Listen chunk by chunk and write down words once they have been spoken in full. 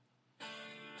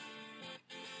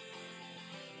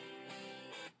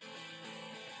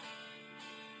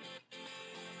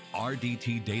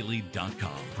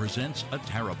RDTDaily.com presents a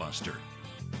Tarabuster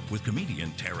with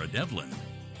comedian Tara Devlin.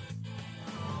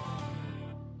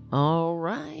 All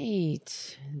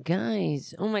right,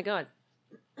 guys. Oh my God.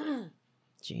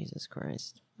 Jesus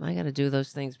Christ. I got to do those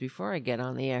things before I get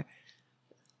on the air.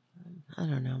 I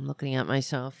don't know. I'm looking at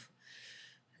myself.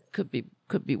 Could be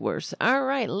worse. All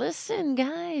right, listen,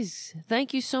 guys.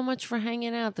 Thank you so much for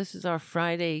hanging out. This is our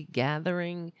Friday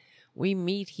gathering. We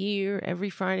meet here every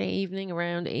Friday evening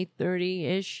around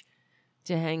 8:30-ish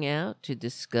to hang out, to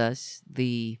discuss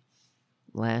the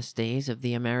last days of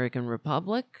the American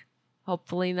Republic.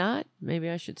 Hopefully not. Maybe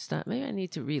I should stop. Maybe I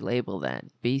need to relabel that.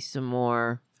 Be some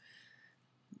more,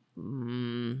 I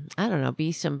don't know,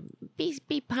 be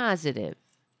positive.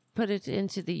 Put it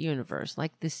into the universe,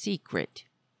 like The Secret.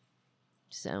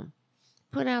 So,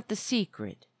 put out the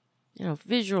secret.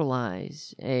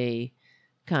 Visualize a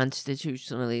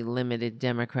constitutionally limited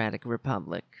democratic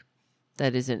republic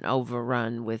that isn't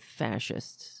overrun with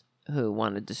fascists who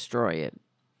want to destroy it.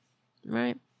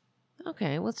 Right?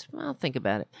 Okay, I'll think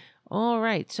about it. All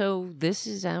right, so this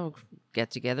is our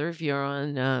get-together. If you're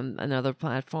on another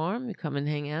platform, you come and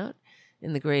hang out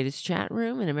in the greatest chat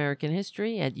room in American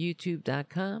history at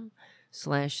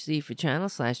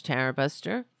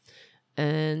youtube.com/C4channel/Tarabuster.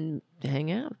 And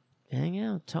hang out,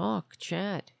 talk,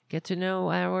 chat, get to know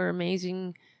our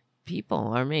amazing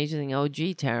people, our amazing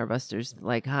OG Tarabusters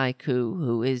like Haiku,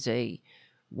 who is a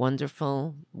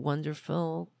wonderful,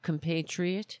 wonderful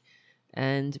compatriot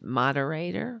and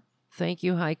moderator. Thank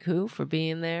you, Haiku, for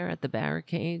being there at the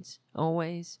barricades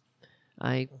always.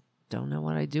 I don't know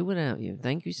what I'd do without you.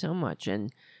 Thank you so much.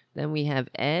 And then we have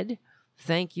Ed.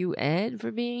 Thank you, Ed,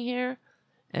 for being here.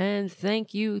 And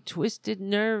thank you, Twisted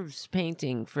Nerves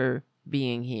Painting, for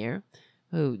being here.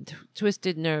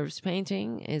 Twisted Nerves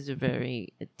Painting is a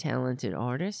very talented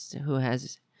artist who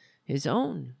has his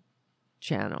own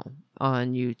channel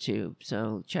on YouTube.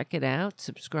 So check it out,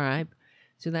 subscribe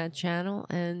to that channel,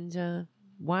 and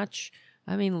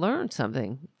learn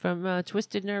something from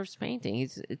Twisted Nerves Painting.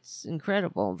 It's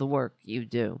incredible, the work you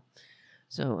do.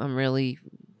 So I'm really...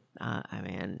 I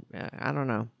don't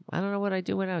know. I don't know what I'd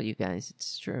do without you guys.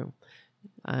 It's true.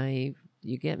 You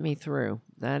get me through.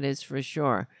 That is for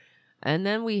sure. And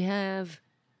then we have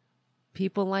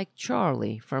people like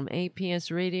Charlie from APS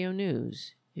Radio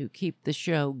News, who keep the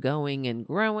show going and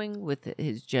growing with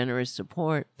his generous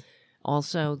support.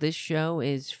 Also, this show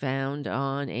is found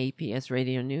on APS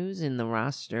Radio News in the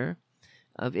roster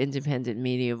of independent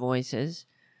media voices.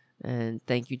 And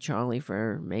thank you, Charlie,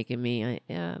 for making me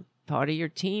part of your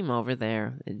team over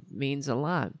there. It means a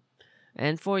lot.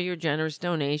 And for your generous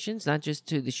donations, not just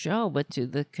to the show, but to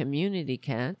the community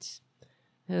cats,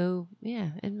 who,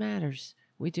 it matters.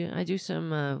 I do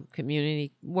some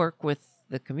community work with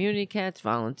the community cats,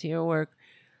 volunteer work,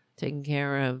 taking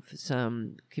care of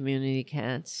some community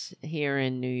cats here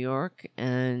in New York,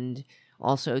 and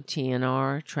also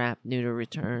TNR, Trap, Neuter,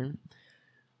 Return.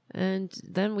 And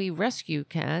then we rescue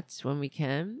cats when we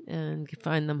can and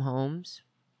find them homes.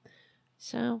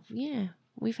 So,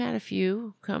 we've had a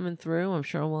few coming through. I'm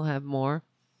sure we'll have more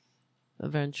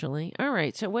eventually. All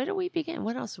right, so where do we begin?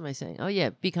 What else am I saying? Oh, yeah,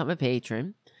 become a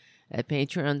patron at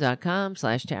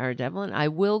patreon.com/TaraDevlin. I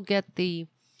will get the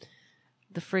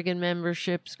friggin'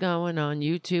 memberships going on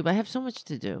YouTube. I have so much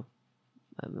to do.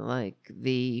 I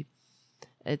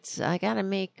got to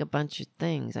make a bunch of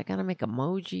things. I got to make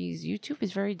emojis. YouTube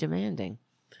is very demanding.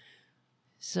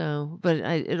 So, but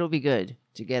it'll be good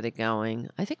to get it going.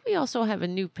 I think we also have a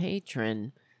new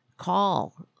patron,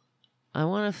 Carl. I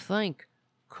want to thank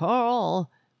Carl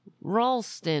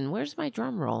Ralston. Where's my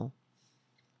drum roll?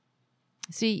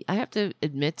 See, I have to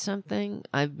admit something.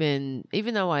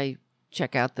 Even though I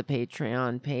check out the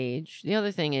Patreon page, the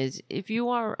other thing is, if you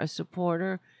are a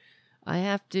supporter, you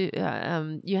have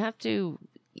to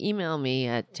email me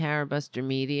at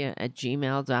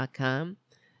tarabustermedia@gmail.com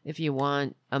if you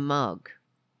want a mug.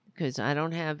 Because I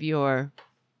only have your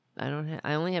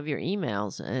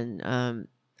emails, and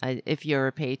if you're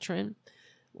a patron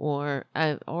or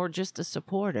just a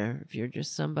supporter, if you're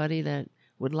just somebody that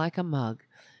would like a mug,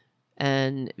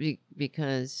 and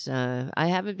because I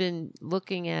haven't been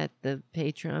looking at the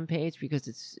Patreon page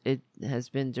because it has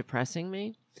been depressing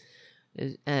me,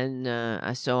 and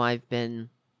so I've been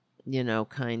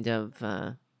kind of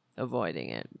avoiding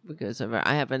it because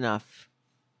I have enough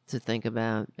to think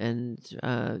about and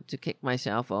to kick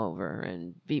myself over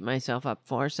and beat myself up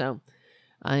for. So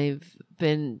I've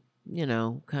been,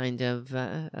 kind of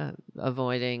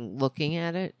avoiding looking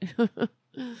at it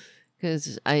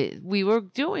because we were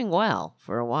doing well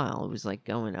for a while. It was like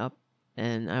going up,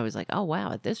 and I was like, oh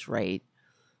wow, at this rate,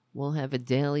 We'll have a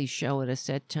daily show at a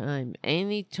set time,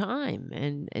 any time,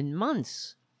 and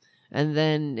months. And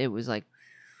then it was like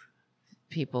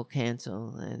people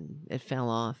cancel, and it fell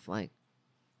off, like,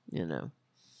 you know.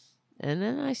 And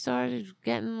then I started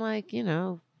getting, like,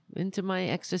 into my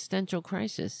existential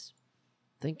crisis,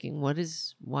 thinking,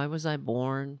 why was I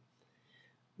born?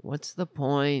 What's the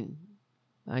point?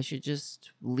 I should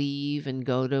just leave and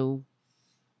go to,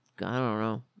 I don't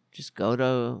know, just go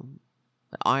to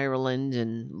Ireland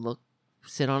and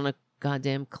sit on a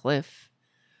goddamn cliff.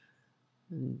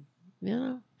 And,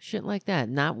 shit like that.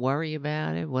 Not worry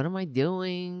about it. What am I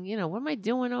doing? What am I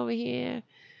doing over here?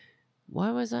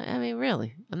 Why was I mean,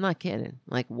 really, I'm not kidding.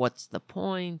 Like, what's the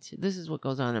point? This is what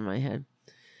goes on in my head.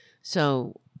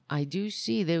 So I do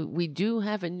see that we do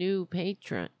have a new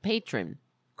patron,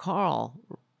 Carl.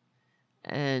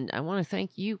 And I want to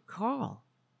thank you, Carl,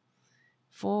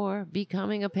 for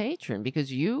becoming a patron,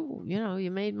 because you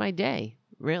made my day,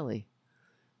 really.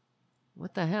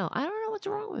 What the hell? I don't know what's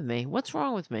wrong with me. What's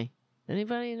wrong with me?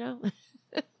 Anybody know?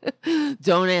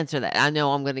 Don't answer that. I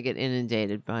know I'm going to get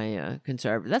inundated by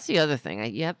conservatives. That's the other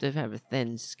thing. You have to have a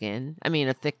thick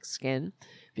skin,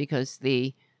 because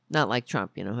not like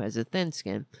Trump, who has a thin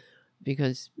skin,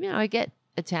 because, I get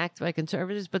attacked by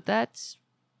conservatives, but that's,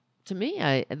 to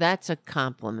me, that's a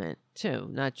compliment too.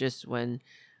 Not just when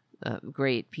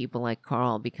great people like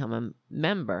Carl become a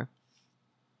member.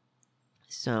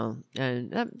 So,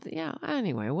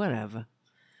 anyway, whatever.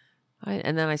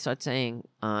 And then I start saying,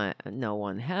 no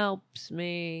one helps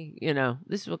me.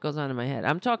 This is what goes on in my head.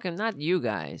 I'm talking, not you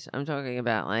guys. I'm talking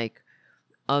about, like,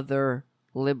 other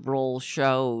liberal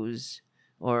shows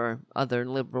or other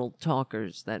liberal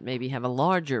talkers that maybe have a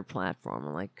larger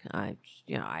platform. Like, I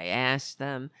asked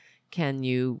them, can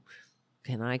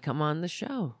I come on the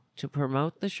show to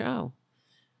promote the show?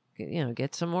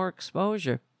 Get some more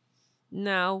exposure.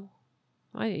 No.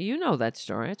 You know that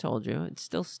story. I told you. It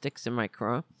still sticks in my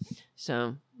craw.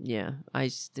 So, yeah, I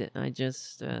just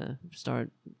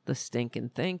start the stinking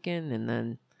thinking, and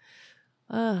then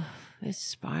it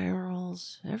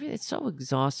spirals. It's so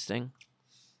exhausting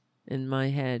in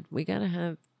my head. I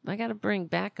gotta bring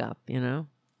backup, I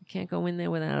can't go in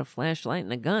there without a flashlight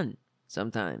and a gun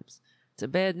sometimes. It's a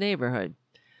bad neighborhood.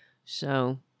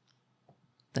 So,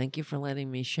 thank you for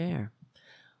letting me share.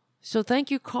 So thank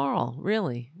you, Carl.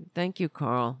 Really, thank you,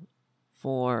 Carl,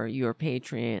 for your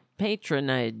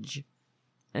patronage.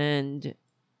 And,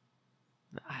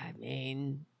 I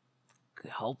mean,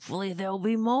 hopefully there'll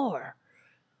be more.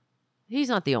 He's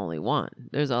not the only one.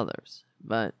 There's others.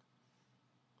 But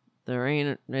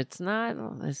it's not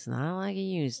like it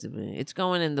used to be. It's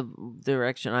going in the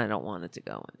direction I don't want it to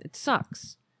go in. It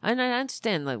sucks. And I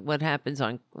understand, like, what happens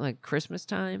on, like, Christmas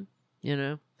time,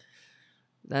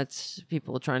 That's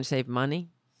people trying to save money,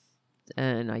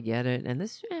 and I get it. And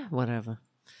this, whatever.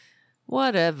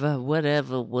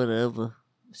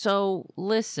 So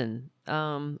listen,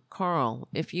 Carl,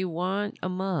 if you want a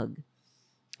mug,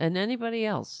 and anybody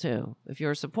else too, if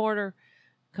you're a supporter,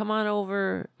 come on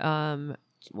over. Come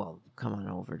on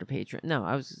over to Patreon.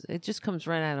 No, it just comes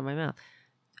right out of my mouth.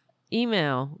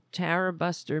 Email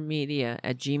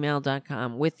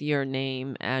tarabustermedia@gmail.com with your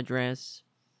name, address,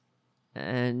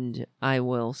 and I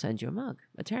will send you a mug,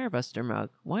 a Tarabuster mug.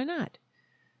 Why not?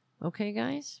 Okay,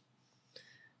 guys?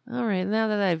 All right, now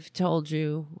that I've told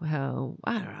you how,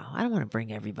 I don't know, I don't want to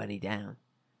bring everybody down.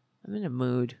 I'm in a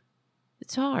mood.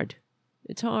 It's hard.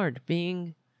 It's hard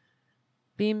being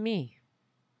me.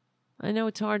 I know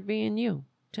it's hard being you,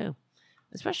 too.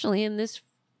 Especially in this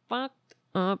fucked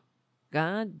up,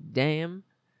 goddamn,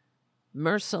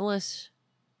 merciless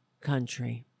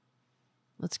country.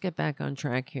 Let's get back on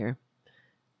track here.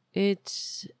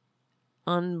 It's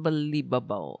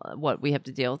unbelievable what we have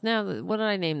to deal with. Now, what did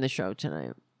I name the show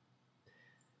tonight?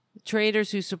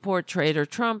 Traitors who support Traitor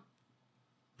Trump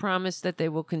promise that they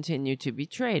will continue to be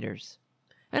traitors.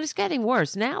 And it's getting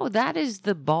worse. Now that is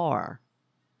the bar,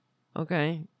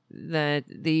 okay, that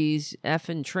these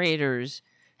effing traitors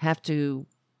have to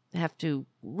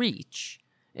reach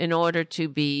in order to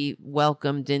be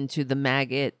welcomed into the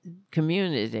maggot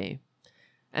community.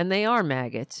 And they are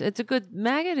maggots.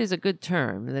 Maggot is a good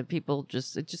term that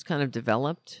it just kind of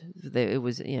developed. It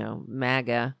was,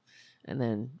 MAGA, and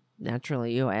then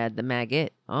naturally you add the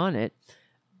maggot on it.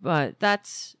 But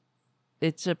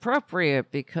it's appropriate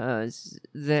because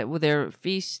they're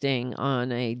feasting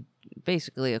on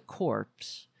basically a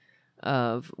corpse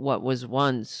of what was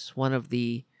once one of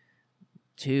the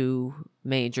two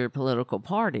major political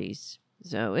parties.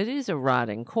 So it is a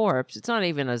rotting corpse. It's not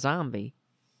even a zombie.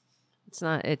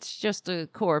 It's just a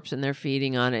corpse, and they're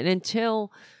feeding on it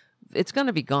until it's going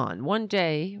to be gone. One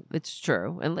day, it's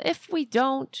true. And if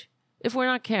we're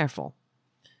not careful,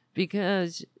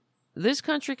 because this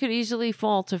country could easily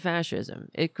fall to fascism.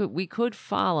 We could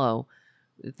follow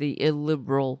the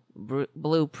illiberal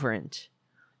blueprint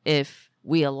if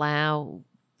we allow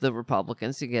the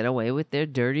Republicans to get away with their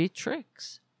dirty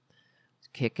tricks.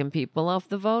 Kicking people off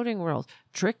the voting rolls,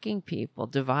 tricking people,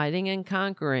 dividing and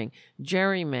conquering,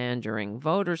 gerrymandering,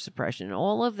 voter suppression,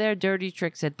 all of their dirty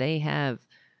tricks that they have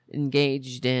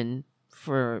engaged in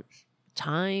for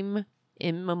time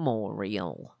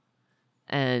immemorial.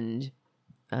 And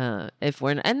if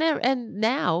we're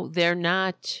now they're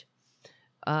not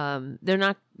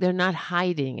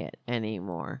hiding it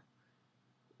anymore.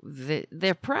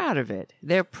 They're proud of it.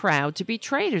 They're proud to be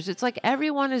traitors. It's like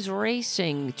everyone is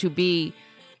racing to be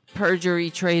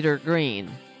perjury traitor green.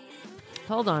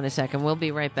 Hold on a second. We'll be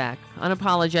right back.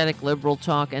 Unapologetic liberal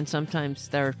talk and sometimes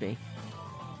therapy.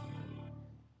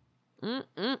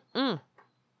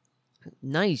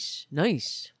 Nice.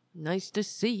 Nice to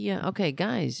see you. Okay,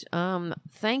 guys.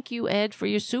 Thank you, Ed, for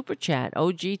your super chat.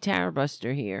 OG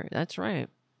Tarabuster here. That's right.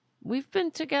 We've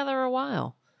been together a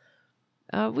while.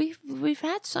 We've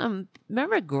had some.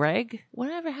 Remember Greg?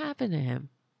 Whatever happened to him?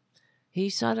 He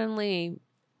suddenly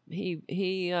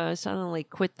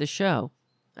quit the show.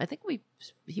 I think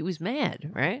he was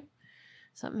mad, right?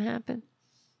 Something happened,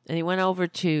 and he went over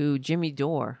to Jimmy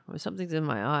Dore. Or something's in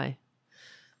my eye.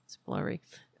 It's blurry.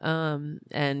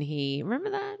 And he, remember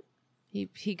that?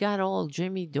 He got all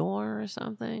Jimmy Dore or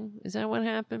something. Is that what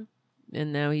happened?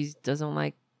 And now he doesn't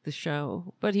like the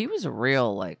show. But he was a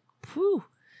real, like, whew.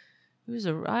 He was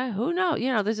who knows?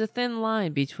 You know, there's a thin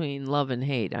line between love and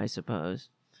hate, I suppose.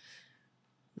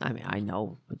 I mean, I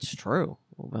know it's true.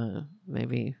 But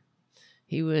maybe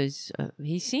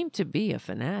he seemed to be a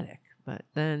fanatic. But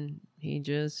then he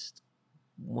just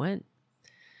went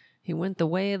the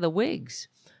way of the Whigs.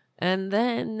 And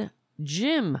then,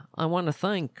 Jim, I want to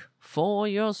thank for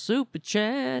your super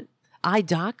chat. I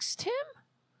doxed him?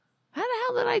 How the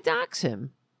hell did I dox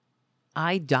him?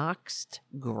 I doxed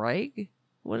Greg?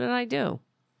 What did I do?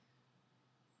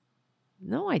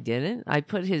 No, I didn't. I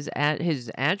put his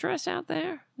address out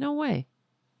there? No way.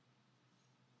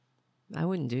 I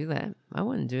wouldn't do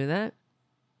that.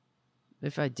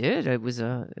 If I did, it was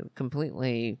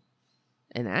completely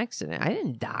an accident. I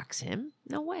didn't dox him.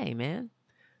 No way, man.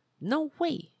 No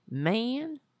way,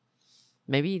 man.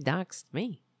 Maybe he doxed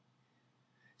me.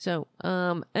 So,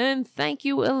 and thank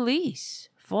you, Elise,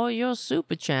 for your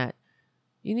super chat.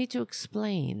 You need to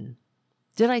explain.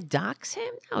 Did I dox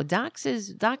him? No,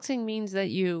 doxing means that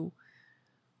you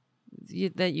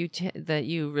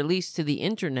release to the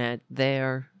internet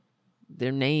their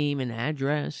name and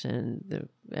address and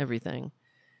everything.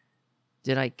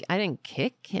 I didn't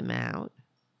kick him out.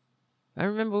 I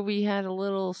remember we had a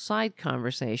little side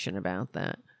conversation about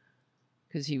that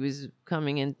because he was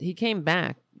coming in. He came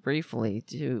back briefly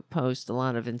to post a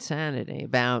lot of insanity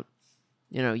about,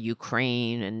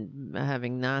 Ukraine and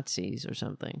having Nazis or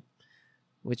something,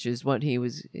 which is what he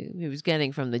was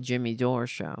getting from the Jimmy Dore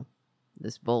show.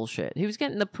 This bullshit. He was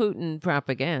getting the Putin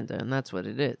propaganda, and that's what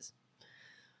it is.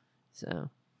 So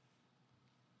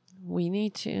you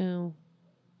need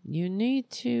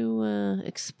to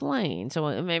explain.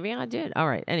 So maybe I did. All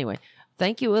right. Anyway,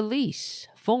 thank you, Elise,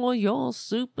 for your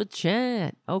super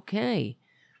chat. Okay.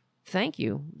 Thank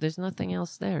you. There's nothing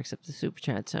else there except the super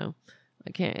chat. So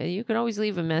I can't. You could always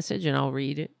leave a message and I'll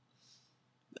read it.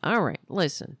 All right.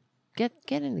 Listen. Get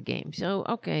in the game. So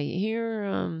okay,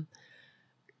 here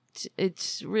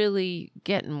it's really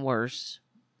getting worse.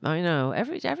 I know.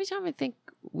 Every time I think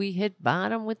we hit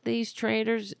bottom with these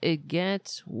traitors, it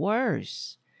gets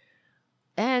worse.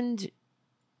 And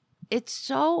it's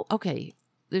so okay.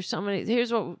 There's so many.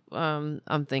 Here's what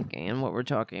I'm thinking and what we're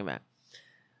talking about.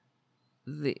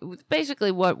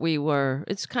 Basically,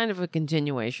 it's kind of a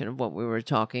continuation of what we were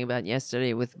talking about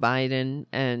yesterday with Biden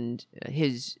and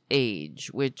his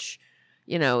age, which,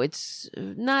 it's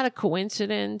not a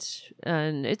coincidence,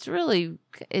 and it's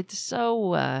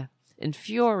so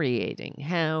infuriating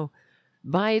how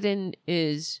Biden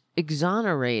is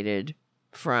exonerated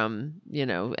from,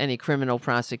 any criminal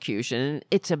prosecution.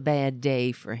 It's a bad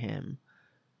day for him.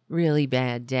 Really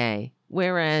bad day.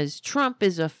 Whereas Trump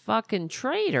is a fucking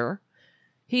traitor.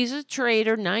 He's a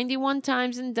traitor, 91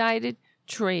 times indicted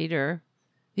traitor.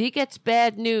 He gets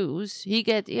bad news. He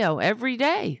gets, every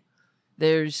day.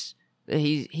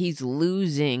 He's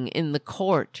losing in the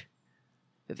court.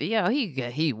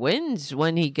 He wins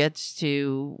when he gets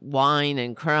to whine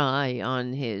and cry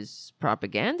on his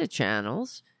propaganda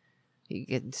channels. He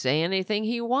can say anything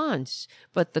he wants.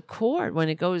 But the court, when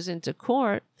it goes into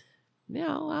court,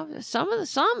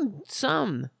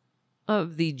 some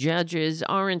of the judges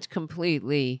aren't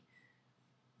completely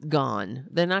gone.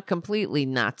 They're not completely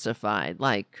Nazified,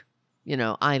 like,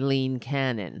 Eileen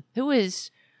Cannon, who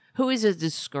is a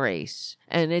disgrace.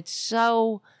 And it's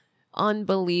so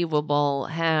unbelievable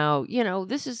how,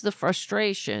 this is the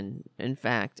frustration, in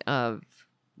fact, of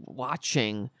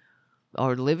watching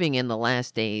or living in the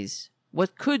last days,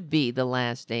 what could be the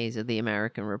last days of the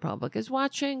American Republic, is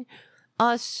watching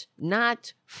us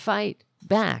not fight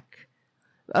back,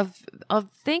 of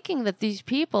thinking that these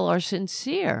people are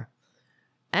sincere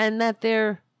and that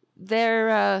they're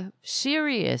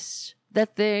serious,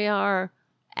 that they are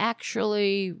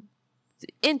actually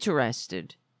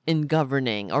interested in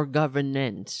governing or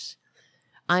governance.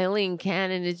 Eileen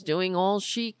Cannon is doing all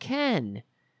she can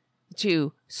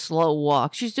to slow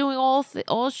walk. She's doing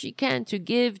all she can to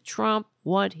give Trump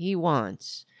what he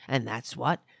wants. And that's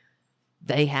what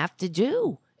they have to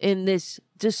do in this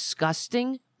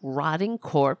disgusting, rotting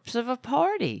corpse of a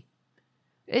party.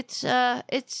 It's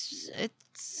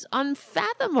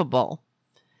unfathomable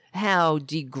how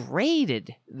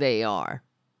degraded they are.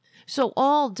 So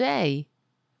all day,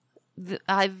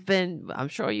 I'm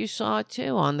sure you saw it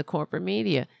too on the corporate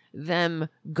media, them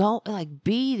go like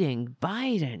beating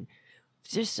Biden.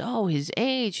 Just, his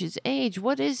age.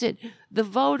 What is it? The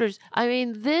voters. I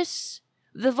mean,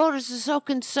 the voters are so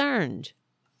concerned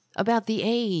about the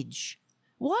age.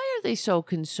 Why are they so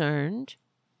concerned?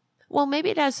 Well, maybe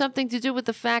it has something to do with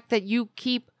the fact that you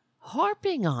keep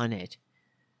harping on it,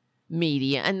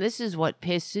 media. And this is what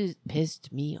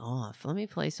pissed me off. Let me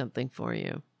play something for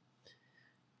you.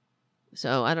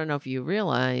 So I don't know if you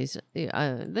realize,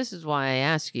 this is why I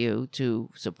ask you to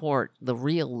support the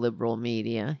real liberal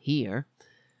media here,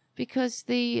 because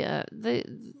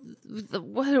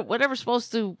whatever's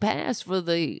supposed to pass for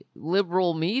the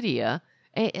liberal media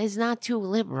is not too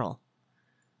liberal,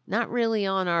 not really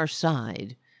on our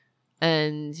side.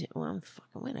 And where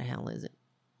the hell is it?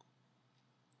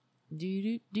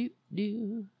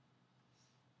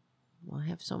 Well, I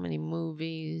have so many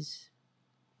movies.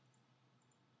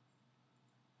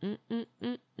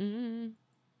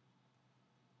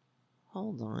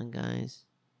 Hold on, guys.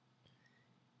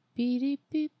 Maybe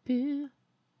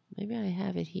I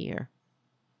have it here.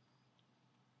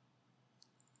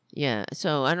 Yeah,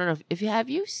 so I don't know if have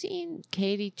you seen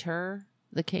Katie Tur,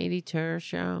 the Katie Tur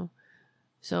show?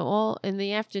 So all in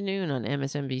the afternoon on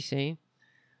MSNBC.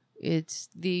 It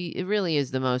really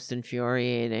is the most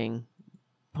infuriating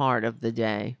part of the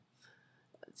day.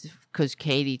 Because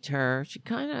Katie Tur, she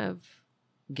kind of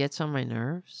gets on my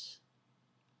nerves.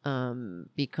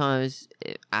 Because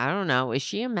I don't know, is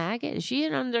she a maggot? Is she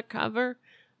an undercover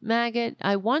maggot?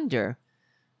 I wonder.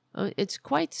 It's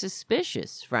quite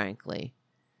suspicious, frankly.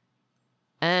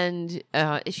 And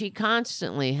she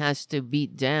constantly has to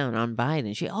beat down on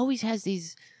Biden. She always has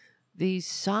these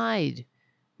side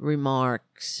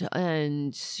remarks,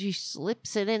 and she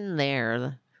slips it in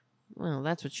there. Well,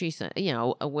 that's what she said.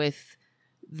 With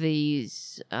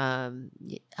these.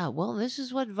 Well, this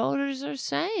is what voters are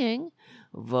saying.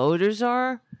 Voters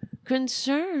are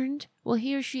concerned. Well,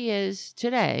 here she is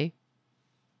today,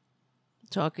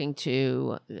 talking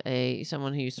to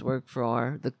someone who used to work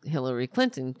for the Hillary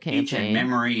Clinton campaign.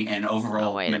 Memory and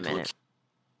overall wait a minute.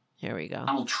 Here we go.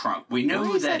 Donald Trump. We know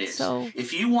who that is. So?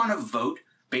 If you want to vote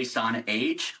based on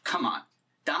age, come on.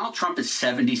 Donald Trump is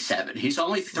 77. He's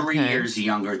only 3 years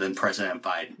younger than President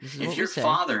Biden. If your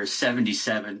father is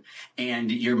 77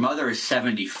 and your mother is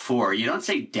 74, you don't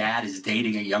say dad is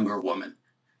dating a younger woman.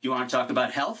 You want to talk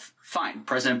about health? Fine.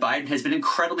 President Biden has been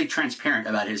incredibly transparent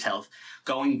about his health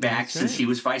going back since he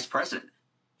was vice president.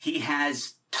 He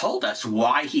has told us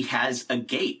why he has a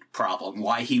gait problem,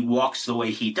 why he walks the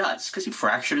way he does, because he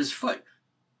fractured his foot.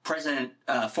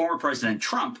 Former President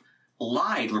Trump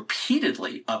lied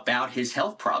repeatedly about his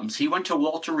health problems. He went to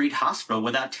Walter Reed Hospital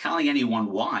without telling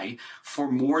anyone why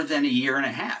for more than a year and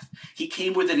a half. He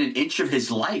came within an inch of his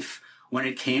life when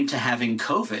it came to having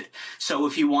COVID. So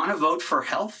if you want to vote for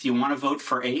health, you want to vote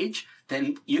for age,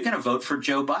 then you're going to vote for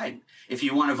Joe Biden. If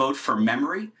you want to vote for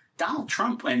memory, Donald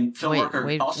Trump, and Phil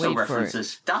Rucker also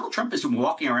references, Donald Trump has been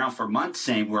walking around for months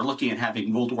saying we're looking at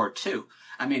having World War II.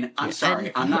 I mean, I'm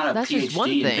sorry, I'm not a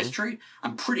PhD in history.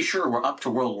 I'm pretty sure we're up to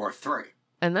World War III.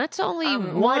 And that's only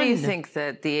one. Why do you think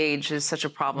that the age is such a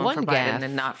problem for Biden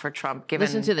and not for Trump? Given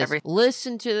Listen to this.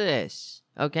 Listen to this.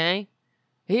 Okay?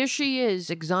 Here she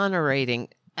is exonerating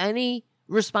any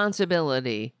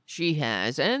responsibility she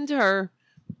has and her,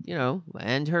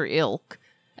 and her ilk.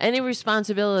 Any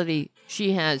responsibility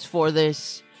she has for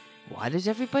this. Why does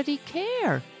everybody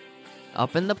care?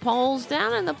 Up in the polls,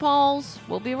 down in the polls.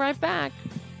 We'll be right back.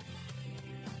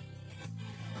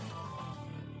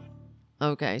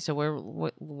 Okay, so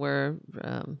we're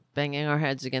banging our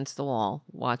heads against the wall,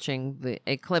 watching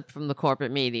a clip from the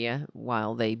corporate media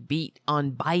while they beat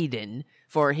on Biden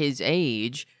for his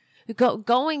age,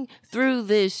 going through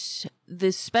this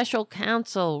special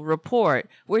counsel report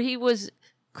where he was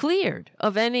cleared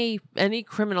of any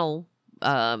criminal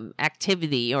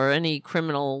activity or any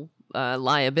criminal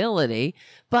liability,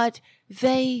 but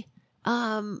they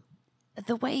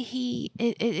the way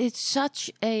it's such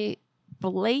a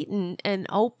blatant and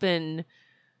open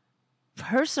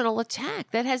personal attack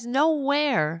that has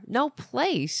no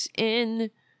place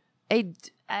in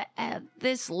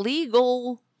this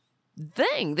legal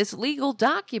thing, this legal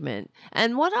document.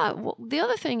 And the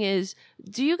other thing is,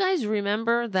 do you guys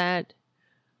remember that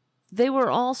they were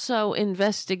also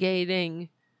investigating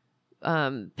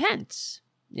Pence?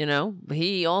 You know,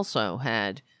 he also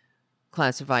had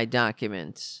classified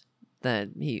documents that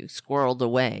he squirreled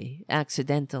away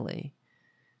accidentally.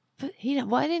 But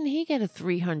why didn't he get a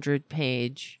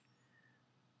 300-page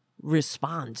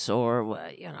response? Or,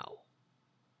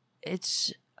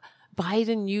 it's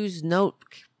Biden used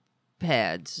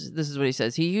notepads. This is what he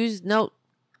says. He used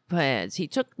notepads. He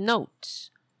took notes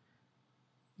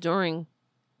during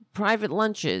private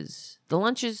lunches. The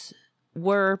lunches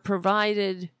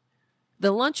provided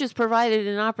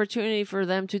an opportunity for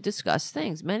them to discuss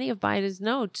things. Many of Biden's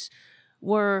notes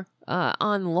were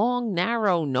on long,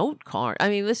 narrow note card. I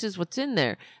mean, this is what's in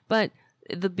there. But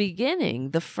the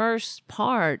first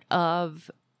part of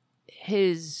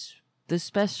the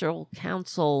special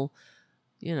counsel,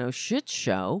 shit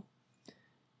show,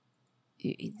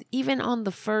 even on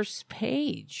the first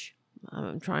page,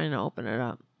 I'm trying to open it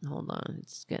up. Hold on.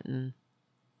 It's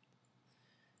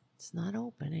not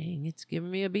opening. It's giving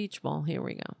me a beach ball. Here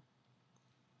we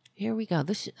go.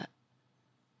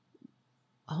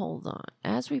 Hold on.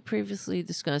 As we previously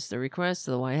discussed, the request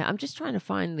of the White House, I'm just trying to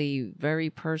find the very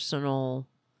personal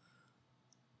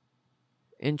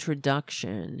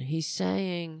introduction. He's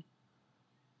saying,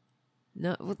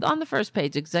 no, on the first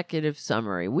page, executive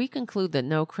summary, we conclude that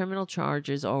no criminal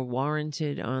charges are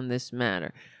warranted on this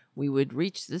matter. We would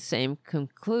reach the same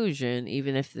conclusion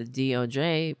even if the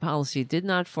DOJ policy did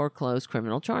not foreclose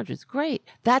criminal charges. Great.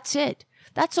 That's it.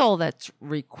 That's all that's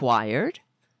required.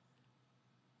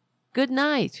 Good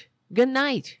night. Good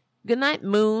night. Good night,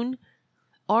 Moon.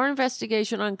 Our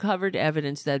investigation uncovered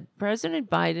evidence that President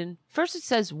Biden, first it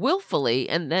says willfully,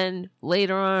 and then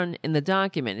later on in the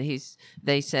document,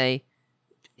 they say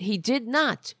he did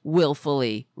not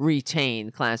willfully retain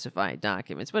classified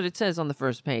documents. But it says on the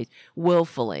first page,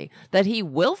 willfully, that he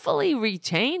willfully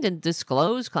retained and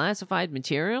disclosed classified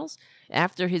materials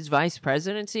after his vice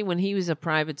presidency when he was a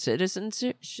private citizen.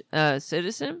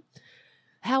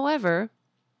 However,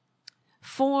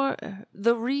 for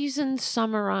the reasons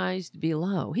summarized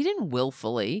below, he didn't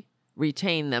willfully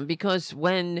retain them because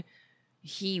when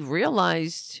he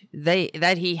realized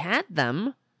that he had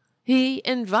them, he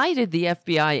invited the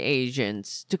FBI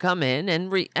agents to come in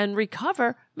and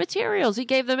recover materials. He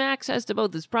gave them access to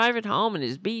both his private home and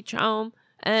his beach home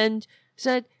and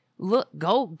said, look,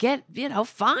 go get,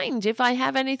 find if I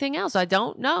have anything else. I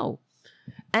don't know.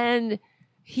 And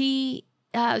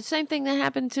same thing that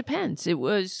happened to Pence.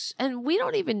 And we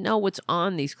don't even know what's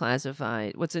in these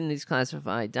classified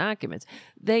documents.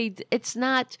 It's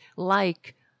not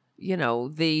like,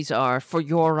 these are for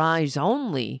your eyes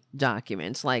only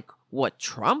documents like what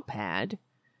Trump had.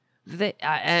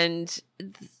 And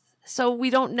so we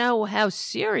don't know how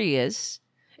serious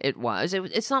it was.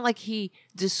 It's not like he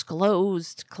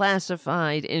disclosed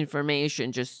classified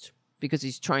information just because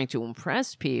he's trying to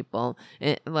impress people,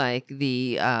 like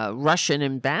the Russian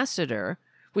ambassador,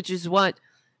 which is what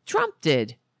Trump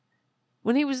did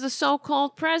when he was the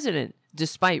so-called president,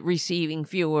 despite receiving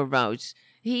fewer votes.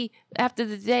 The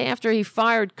day after he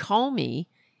fired Comey,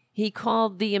 he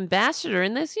called the ambassador,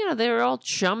 and they were all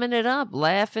chumming it up,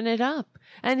 laughing it up.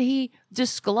 And he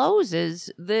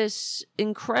discloses this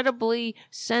incredibly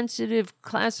sensitive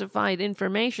classified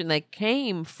information that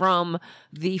came from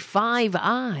the Five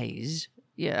Eyes,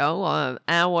 our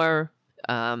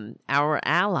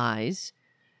allies.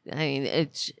 I mean,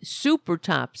 it's super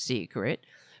top secret,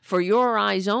 for your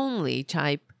eyes only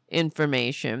type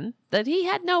information that he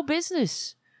had no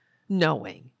business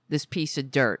knowing. This piece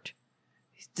of dirt,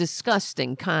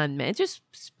 disgusting con man, just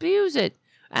spews it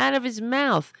out of his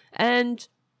mouth. And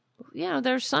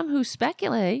there's some who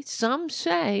speculate, some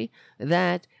say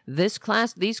that this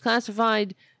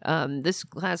classified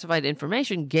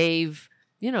information gave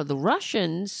the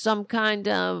Russians some kind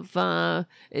of the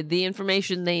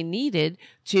information they needed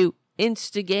to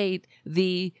instigate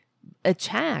the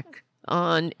attack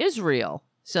on Israel.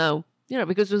 So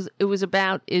because it was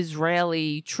about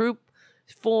Israeli troop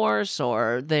force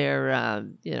or their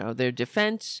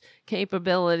defense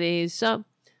capabilities. So,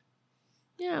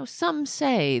 some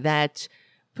say that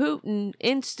Putin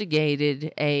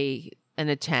instigated an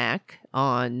attack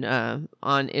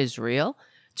on Israel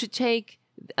to take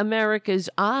America's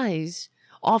eyes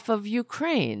off of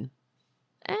Ukraine.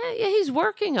 He's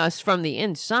working us from the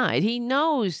inside. He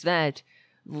knows that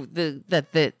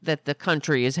the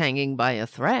country is hanging by a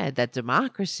thread, that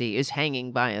democracy is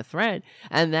hanging by a thread,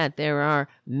 and that there are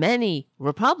many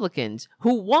Republicans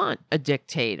who want a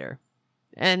dictator,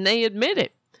 and they admit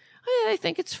it. I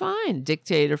think it's fine,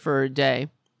 dictator for a day.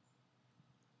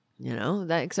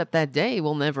 Except that day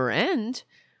will never end,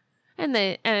 and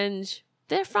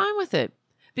they're fine with it.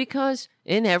 Because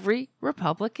in every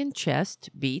Republican chest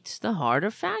beats the heart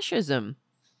of fascism.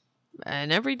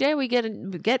 And every day we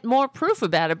get more proof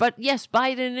about it. But yes,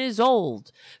 Biden is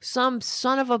old. Some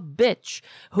son of a bitch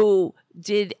who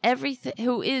did everything,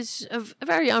 who is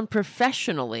very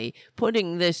unprofessionally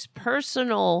putting this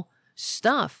personal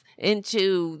stuff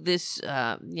into this,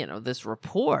 this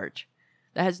report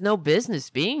that has no business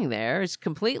being there. It's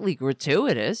completely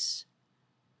gratuitous.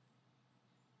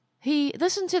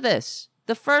 Listen to this.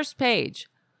 The first page.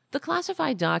 The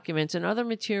classified documents and other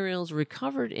materials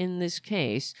recovered in this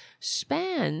case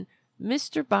span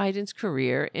Mr. Biden's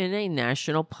career in a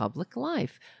national public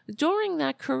life. During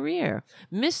that career,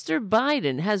 Mr.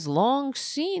 Biden has long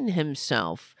seen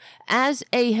himself as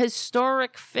a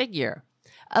historic figure.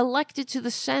 Elected to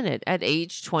the Senate at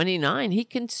age 29, he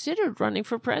considered running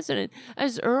for president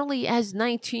as early as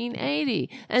 1980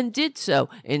 and did so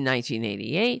in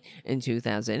 1988, in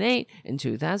 2008, and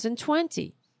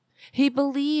 2020. He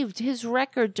believed his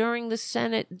record during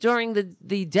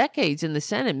the decades in the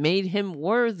Senate made him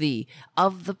worthy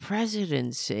of the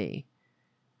presidency.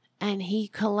 And he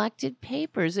collected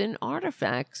papers and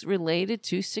artifacts related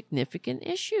to significant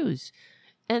issues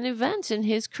and events in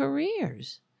his career.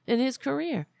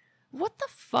 What the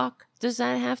fuck does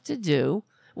that have to do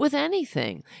with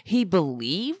anything? He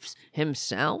believes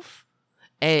himself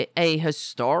a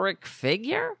historic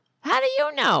figure? How do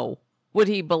you know what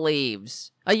he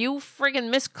believes? Are you friggin'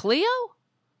 Miss Cleo?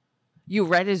 You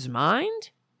read his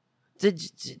mind?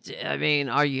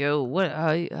 Are you, what,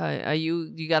 are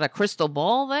you got a crystal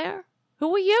ball there?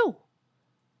 Who are you?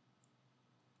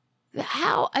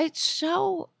 How, it's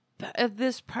so,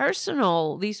 these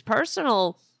personal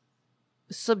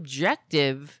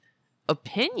subjective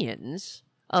opinions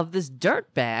of this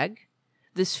dirtbag,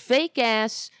 this fake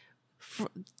ass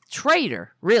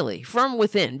traitor, really, from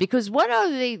within. Because what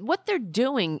they're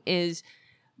doing is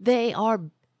they are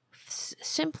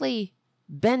simply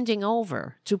bending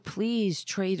over to please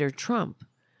Traitor Trump.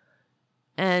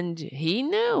 And he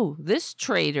knew this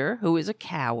traitor, who is a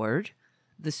coward,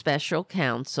 the special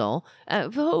counsel,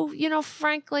 who,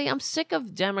 frankly, I'm sick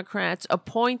of Democrats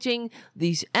appointing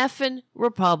these effing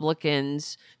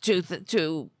Republicans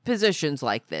to positions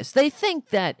like this. They think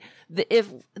that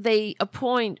if they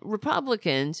appoint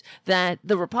Republicans, that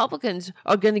the Republicans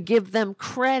are going to give them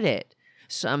credit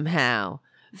somehow,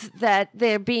 that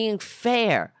they're being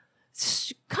fair.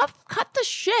 Cut the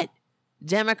shit,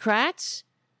 Democrats.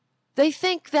 They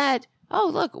think that, oh,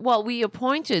 look, well, we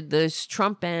appointed this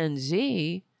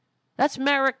Trumpanzee. That's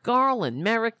Merrick Garland,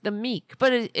 Merrick the Meek.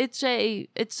 But it's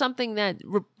something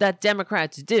that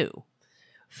Democrats do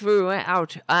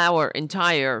throughout our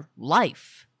entire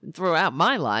life, throughout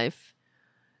my life.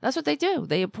 That's what they do.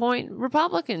 They appoint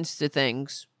Republicans to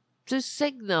things to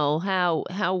signal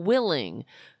how willing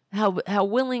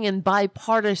and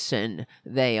bipartisan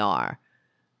they are.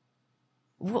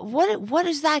 What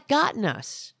has that gotten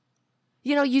us?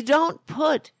 You don't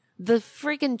put the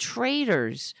freaking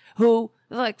traitors who,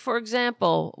 like, for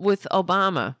example, with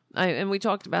Obama, and we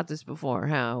talked about this before,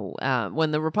 how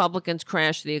when the Republicans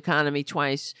crashed the economy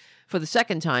twice for the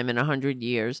second time in 100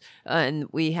 years, and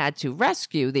we had to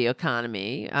rescue the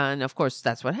economy, and of course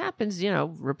that's what happens,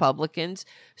 Republicans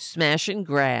smash and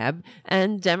grab,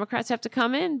 and Democrats have to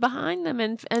come in behind them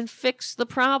and fix the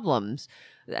problems.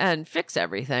 And fix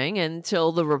everything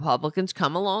until the Republicans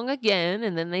come along again,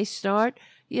 and then they start,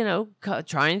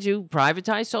 trying to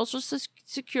privatize Social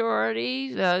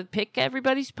Security, pick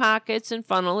everybody's pockets and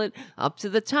funnel it up to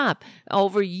the top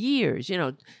over years.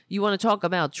 You want to talk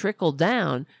about trickle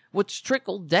down? What's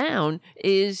trickled down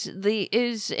is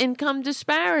income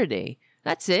disparity.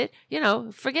 That's it.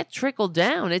 Forget trickle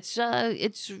down. It's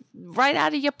right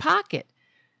out of your pocket.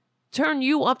 Turn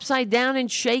you upside down and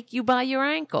shake you by your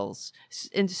ankles.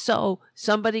 And so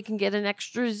somebody can get an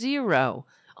extra zero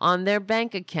on their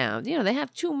bank account. They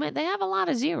have a lot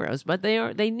of zeros, but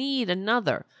they need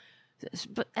another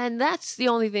And that's the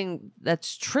only thing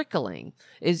that's trickling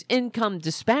is income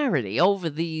disparity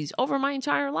over my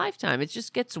entire lifetime. It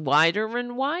just gets wider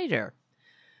and wider.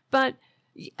 But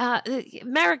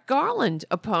Merrick Garland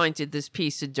appointed this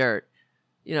piece of dirt.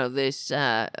 You know, this,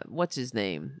 what's his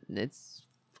name? It's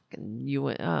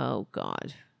fucking oh,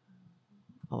 God.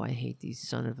 Oh, I hate these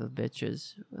son of a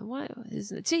bitches. What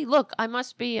isn't it? See, look, I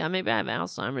must be, maybe I have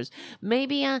Alzheimer's.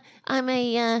 Maybe I'm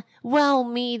a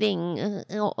well-meaning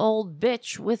old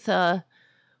bitch with a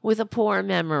poor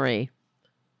memory.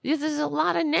 There's a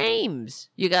lot of names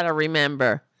you got to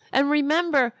remember. And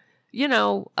remember, you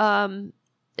know,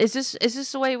 is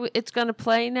this the way it's going to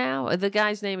play now? The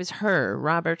guy's name is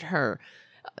Robert Hur.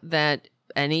 That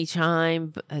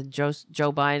anytime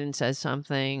Joe Biden says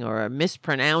something or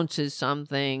mispronounces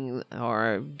something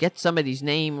or gets somebody's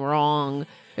name wrong,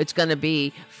 it's going to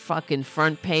be fucking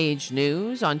front page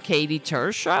news on Katie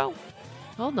Tur's show?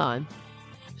 Hold on.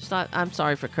 Stop. I'm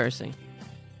sorry for cursing.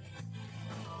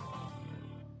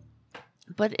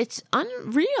 But it's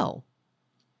unreal.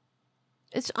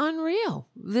 It's unreal.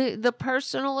 The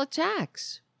personal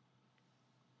attacks.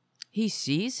 He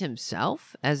sees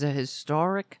himself as a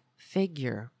historic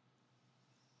figure.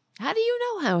 How do you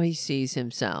know how he sees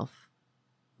himself?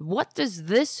 What does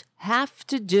this have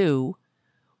to do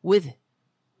with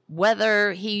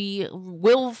whether he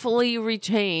willfully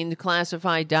retained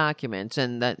classified documents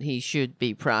and that he should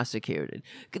be prosecuted?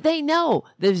 They know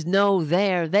there's no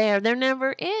there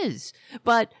never is.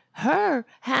 But Her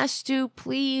has to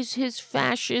please his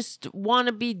fascist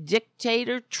wannabe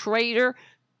dictator, traitor,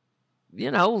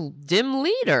 dim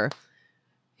leader.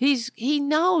 He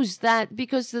knows that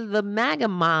because the MAGA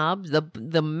mob,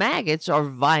 the maggots are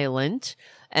violent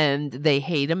and they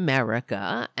hate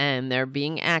America and they're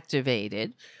being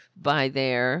activated by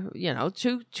their,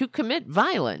 to commit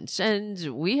violence.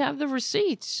 And we have the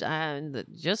receipts. And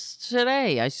just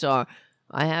today I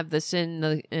have this in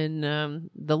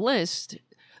the list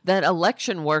that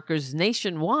election workers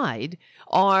nationwide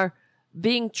are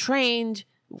being trained,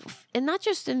 and not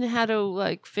just in how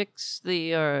to fix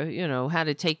the, how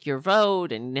to take your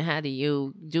vote and how do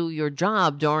you do your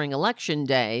job during election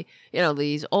day.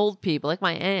 These old people, like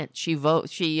my aunt, she would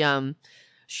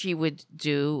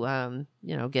do,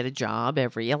 get a job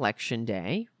every election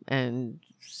day and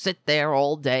sit there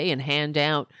all day and hand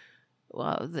out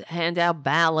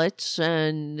ballots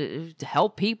and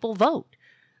help people vote.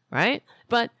 Right.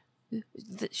 But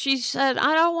she said,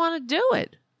 I don't want to do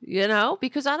it.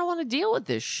 Because I don't want to deal with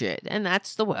this shit. And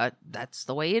that's the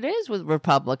way it is with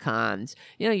Republicans.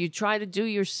 You try to do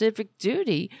your civic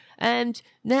duty and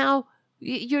now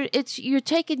you're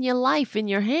taking your life in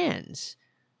your hands.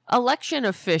 Election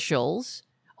officials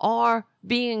are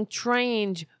being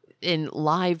trained in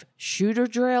live shooter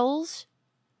drills.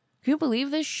 Can you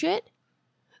believe this shit?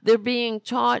 They're being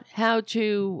taught how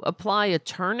to apply a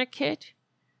tourniquet.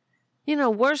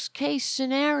 Worst case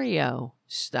scenario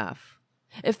stuff.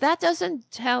 If that doesn't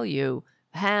tell you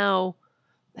how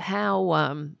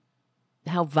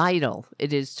vital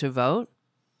it is to vote,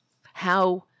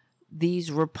 how these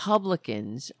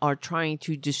Republicans are trying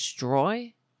to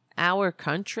destroy our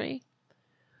country,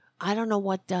 I don't know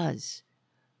what does.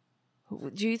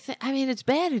 Do you think? I mean, it's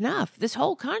bad enough. This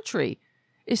whole country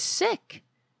is sick.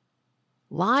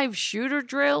 Live shooter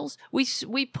drills.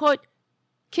 We put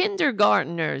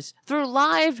kindergartners through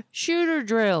live shooter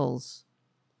drills.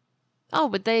 Oh,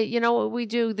 but they, what we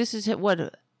do, this is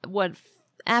what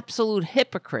absolute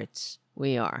hypocrites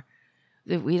we are.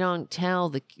 That we don't tell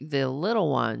the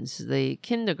little ones, the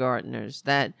kindergartners,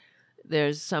 that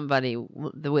there's somebody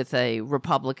with a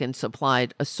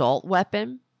Republican-supplied assault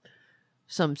weapon,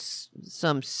 some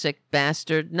sick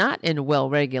bastard, not in a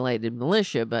well-regulated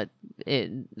militia, but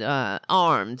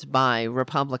armed by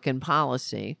Republican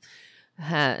policy.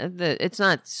 It's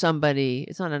not somebody,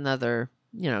 it's not another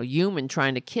human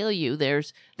trying to kill you. There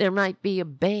might be a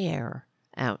bear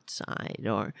outside,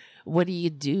 or what do you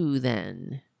do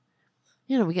then?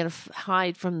 We got to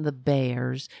hide from the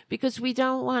bears because we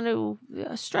don't want to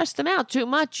stress them out too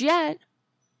much yet.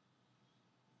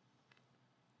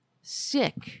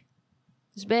 Sick.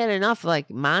 It's bad enough like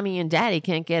mommy and daddy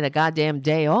can't get a goddamn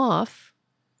day off.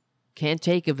 Can't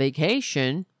take a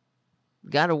vacation.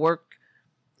 Got to work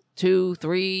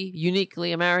 2-3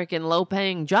 uniquely American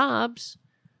low-paying jobs.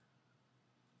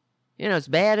 It's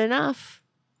bad enough.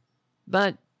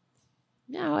 But,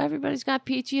 everybody's got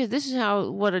PTSD. This is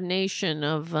what a nation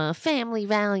of family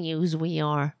values we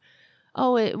are.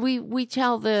 Oh, we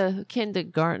tell the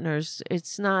kindergartners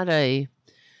it's not an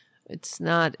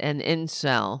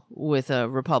incel with a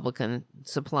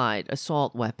Republican-supplied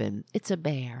assault weapon. It's a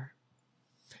bear.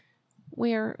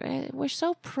 we're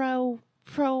so pro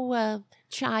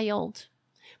child,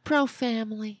 pro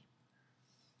family.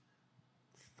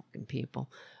 Fucking people.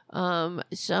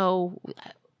 So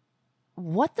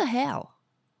what the hell?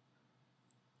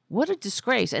 What a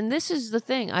disgrace. And this is the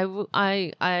thing. I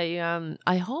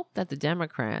hope that the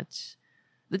Democrats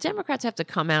have to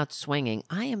come out swinging.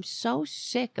 I am so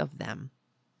sick of them,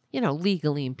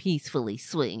 legally and peacefully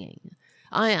swinging.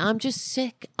 I'm just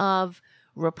sick of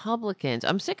Republicans.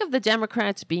 I'm sick of the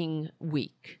Democrats being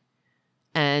weak.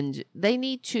 And they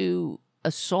need to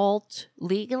assault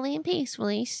legally and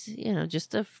peacefully,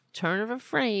 just a turn of a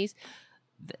phrase.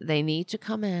 They need to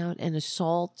come out and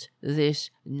assault this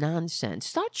nonsense.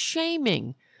 Start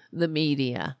shaming the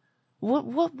media.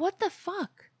 What the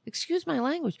fuck? Excuse my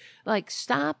language. Like,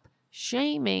 stop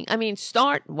shaming. I mean,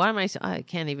 I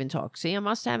can't even talk. See, I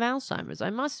must have Alzheimer's. I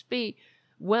must be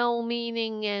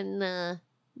well-meaning and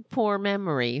poor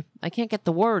memory. I can't get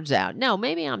the words out. No,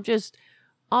 maybe I'm just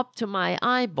up to my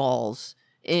eyeballs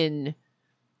in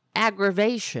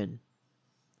aggravation,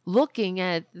 looking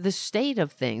at the state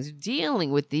of things,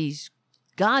 dealing with these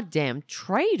goddamn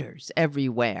traitors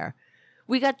everywhere.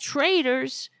 We got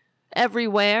traitors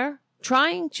everywhere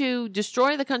trying to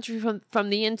destroy the country from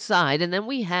the inside, and then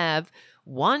we have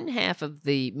one half of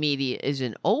the media is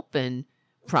an open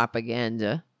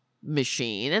propaganda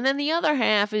machine, and then the other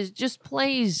half is just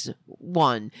plays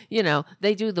one.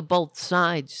 They do the both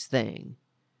sides thing.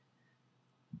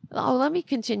 Oh, let me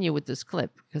continue with this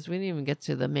clip because we didn't even get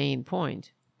to the main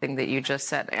point. Thing that you just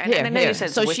said. And I know you said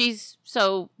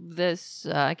this.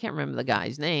 I can't remember the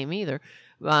guy's name either.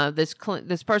 This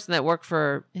person that worked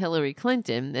for Hillary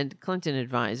Clinton and Clinton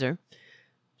advisor,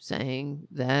 saying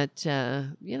that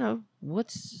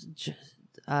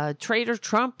Traitor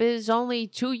Trump is only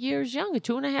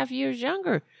 2.5 years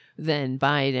younger than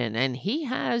Biden, and he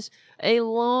has a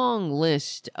long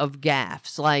list of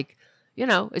gaffes. Like,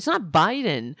 it's not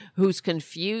Biden who's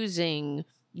confusing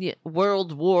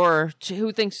World War II,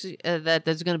 who thinks that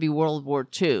there's going to be World War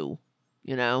II.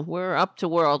 We're up to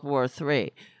World War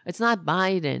III. It's not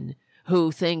Biden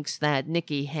who thinks that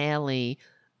Nikki Haley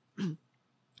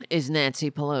is Nancy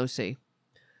Pelosi.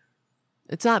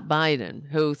 It's not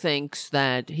Biden who thinks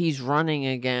that he's running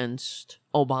against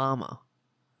Obama.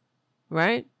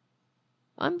 Right?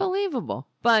 Unbelievable.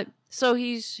 But so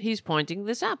he's pointing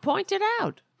this out. Point it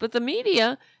out. But the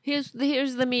media, here's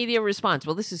the media response.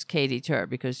 Well, this is Katie Tur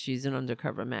because she's an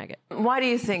undercover maggot. Why do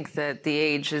you think that the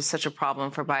age is such a problem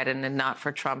for Biden and not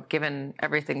for Trump, given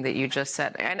everything that you just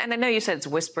said? And I know you said it's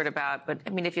whispered about, but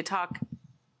I mean, if you talk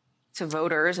to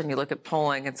voters and you look at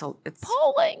polling, it's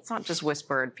polling. It's not just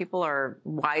whispered. People are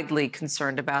widely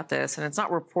concerned about this, and it's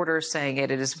not reporters saying it.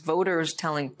 It is voters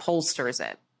telling pollsters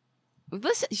it.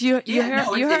 Listen, you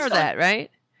heard that,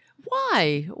 right?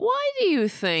 Why? Why do you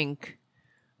think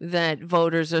that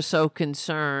voters are so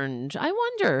concerned? I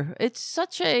wonder. It's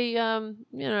such a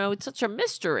it's such a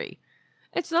mystery.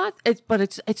 It's not.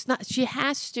 It's not. She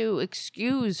has to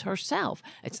excuse herself.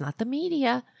 It's not the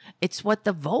media. It's what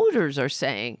the voters are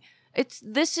saying.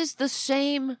 This is the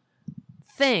same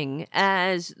thing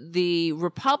as the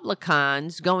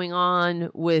Republicans going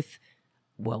on with.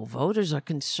 Well, voters are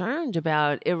concerned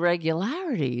about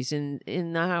irregularities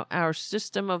in our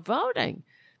system of voting.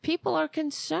 People are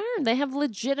concerned. They have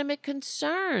legitimate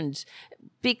concerns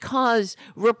because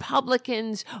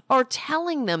Republicans are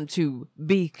telling them to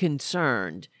be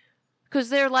concerned.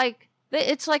 Because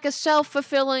it's like a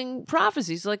self-fulfilling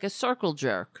prophecy. It's like a circle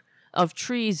jerk of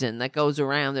treason that goes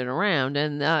around and around.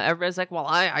 And everybody's like, well,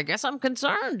 I guess I'm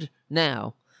concerned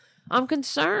now. I'm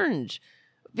concerned.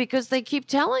 Because they keep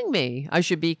telling me I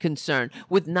should be concerned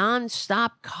with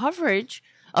nonstop coverage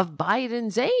of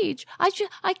Biden's age. I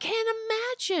can't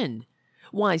imagine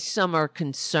why some are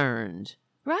concerned,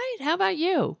 right? How about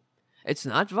you? It's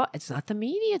not the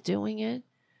media doing it.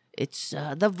 It's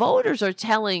the voters are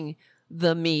telling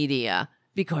the media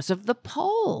because of the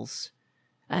polls,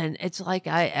 and it's like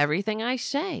everything I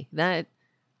say that.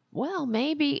 Well,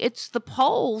 maybe it's the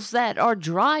polls that are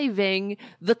driving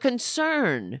the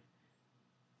concern.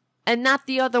 And not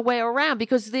the other way around,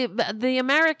 because the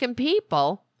American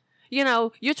people,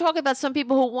 you're talking about some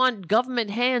people who want government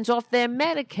hands off their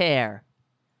Medicare,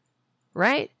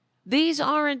 right? These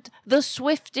aren't the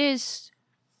swiftest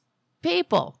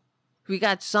people. We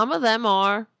got some of them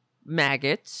are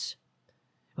maggots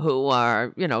who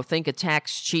are, think a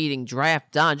tax cheating,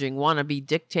 draft dodging, wannabe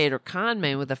dictator con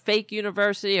man with a fake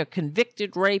university, or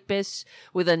convicted rapists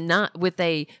with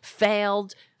a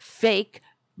failed fake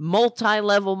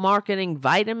multi-level marketing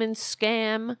vitamin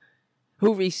scam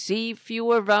who receive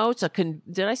fewer votes.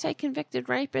 Did I say convicted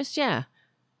rapist? Yeah.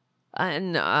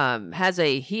 and has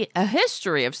a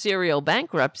history of serial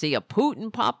bankruptcy, a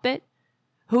Putin puppet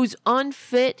who's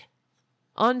unfit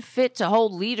to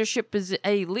hold a leadership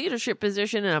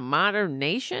position in a modern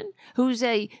nation, who's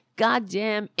a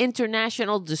goddamn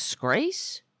international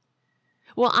disgrace?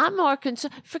 Well, I'm more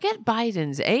concerned. Forget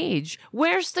Biden's age.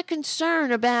 Where's the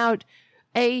concern about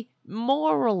a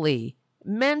morally,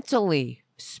 mentally,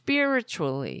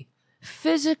 spiritually,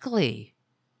 physically,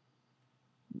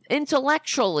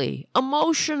 intellectually,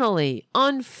 emotionally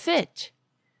unfit,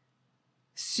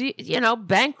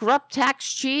 bankrupt,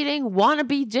 tax cheating,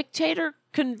 wannabe dictator,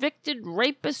 convicted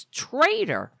rapist,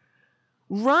 traitor,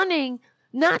 running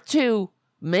not to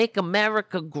make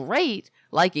America great,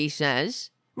 like he says,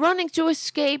 running to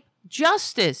escape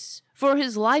justice for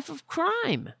his life of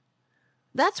crime.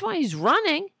 That's why he's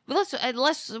running.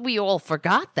 Unless we all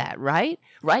forgot that, right?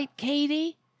 Right,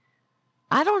 Katie?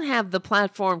 I don't have the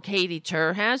platform Katie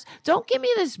Tur has. Don't give me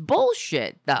this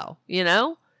bullshit, though,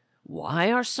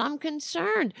 Why are some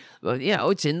concerned? Well,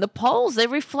 it's in the polls. They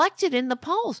reflect it in the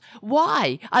polls.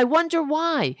 Why? I wonder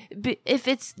why. If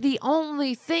it's the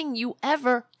only thing you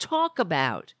ever talk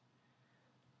about.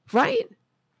 Right?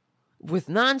 With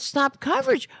nonstop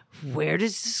coverage, where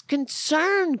does this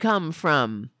concern come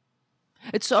from?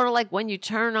 It's sort of like when you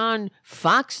turn on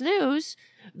Fox News,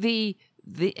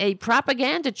 a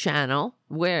propaganda channel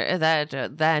where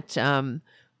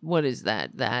what is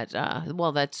that?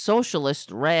 That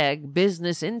socialist rag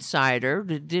Business Insider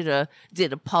did a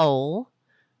poll,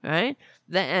 right?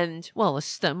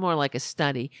 More like a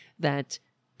study that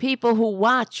people who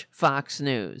watch Fox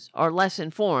News are less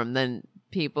informed than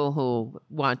people who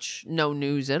watch no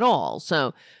news at all.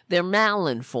 So they're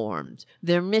malinformed,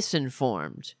 they're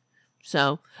misinformed.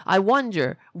 So I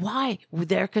wonder why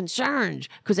they're concerned,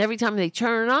 because every time they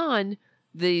turn on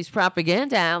these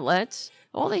propaganda outlets,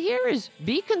 all they hear is,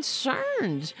 be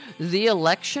concerned. The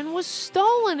election was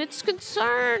stolen. It's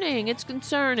concerning. It's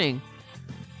concerning.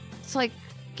 It's like,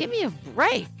 give me a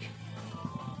break.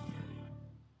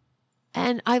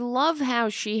 And I love how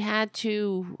she had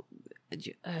to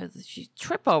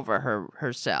trip over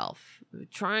herself,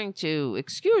 trying to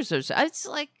excuse herself. It's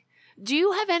like, do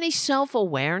you have any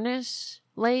self-awareness,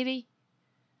 lady?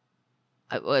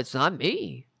 Well, it's not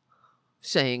me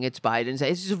saying it's Biden's.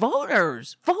 It's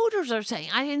voters. Voters are saying,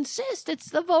 I insist, it's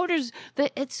the voters.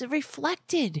 That it's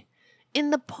reflected in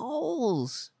the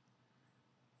polls.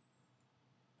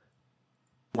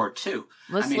 War II.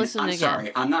 Let's listen again. I'm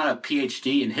sorry, I'm not a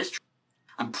PhD in history.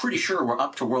 I'm pretty sure we're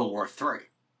up to World War III.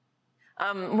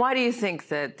 Why do you think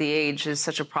that the age is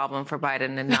such a problem for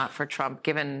Biden and not for Trump,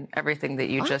 given everything that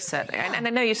you just said? And I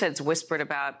know you said it's whispered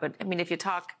about, but I mean, if you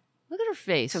talk, look at her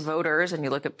face, to voters and you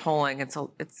look at polling, it's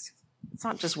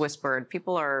not just whispered.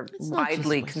 People are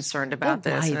widely concerned about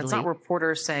this, and it's not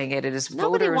reporters saying it. It is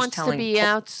nobody voters wants telling. To be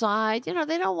outside. They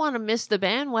don't want to miss the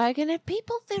bandwagon, and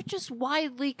people, they're just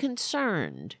widely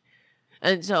concerned.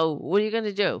 And so, what are you going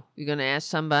to do? You're going to ask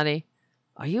somebody,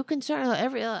 are you concerned?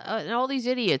 And all these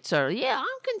idiots are, yeah,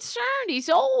 I'm concerned. He's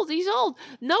old.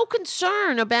 No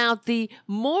concern about the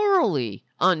morally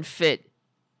unfit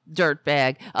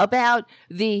dirtbag, about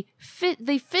the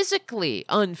physically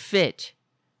unfit.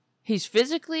 He's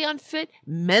physically unfit,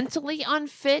 mentally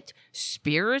unfit,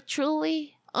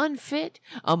 spiritually unfit,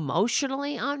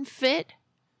 emotionally unfit.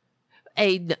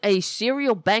 A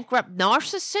serial bankrupt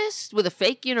narcissist with a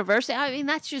fake university. I mean,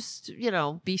 that's just,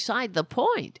 beside the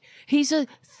point. He's a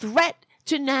threat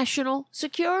to national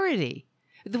security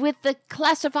with the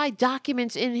classified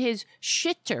documents in his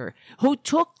shitter, who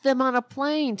took them on a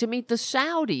plane to meet the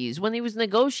Saudis when he was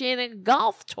negotiating a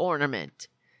golf tournament.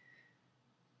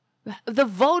 The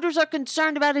voters are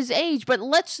concerned about his age, but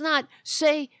let's not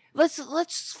say,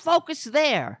 let's focus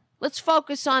there. Let's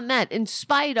focus on that, in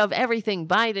spite of everything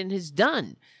Biden has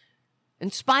done, in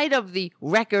spite of the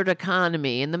record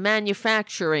economy and the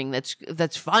manufacturing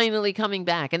that's finally coming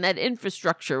back, and that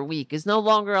infrastructure week is no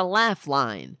longer a laugh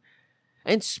line,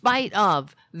 in spite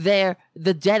of the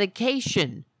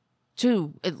dedication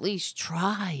to at least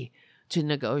try to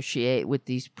negotiate with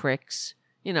these pricks,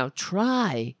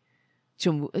 try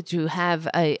to have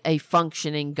a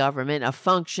functioning government, a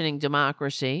functioning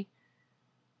democracy,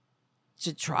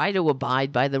 to try to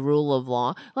abide by the rule of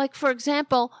law. Like, for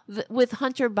example, with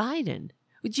Hunter Biden.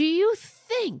 Do you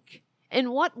think,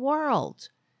 in what world,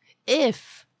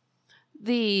 if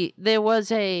there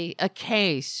was a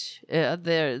case,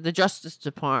 the Justice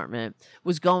Department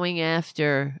was going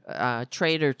after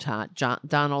Traitor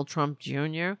Donald Trump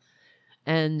Jr.,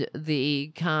 and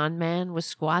the con man was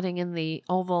squatting in the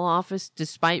Oval Office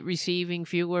despite receiving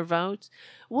fewer votes?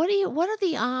 What are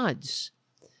the odds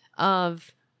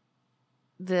of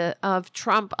of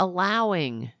Trump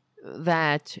allowing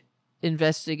that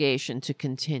investigation to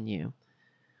continue.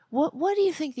 What do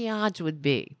you think the odds would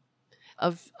be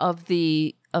of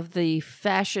the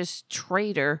fascist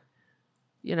traitor,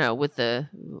 with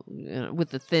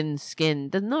the thin skin,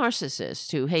 the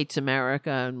narcissist who hates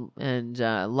America and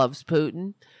loves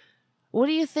Putin? What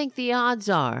do you think the odds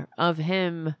are of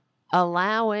him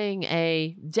allowing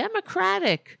a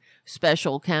Democratic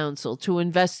special counsel to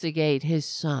investigate his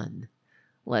son,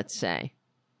 let's say,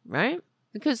 right?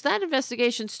 Because that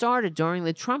investigation started during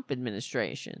the Trump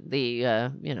administration,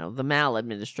 the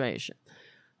maladministration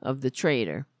of the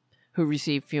traitor who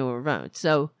received fewer votes.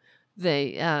 So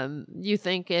you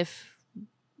think if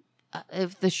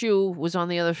the shoe was on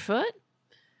the other foot,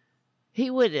 he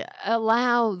would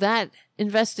allow that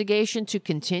investigation to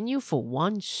continue for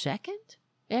 1 second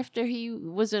after he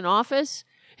was in office?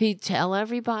 He'd tell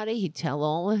everybody, he'd tell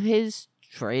all of his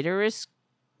traitorous,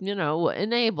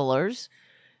 enablers,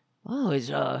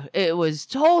 it was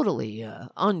totally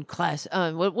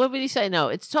what would he say? No,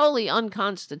 it's totally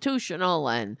unconstitutional,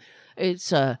 and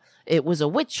it was a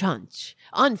witch hunt.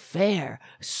 Unfair.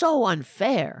 So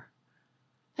unfair.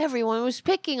 Everyone was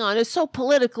picking on it, so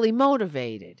politically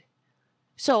motivated.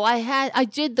 So I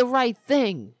did the right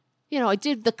thing. I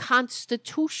did the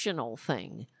constitutional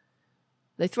thing.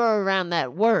 They throw around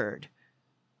that word.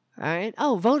 All right?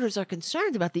 Oh, voters are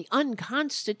concerned about the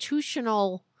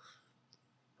unconstitutional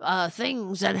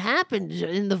things that happened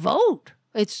in the vote.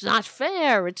 It's not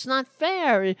fair. It's not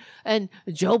fair. And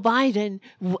Joe Biden,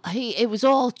 it was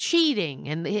all cheating,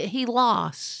 and he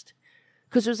lost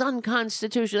because it was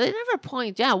unconstitutional. They never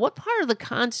point out what part of the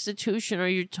Constitution are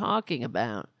you talking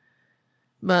about.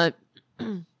 But,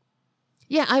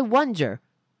 yeah, I wonder,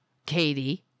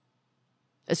 Katie,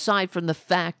 aside from the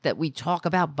fact that we talk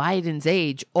about Biden's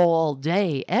age all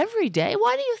day, every day,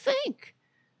 why do you think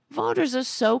voters are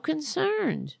so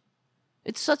concerned?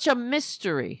 It's such a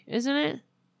mystery, isn't it?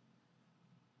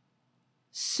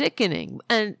 Sickening.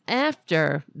 And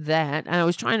after that, and I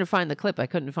was trying to find the clip, I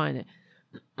couldn't find it.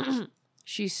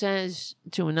 She says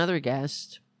to another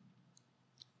guest,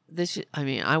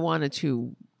 I wanted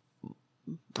to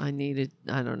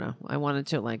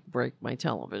break my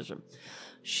television.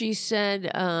 She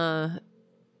said, what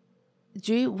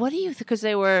do you, because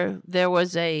there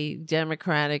was a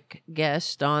Democratic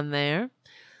guest on there,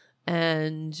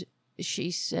 and she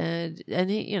said, and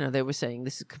they were saying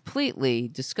this is completely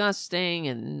disgusting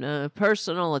and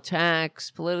personal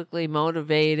attacks, politically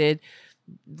motivated,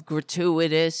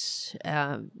 gratuitous,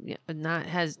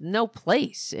 has no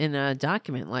place in a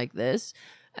document like this.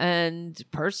 And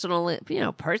personal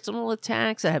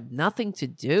attacks that have nothing to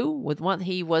do with what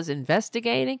he was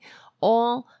investigating,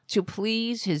 all to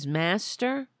please his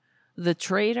master, the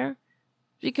traitor,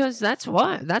 because that's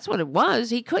what it was.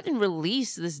 He couldn't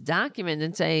release this document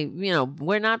and say,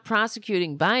 we're not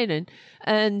prosecuting Biden,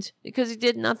 and because he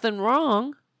did nothing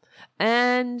wrong,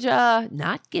 and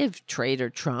not give Traitor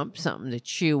Trump something to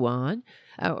chew on,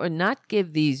 or not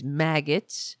give these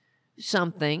maggots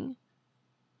something.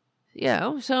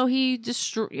 So he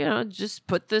just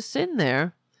put this in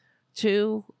there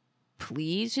to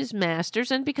please his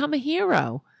masters and become a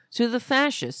hero to the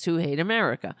fascists who hate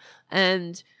America.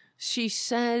 And she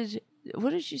said, what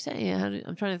did she say?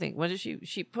 I'm trying to think. What did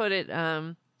she put it?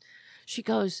 She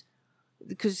goes,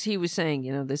 because he was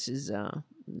saying, this is, a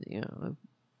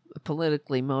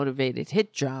politically motivated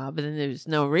hit job, and there's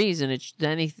no reason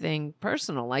anything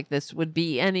personal like this would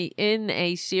be in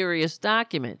a serious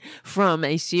document from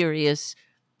a serious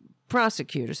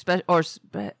prosecutor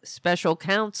special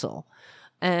counsel.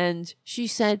 And she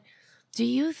said, do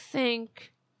you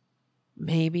think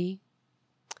maybe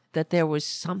that there was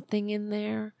something in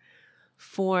there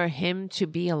for him to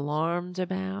be alarmed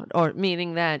about? Or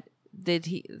meaning that did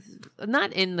he,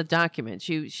 not in the document,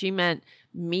 she meant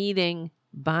meeting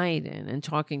Biden and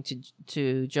talking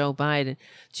to Joe Biden.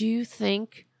 Do you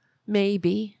think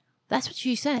maybe, that's what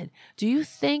she said, do you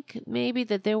think maybe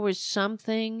that there was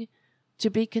something to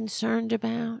be concerned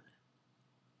about?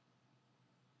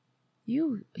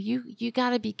 You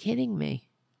gotta be kidding me.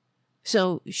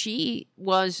 So she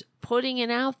was putting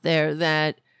it out there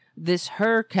that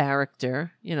her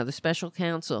character, the special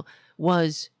counsel, maybe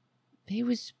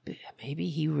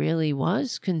he really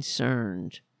was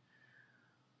concerned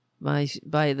by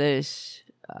this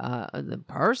the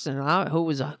person who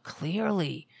was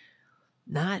clearly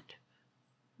not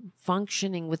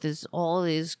functioning with all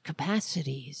his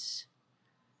capacities.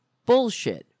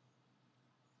 Bullshit.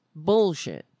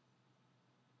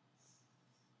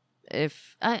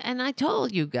 And I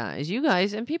told you guys,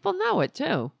 and people know it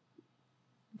too,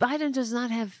 Biden does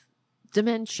not have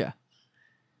dementia.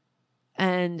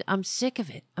 And I'm sick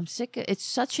of it. It's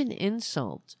such an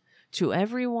insult to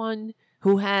everyone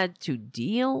who had to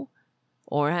deal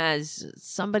or has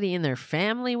somebody in their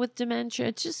family with dementia.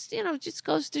 It just, just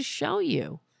goes to show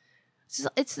you.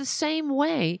 It's the same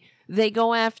way they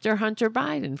go after Hunter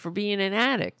Biden for being an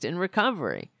addict in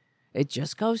recovery. It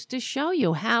just goes to show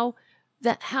you how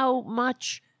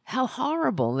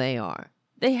horrible they are.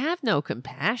 They have no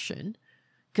compassion.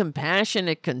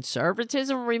 Compassionate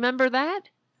conservatism, remember that?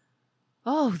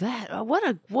 Oh, what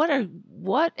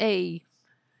a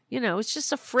it's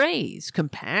just a phrase,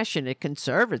 compassionate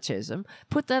conservatism.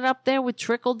 Put that up there with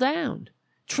trickle down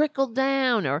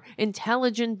or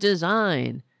intelligent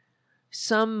design.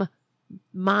 Some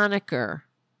moniker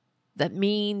that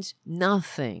means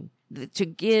nothing, to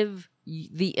give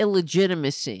the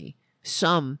illegitimacy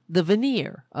the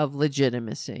veneer of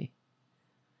legitimacy.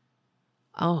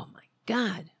 Oh my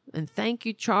God. And thank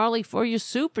you, Charlie, for your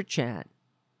super chat.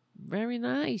 Very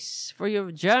nice. For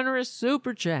your generous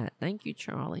super chat. Thank you,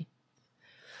 Charlie.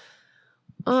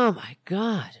 Oh my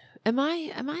God. Am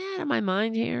I out of my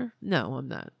mind here? No, I'm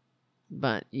not.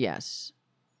 But yes.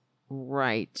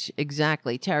 Right.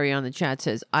 Exactly. Terry on the chat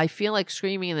says, I feel like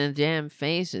screaming in the damn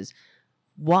faces.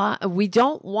 Why? We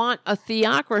don't want a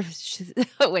theocracy.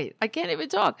 Wait, I can't even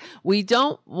talk. We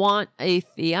don't want a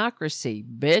theocracy,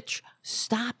 bitch.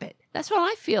 Stop it. That's what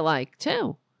I feel like,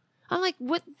 too. I'm like,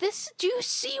 what this? Do you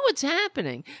see what's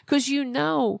happening? Because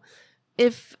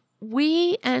if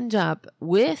we end up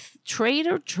with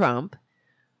Traitor Trump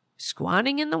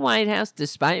squatting in the White House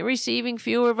despite receiving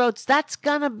fewer votes, that's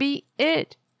going to be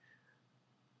it.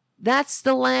 That's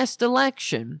the last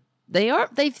election. They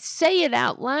say it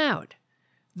out loud.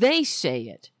 They say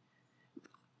it.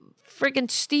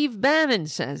 Friggin' Steve Bannon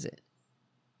says it.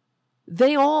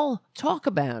 They all talk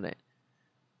about it.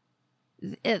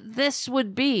 This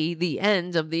would be the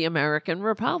end of the American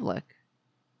Republic.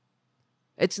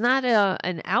 It's not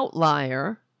an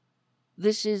outlier.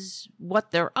 This is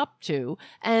what they're up to.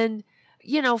 And,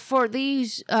 for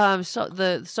these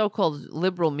the so-called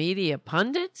liberal media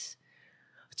pundits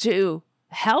to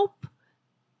help,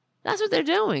 that's what they're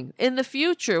doing. In the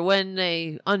future, when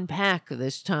they unpack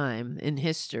this time in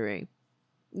history,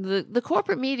 the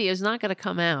corporate media is not going to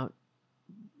come out,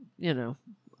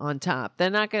 on top.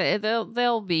 They're not going to,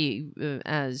 they'll be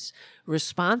as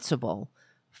responsible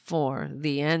for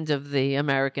the end of the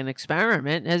American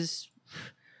experiment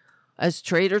as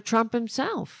Traitor Trump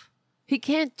himself. He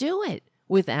can't do it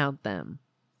without them.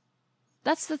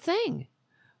 That's the thing.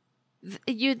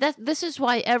 This is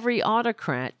why every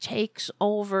autocrat takes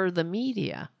over the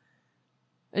media.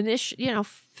 That's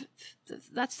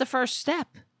the first step.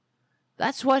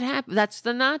 That's what happened. That's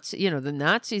the Nazis. The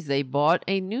Nazis, they bought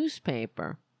a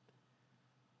newspaper.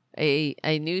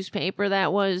 A newspaper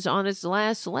that was on its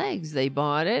last legs. They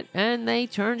bought it and they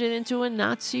turned it into a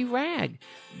Nazi rag.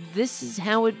 This is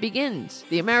how it begins.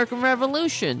 The American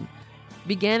Revolution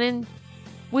began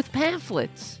with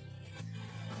pamphlets.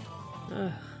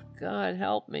 Oh, God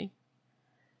help me.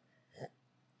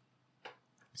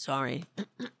 Sorry.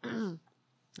 I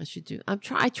should do. I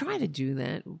try to do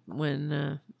that when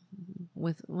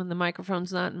the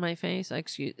microphone's not in my face.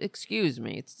 Excuse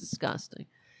me. It's disgusting.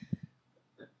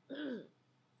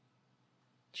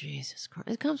 Jesus Christ.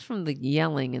 It comes from the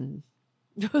yelling and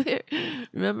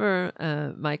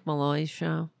remember Mike Malloy's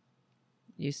show?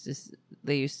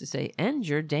 They used to say, end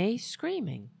your day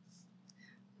screaming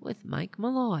with Mike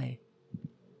Malloy.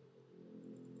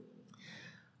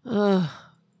 Oh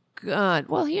God.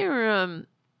 Well, here's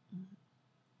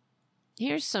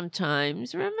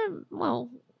sometimes,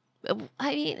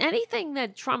 anything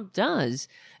that Trump does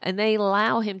and they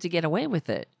allow him to get away with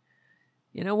it.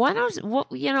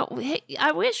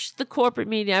 I wish the corporate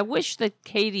media, I wish that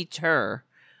Katie Tur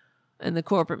and the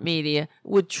corporate media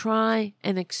would try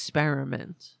an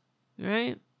experiment,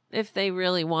 right? If they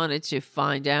really wanted to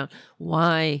find out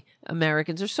why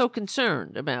Americans are so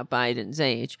concerned about Biden's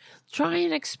age, try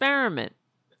an experiment.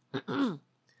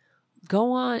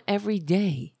 Go on every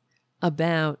day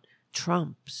about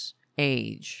Trump's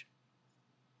age.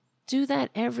 Do that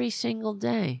every single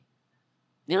day.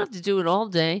 You don't have to do it all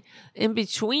day. In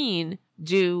between,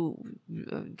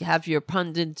 have your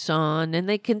pundits on and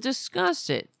they can discuss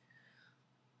it.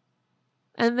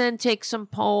 And then take some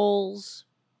polls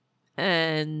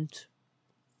and,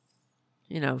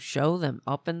 show them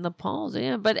up in the polls.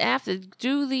 Yeah, but after,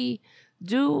 do the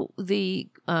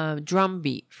drum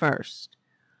beat first.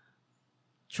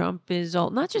 Trump is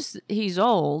old. Not just he's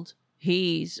old,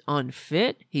 he's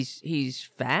unfit, he's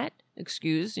fat.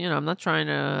 I'm not trying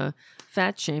to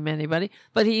fat shame anybody,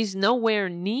 but he's nowhere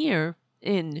near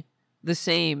in the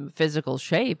same physical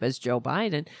shape as Joe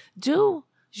Biden.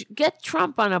 Get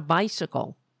Trump on a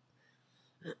bicycle.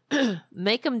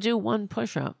 Make him do one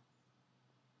push-up.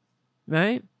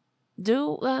 Right?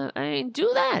 Do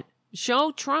that.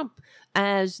 Show Trump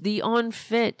as the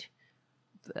unfit,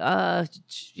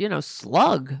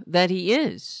 slug that he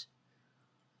is.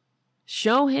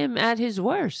 Show him at his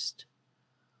worst.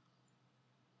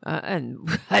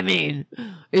 And I mean,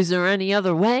 is there any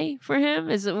other way for him?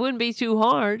 It wouldn't be too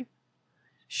hard.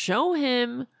 Show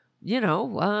him,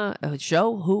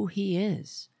 show who he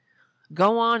is.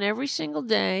 Go on every single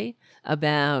day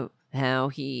about how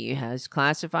he has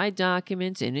classified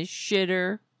documents in his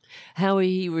shitter, how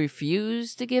he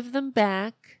refused to give them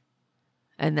back.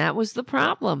 And that was the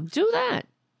problem. Do that.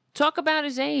 Talk about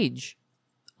his age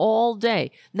all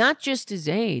day. Not just his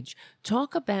age.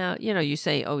 Talk about, you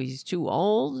say, oh, he's too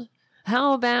old.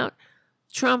 How about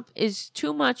Trump is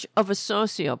too much of a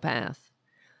sociopath?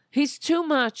 He's too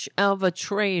much of a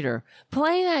traitor.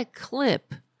 Play that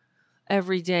clip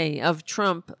every day of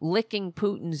Trump licking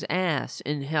Putin's ass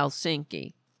in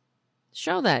Helsinki.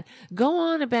 Show that. Go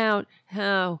on about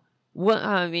how,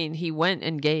 he went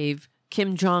and gave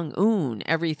Kim Jong-un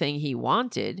everything he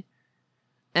wanted,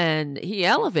 and he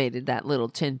elevated that little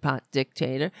tin pot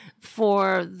dictator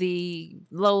for the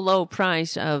low, low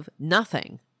price of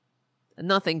nothing.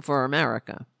 Nothing for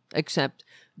America, except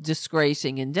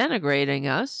disgracing and denigrating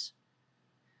us.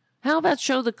 How about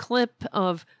show the clip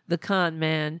of the con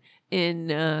man in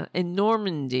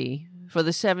Normandy for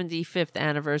the 75th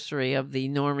anniversary of the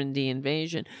Normandy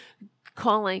invasion,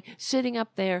 sitting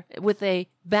up there with a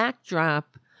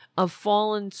backdrop of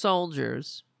fallen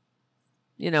soldiers.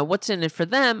 What's in it for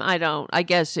them? I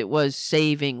guess it was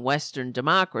saving Western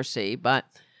democracy, but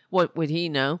what would he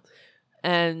know?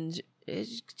 And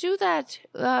do that.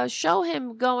 Show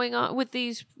him going on with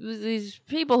these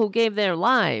people who gave their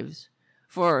lives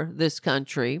for this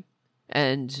country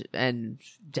and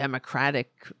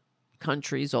democratic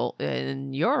countries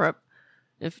in Europe,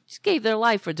 gave their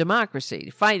life for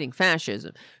democracy, fighting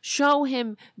fascism. Show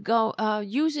him go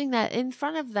using that in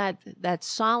front of that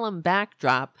solemn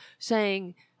backdrop,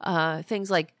 saying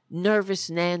things like "Nervous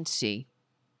Nancy,"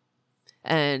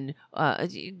 and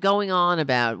going on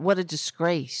about what a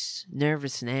disgrace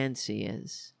Nervous Nancy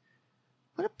is.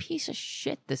 What a piece of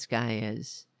shit this guy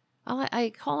is.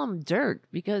 I call him dirt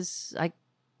because I'm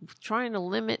trying to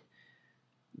limit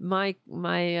my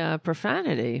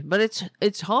profanity, but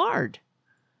it's hard.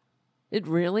 It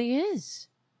really is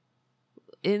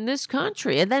in this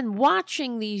country. And then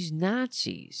watching these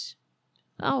Nazis.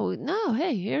 Oh no!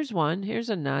 Hey, here's one. Here's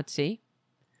a Nazi.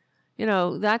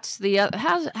 That's the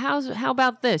how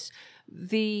about this?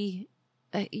 Why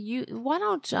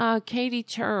don't Katie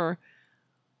Tur?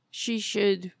 She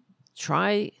should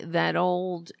try that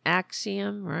old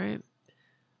axiom, right?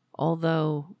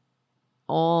 Although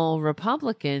all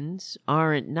Republicans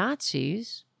aren't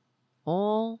Nazis,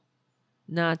 all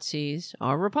Nazis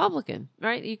are Republican,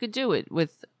 right? You could do it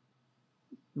with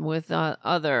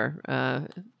other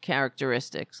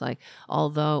characteristics, like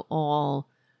although all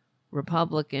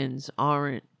Republicans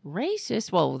aren't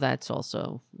racist. Well, that's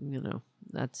also,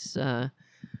 that's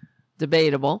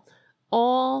debatable.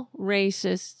 All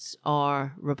racists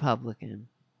are Republican.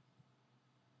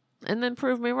 And then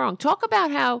prove me wrong. Talk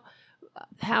about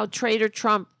how Traitor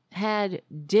Trump had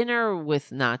dinner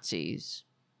with Nazis.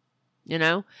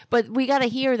 But we got to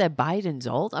hear that Biden's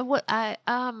old.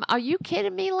 Are you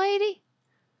kidding me, lady?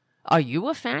 Are you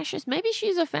a fascist? Maybe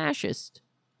she's a fascist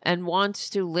and wants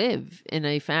to live in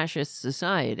a fascist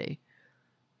society.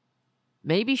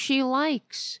 Maybe she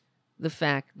likes the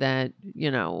fact that,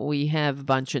 we have a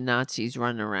bunch of Nazis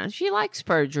running around. She likes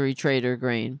perjury, traitor,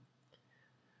 green.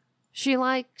 She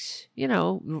likes,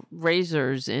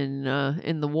 razors in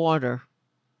the water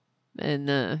in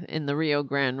the Rio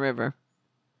Grande River.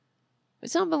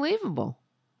 It's unbelievable.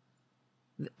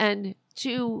 And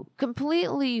to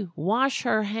completely wash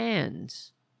her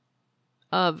hands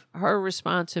of her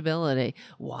responsibility.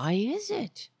 Why is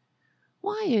it?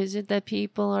 Why is it that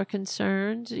people are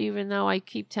concerned, even though I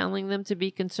keep telling them to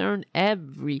be concerned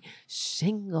every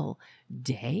single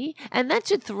day? And then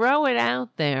to throw it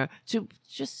out there, to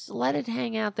just let it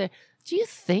hang out there. Do you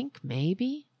think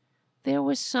maybe there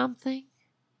was something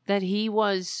that he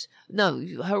was... No,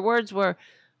 her words were...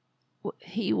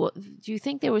 Do you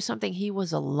think there was something he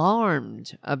was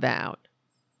alarmed about?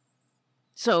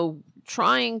 So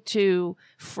trying to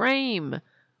frame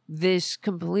this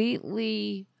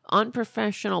completely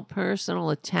unprofessional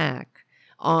personal attack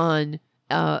on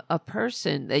a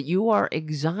person that you are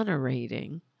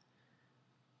exonerating,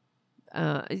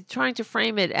 trying to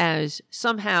frame it as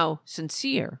somehow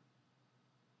sincere.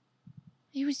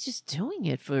 He was just doing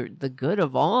it for the good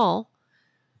of all.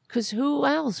 Because who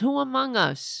else? Who among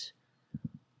us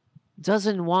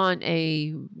doesn't want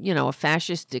a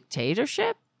fascist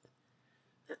dictatorship?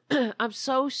 I'm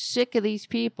so sick of these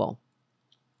people.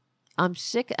 I'm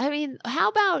sick. I mean, how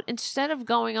about instead of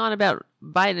going on about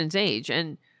Biden's age,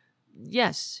 and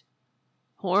yes,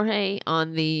 Jorge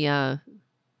on the, I'm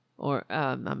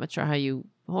not sure how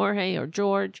Jorge or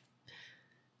George,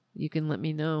 you can let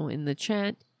me know in the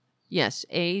chat. Yes,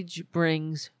 age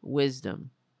brings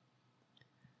wisdom.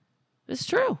 It's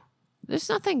true. There's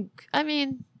nothing, I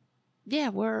mean, yeah,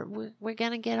 we're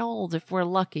going to get old if we're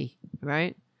lucky,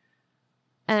 right?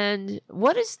 And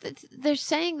what is they're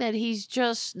saying that he's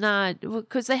just not,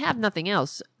 because they have nothing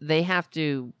else. They have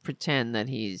to pretend that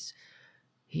he's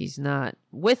not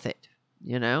with it,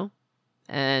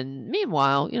 And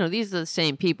meanwhile, these are the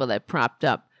same people that propped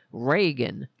up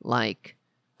Reagan like,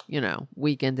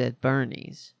 Weekend at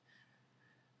Bernie's.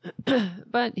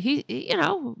 But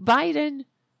Biden,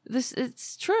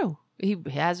 it's true. He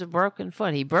has a broken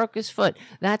foot. He broke his foot.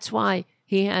 That's why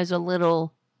he has a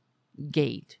little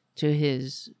gait to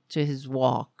his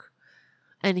walk.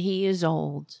 And he is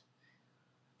old.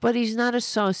 But he's not a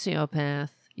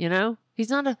sociopath, He's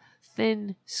not a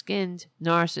thin-skinned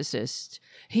narcissist.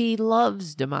 He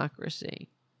loves democracy.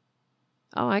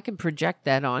 Oh, I can project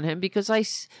that on him because I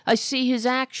see his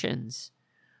actions.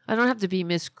 I don't have to be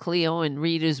Miss Cleo and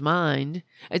read his mind.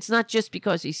 It's not just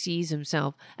because he sees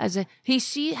himself as how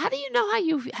do you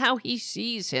know how he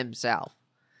sees himself?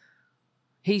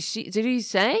 Did he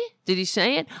say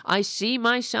it? I see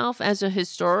myself as a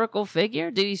historical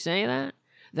figure. Did he say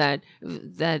that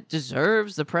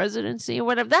deserves the presidency or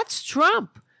whatever? That's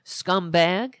Trump,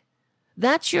 scumbag.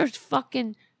 That's your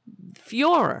fucking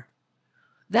Führer.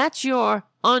 That's your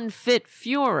unfit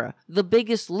Führer, the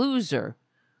biggest loser,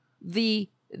 the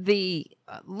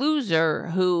loser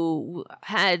who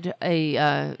had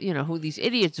who these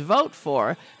idiots vote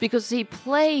for because he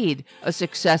played a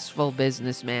successful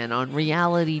businessman on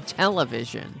reality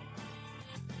television.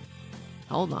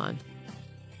 Hold on.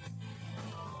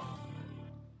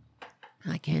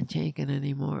 I can't take it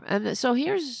anymore. And so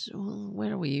where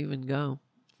do we even go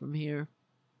from here?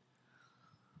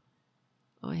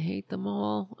 Oh, I hate them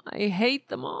all. I hate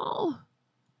them all.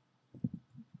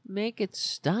 Make it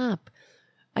stop.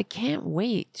 I can't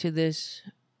wait till this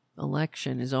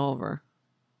election is over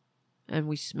and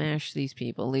we smash these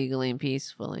people legally and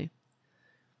peacefully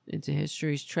into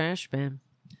history's trash bin.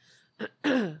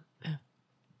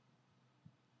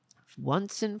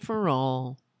 Once and for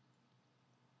all.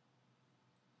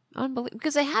 Unbelievable.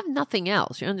 Because they have nothing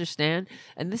else, you understand?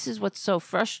 And this is what's so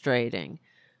frustrating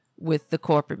with the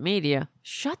corporate media.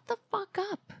 Shut the fuck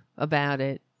up about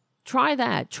it. Try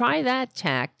that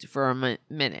tact for a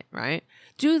minute, right?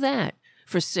 Do that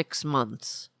for 6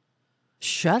 months.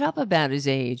 Shut up about his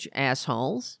age,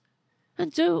 assholes.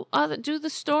 And do the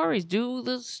stories. Do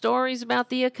the stories about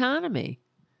the economy.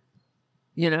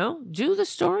 Do the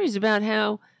stories about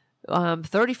how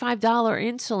 $35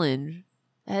 insulin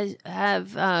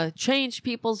have changed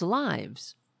people's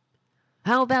lives.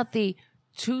 How about the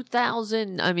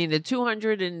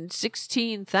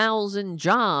 216,000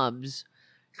 jobs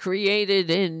created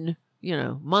in,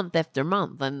 month after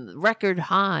month, and record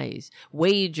highs,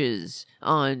 wages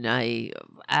on a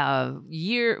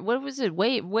year. What was it?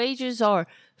 Wages are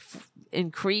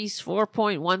increased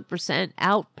 4.1%,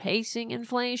 outpacing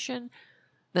inflation.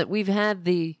 That we've had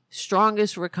the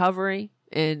strongest recovery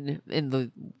in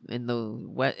the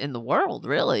world,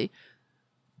 really.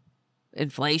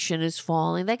 Inflation is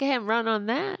falling. They can't run on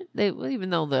that. Even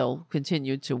though they'll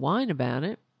continue to whine about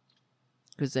it.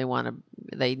 Because they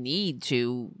need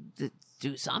to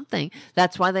do something.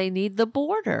 That's why they need the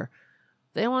border.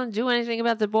 They don't want to do anything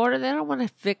about the border. They don't want to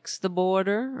fix the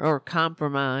border or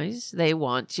compromise. They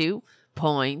want to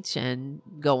point and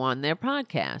go on their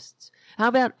podcasts. How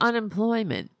about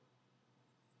unemployment?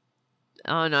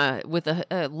 With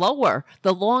a lower,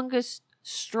 the longest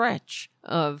stretch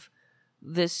of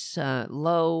this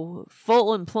low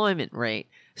full employment rate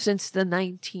since the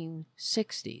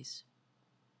 1960s.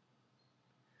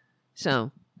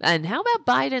 So, and how about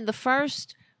Biden, the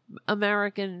first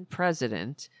American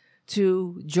president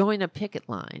to join a picket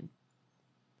line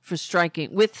for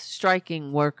striking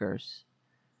workers,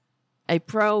 a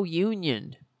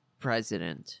pro-union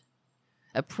president,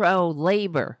 a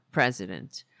pro-labor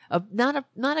president, not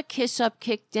a kiss up,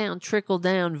 kick down, trickle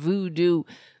down, voodoo,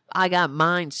 I got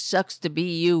mine, sucks to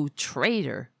be you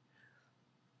traitor,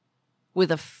 with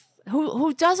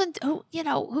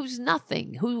who's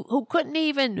nothing, who couldn't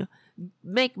even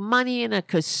make money in a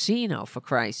casino, for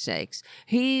Christ's sakes.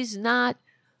 He's not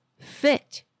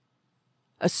fit.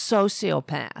 a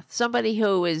sociopath, somebody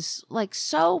who is like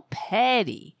so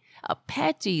petty, a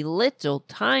petty little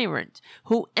tyrant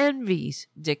who envies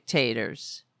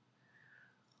dictators.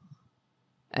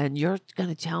 And you're going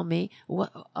to tell me,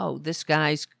 this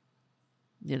guy's,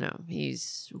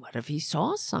 what if he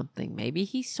saw something? Maybe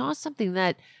he saw something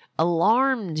that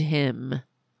alarmed him.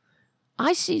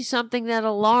 I see something that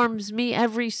alarms me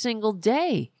every single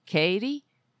day, Katie.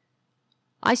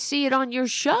 I see it on your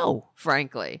show,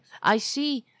 frankly. I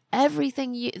see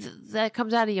everything that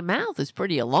comes out of your mouth is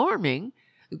pretty alarming.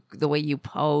 The way you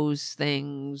pose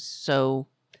things so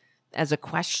as a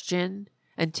question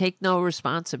and take no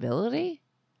responsibility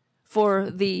for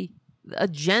the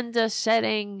agenda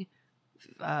setting,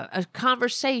 a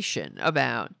conversation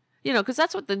about, because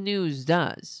that's what the news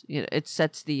does. It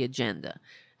sets the agenda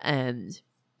and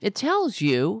it tells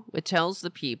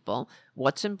the people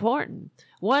what's important,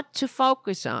 what to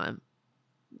focus on.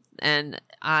 And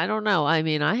I don't know. I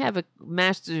mean, I have a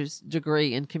master's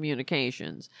degree in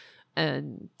communications,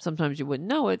 and sometimes you wouldn't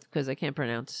know it because I can't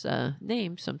pronounce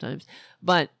names sometimes.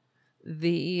 But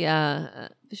she's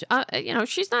not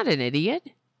an idiot,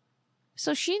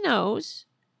 so she knows.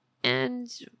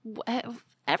 And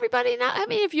everybody now. I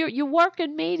mean, if you work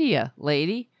in media,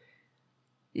 lady,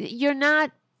 you're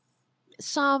not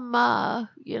some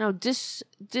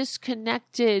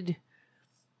disconnected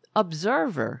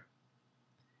observer.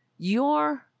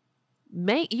 You're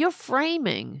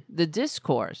framing the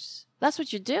discourse. That's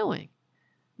what you're doing.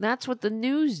 That's what the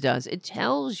news does. It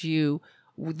tells you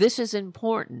this is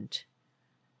important.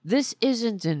 This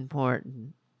isn't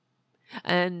important.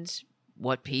 And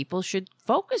what people should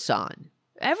focus on.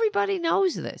 Everybody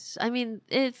knows this. I mean,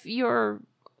 if you're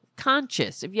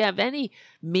conscious, if you have any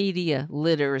media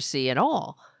literacy at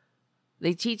all,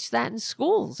 they teach that in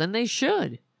schools, and they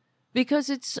should.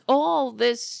 Because it's all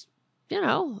this,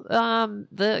 you're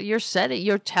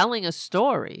telling a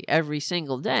story every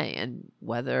single day. And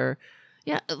whether,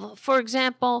 for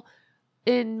example,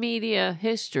 in media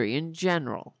history in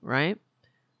general, right?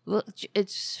 Look,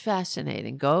 it's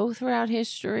fascinating. Go throughout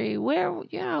history where,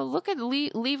 look at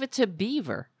Leave It to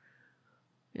Beaver.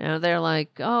 They're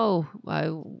like, oh,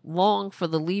 I long for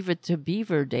the Leave It to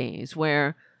Beaver days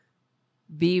where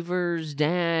Beaver's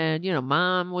dad,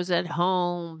 mom was at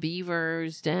home.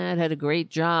 Beaver's dad had a great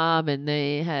job and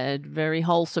they had very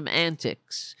wholesome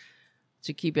antics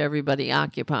to keep everybody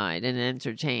occupied and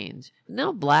entertained.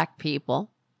 No black people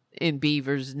in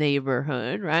Beaver's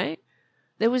neighborhood, right?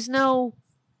 There was no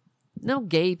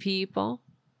gay people.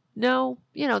 No,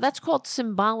 that's called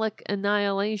symbolic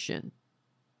annihilation.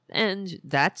 And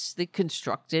that's the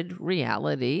constructed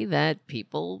reality that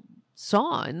people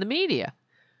saw in the media.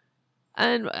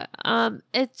 And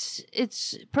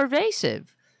it's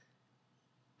pervasive.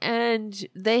 And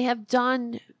they have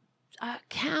done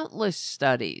countless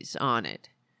studies on it.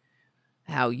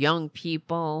 How young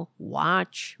people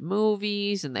watch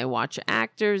movies and they watch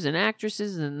actors and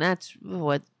actresses, and that's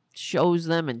what shows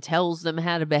them and tells them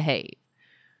how to behave.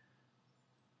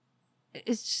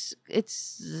 It's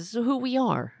who we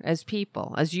are as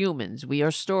people, as humans. We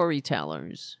are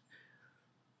storytellers.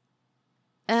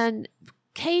 And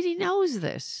Katie knows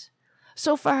this.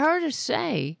 So for her to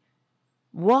say,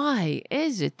 why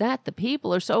is it that the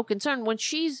people are so concerned when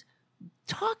she's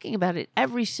talking about it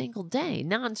every single day,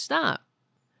 nonstop,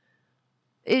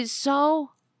 is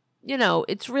so,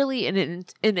 it's really an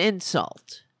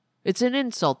insult. It's an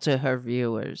insult to her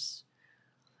viewers.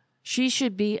 She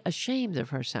should be ashamed of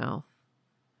herself.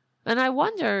 And I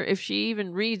wonder if she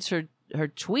even reads her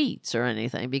tweets or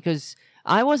anything, because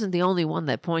I wasn't the only one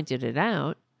that pointed it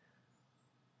out.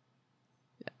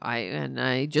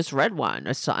 I just read one,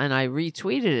 and I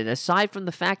retweeted it. Aside from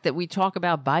the fact that we talk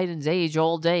about Biden's age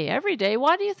all day, every day,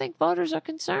 why do you think voters are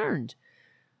concerned?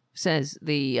 Says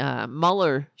the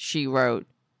Mueller, she wrote,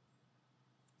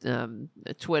 a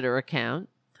Twitter account.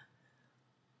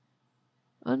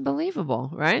 Unbelievable,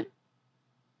 right?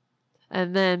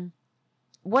 And then,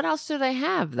 what else do they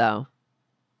have, though?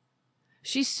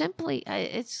 She's simply,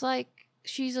 it's like,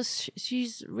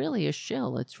 she's really a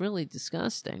shill. It's really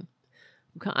disgusting.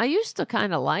 I used to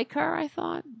kind of like her, I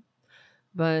thought.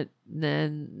 But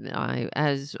then,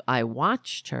 as I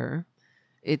watched her,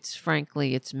 it's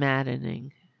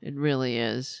maddening. It really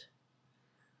is.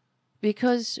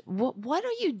 Because, what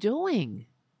are you doing?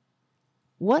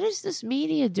 What is this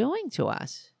media doing to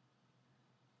us?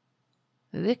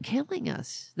 They're killing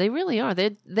us. They really are.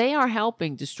 They are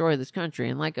helping destroy this country.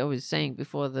 And like I was saying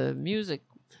before the music,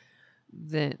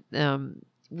 that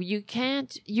you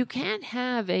can't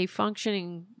have a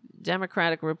functioning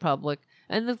democratic republic,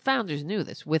 and the founders knew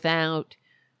this, without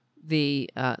the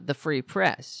free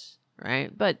press,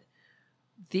 right? But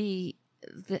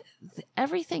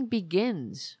everything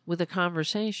begins with a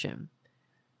conversation.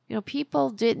 You know, people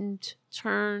didn't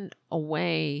turn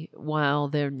away while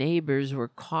their neighbors were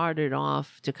carted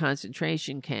off to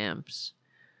concentration camps,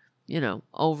 you know,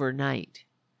 overnight.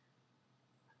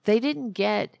 They didn't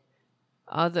get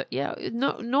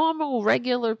normal,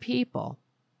 regular people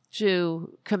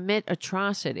to commit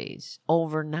atrocities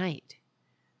overnight.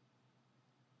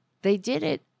 They did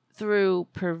it through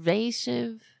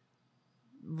pervasive,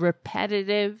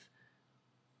 repetitive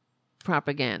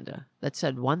propaganda that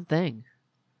said one thing.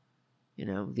 You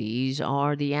know, these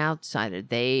are the outsiders.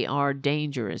 They are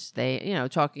dangerous. They, you know,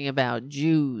 talking about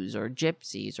Jews or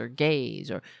gypsies or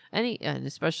gays or and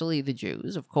especially the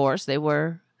Jews, of course, they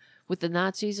were with the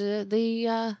Nazis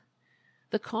the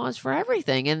cause for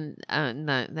everything.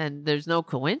 And there's no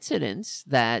coincidence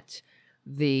that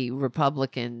the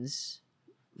Republicans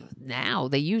now,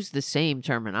 they use the same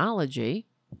terminology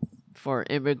for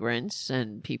immigrants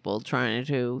and people trying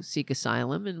to seek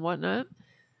asylum and whatnot,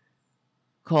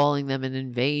 calling them an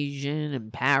invasion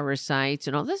and parasites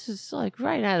and all. This is like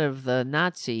right out of the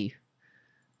Nazi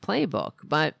playbook.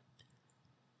 But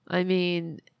I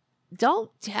mean,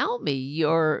 don't tell me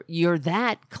you're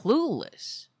that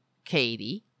clueless,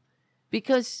 Katie,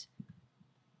 because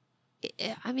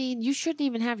I mean, you shouldn't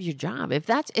even have your job. If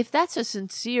that's a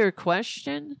sincere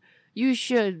question, you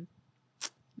should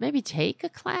maybe take a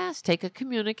class, take a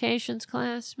communications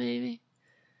class, maybe,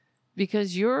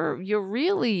 because you're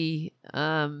really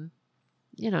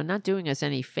not doing us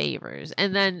any favors.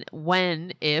 And then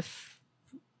if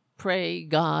pray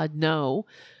God no,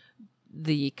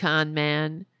 the con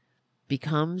man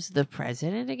becomes the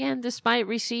president again despite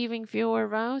receiving fewer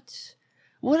votes,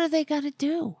 what are they going to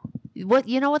do?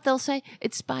 You know what they'll say?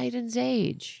 It's Biden's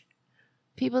age.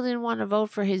 People didn't want to vote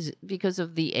for his because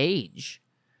of the age.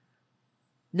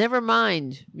 Never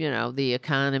mind, the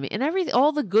economy and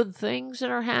all the good things that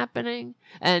are happening.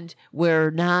 And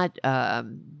we're not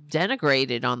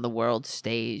denigrated on the world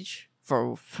stage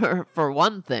for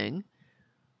one thing,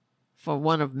 for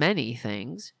one of many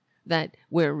things, that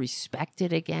we're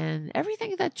respected again.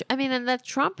 Everything and that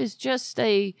Trump is just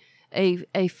a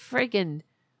friggin'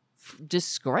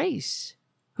 disgrace.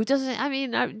 Who doesn't? I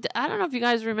don't know if you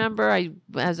guys remember.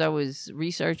 As I was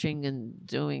researching and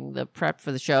doing the prep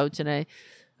for the show today,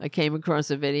 I came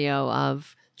across a video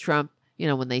of Trump.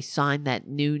 When they signed that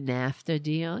new NAFTA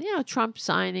deal. Trump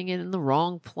signing it in the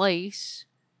wrong place,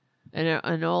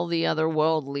 and all the other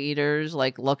world leaders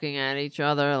like looking at each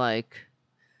other like,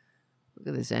 look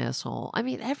at this asshole. I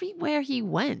mean, everywhere he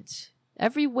went,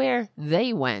 everywhere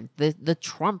they went, the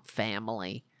Trump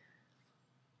family.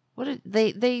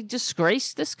 They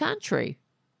disgraced this country,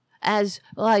 as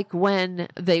like when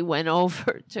they went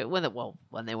over to when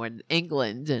they were in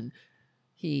England and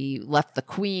he left the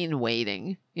Queen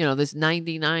waiting, this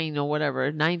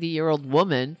 90-year-old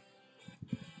woman.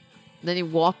 Then he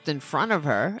walked in front of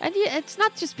her, and it's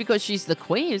not just because she's the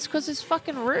Queen; it's because it's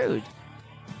fucking rude.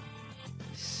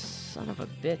 Son of a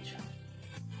bitch.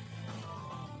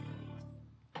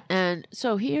 And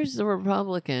so here's the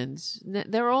Republicans.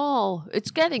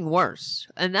 It's getting worse.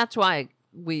 And that's why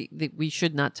we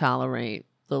should not tolerate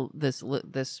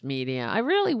this media. I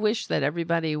really wish that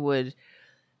everybody would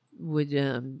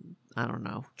I don't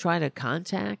know, try to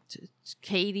contact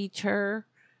Katie Tur.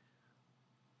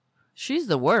 She's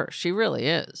the worst. She really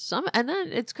is. And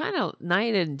then it's kind of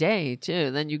night and day, too.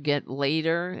 Then you get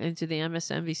later into the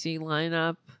MSNBC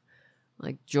lineup,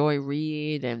 like Joy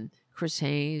Reid and Chris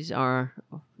Hayes are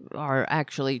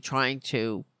actually trying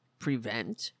to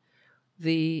prevent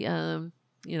the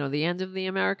the end of the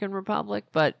American Republic.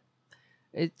 But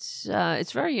it's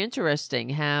very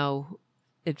interesting how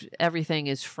everything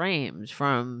is framed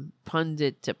from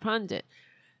pundit to pundit.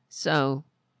 So,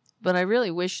 but I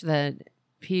really wish that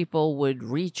people would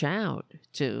reach out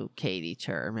to Katie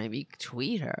Tur, maybe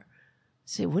tweet her,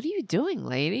 say, "What are you doing,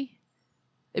 lady?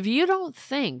 If you don't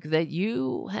think that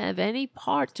you have any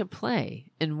part to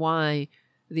play in why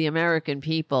the American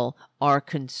people are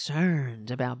concerned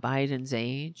about Biden's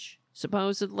age,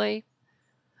 supposedly,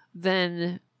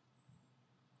 then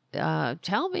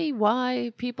tell me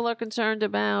why people are concerned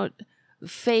about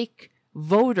fake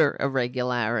voter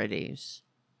irregularities."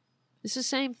 It's the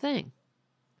same thing.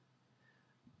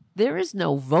 There is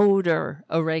no voter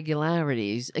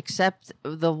irregularities except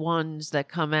the ones that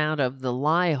come out of the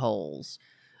lie holes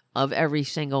of every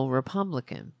single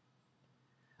Republican.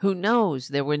 Who knows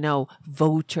there were no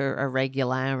voter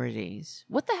irregularities?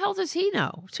 What the hell does he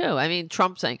know, too? I mean,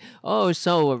 Trump saying, "Oh,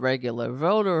 so irregular,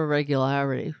 voter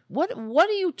irregularity." What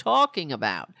are you talking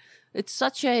about? It's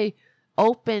such a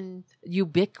open,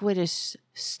 ubiquitous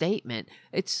statement.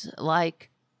 It's like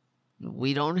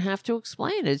We don't have to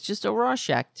explain it. It's just a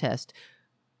Rorschach test.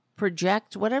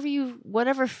 Project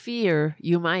whatever fear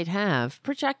you might have,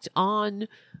 project on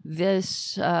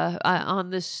this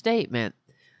statement.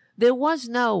 There was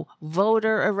no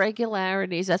voter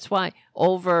irregularities. That's why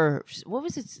over, what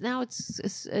was it? Now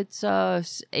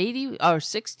it's 80 or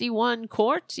 61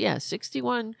 courts. Yeah,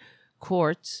 61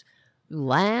 courts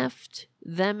laughed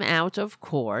them out of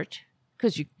court,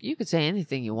 because you could say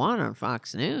anything you want on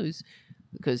Fox News,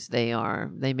 because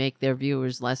they make their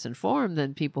viewers less informed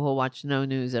than people who watch no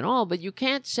news at all. But you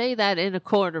can't say that in a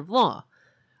court of law.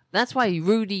 That's why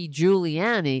Rudy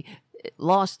Giuliani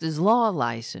lost his law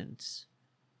license.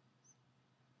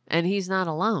 And he's not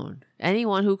alone.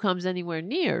 Anyone who comes anywhere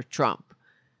near Trump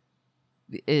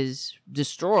is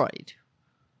destroyed.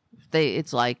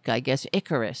 It's like, I guess,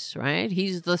 Icarus, right?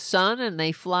 He's the sun, and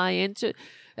they fly into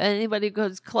anybody who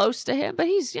goes close to him. But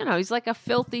he's like a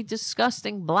filthy,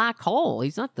 disgusting black hole.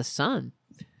 He's not the sun.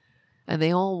 And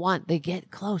they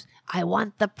get close. I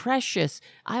want the precious.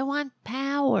 I want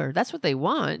power. That's what they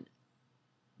want.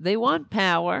 They want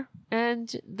power,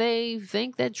 and they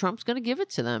think that Trump's going to give it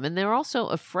to them. And they're also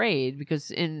afraid because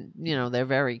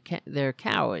they're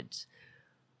cowards.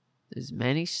 There's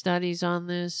many studies on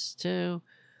this too.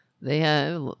 They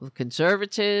have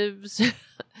conservatives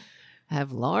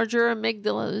have larger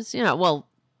amygdalas. Well,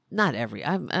 not every.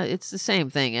 It's the same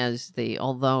thing as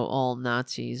although all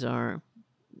Nazis are.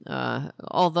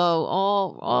 Although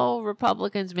all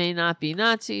Republicans may not be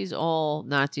Nazis, all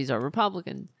Nazis are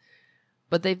Republicans.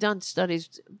 But they've done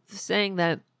studies saying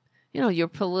that, your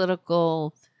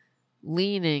political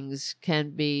leanings can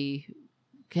be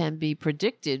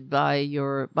predicted by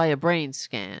a brain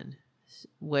scan,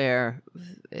 where,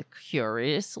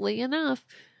 curiously enough,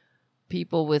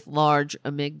 people with large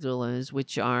amygdalas,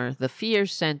 which are the fear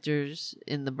centers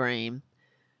in the brain,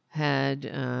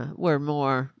 were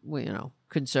more,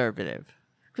 conservative,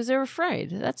 because they're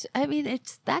afraid. That's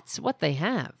what they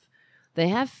have. They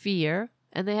have fear.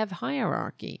 And they have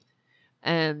hierarchy,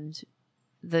 and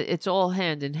it's all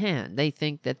hand in hand. They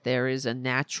think that there is a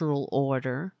natural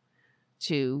order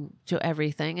to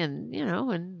everything, and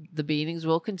and the beatings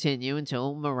will continue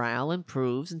until morale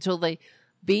improves, until they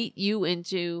beat you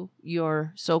into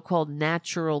your so-called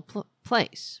natural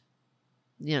place.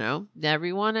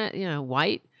 Everyone,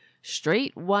 white,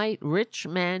 straight, white, rich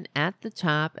men at the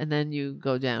top, and then you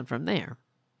go down from there.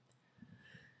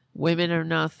 Women are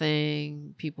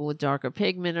nothing. People with darker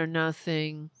pigment are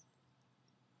nothing.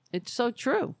 It's so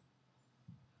true.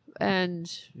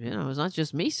 And, it's not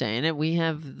just me saying it. We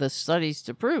have the studies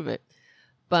to prove it.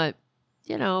 But,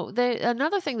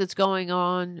 another thing that's going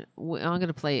on, I'm going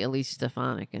to play Elise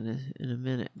Stefanik in a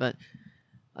minute. But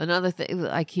another thing,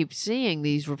 I keep seeing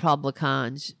these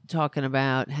Republicans talking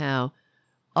about how,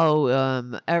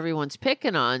 everyone's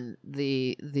picking on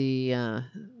the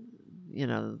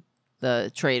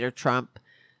traitor Trump,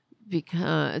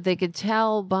 because they could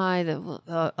tell by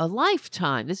a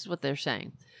lifetime. This is what they're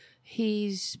saying.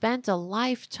 He's spent a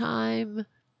lifetime,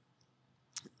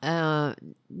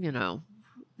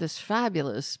 this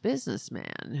fabulous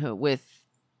businessman who with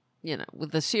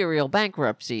the serial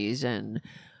bankruptcies and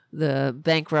the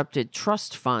bankrupted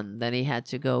trust fund that he had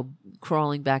to go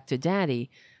crawling back to daddy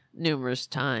numerous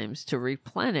times to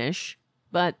replenish.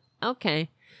 But okay.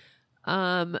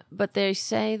 But they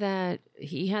say that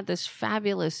he had this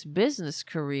fabulous business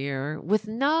career with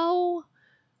no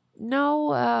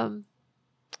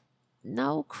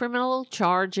criminal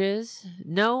charges,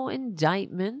 no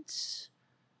indictments,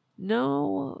 he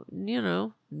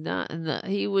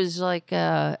was like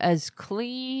as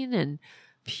clean and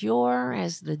pure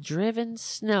as the driven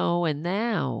snow. And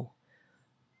now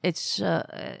it's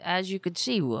as you could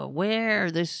see, where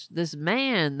this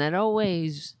man that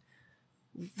always,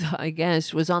 I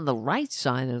guess, was on the right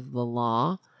side of the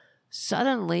law,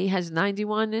 suddenly has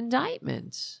 91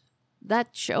 indictments. That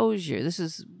shows you, this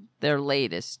is their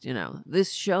latest,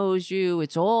 this shows you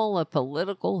it's all a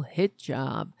political hit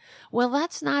job. Well,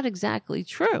 that's not exactly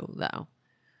true, though.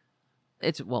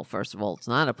 First of all, it's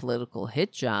not a political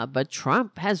hit job, but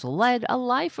Trump has led a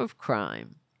life of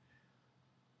crime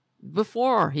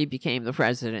before he became the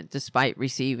president, despite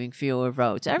receiving fewer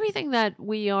votes. Everything that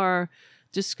we are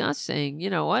discussing,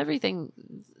 everything,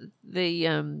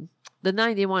 the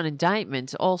 91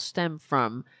 indictments all stem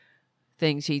from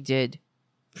things he did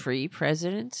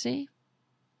pre-presidency,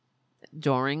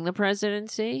 during the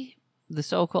presidency, the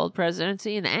so-called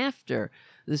presidency, and after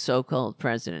the so-called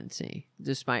presidency,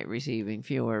 despite receiving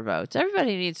fewer votes.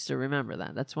 Everybody needs to remember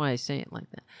that. That's why I say it like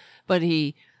that. But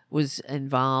he was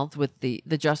involved with the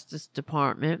Justice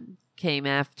Department, came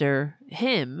after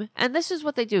him. And this is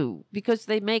what they do, because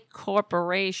they make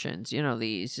corporations, you know,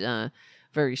 these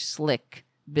very slick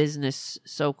business,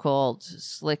 so-called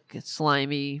slick,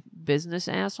 slimy business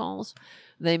assholes.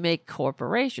 They make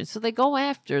corporations. So they go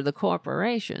after the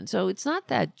corporation. So it's not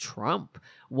that Trump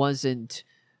wasn't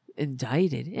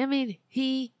indicted. I mean,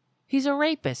 he's a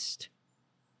rapist,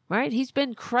 right? He's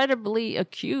been credibly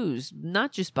accused,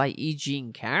 not just by E.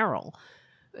 Jean Carroll,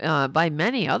 by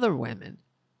many other women.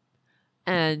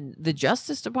 And the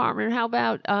Justice Department, how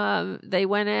about they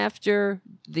went after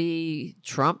the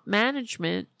Trump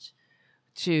management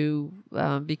to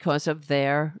because of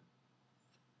their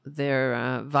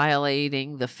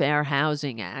violating the Fair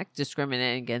Housing Act,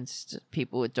 discriminating against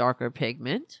people with darker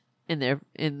pigment in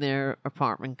their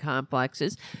apartment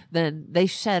complexes. Then they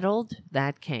settled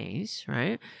that case,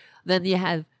 right? Then you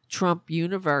have Trump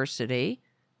University.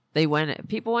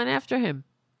 People went after him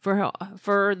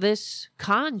for this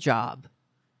con job.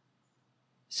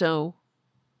 So,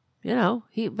 you know,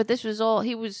 but this was all,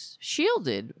 he was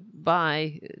shielded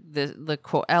by the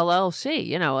LLC,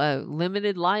 you know, a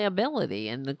limited liability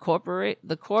and the corporate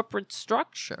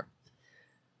structure.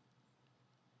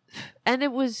 And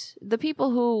it was the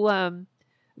people who,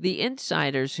 the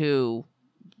insiders who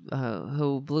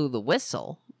blew the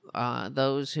whistle,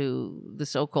 the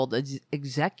so-called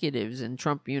executives in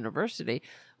Trump University,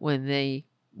 when they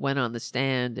went on the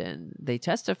stand and they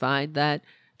testified that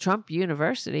Trump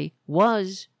University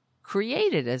was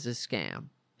created as a scam.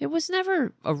 It was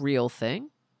never a real thing.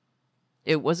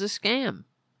 It was a scam,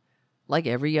 like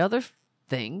every other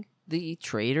thing the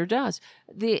traitor does.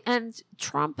 And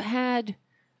Trump had.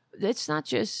 It's not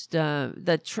just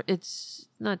it's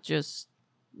not just,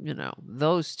 you know,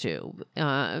 those two.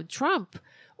 Trump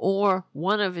or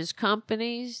one of his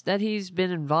companies that he's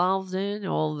been involved in,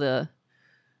 all the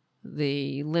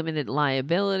limited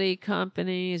liability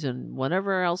companies and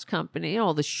whatever else company,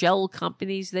 all the shell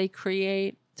companies they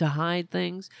create to hide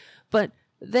things. But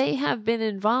they have been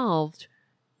involved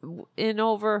in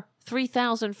over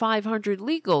 3,500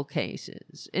 legal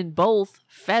cases in both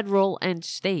federal and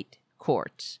state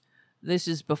courts. This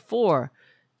is before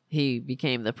he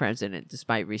became the president,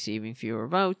 despite receiving fewer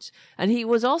votes. And he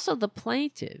was also the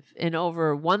plaintiff in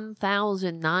over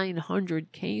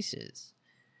 1,900 cases.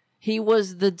 He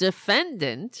was the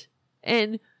defendant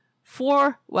in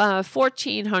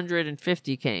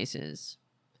 1,450 cases.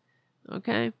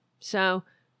 Okay? So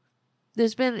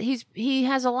he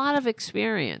has a lot of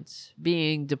experience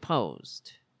being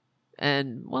deposed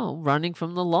and, well, running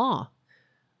from the law.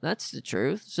 That's the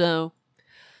truth. So,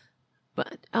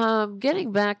 but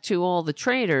getting back to all the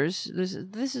traitors,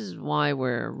 this is why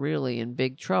we're really in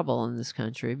big trouble in this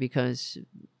country, because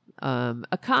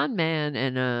a con man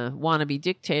and a wannabe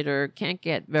dictator can't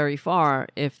get very far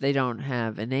if they don't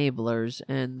have enablers.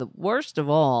 And the worst of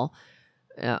all,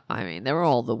 I mean, they're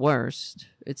all the worst.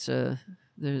 It's a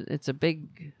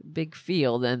big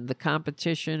field, and the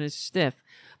competition is stiff.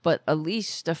 But Elise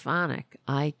Stefanik,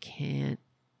 I can't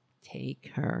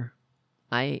take her.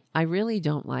 I really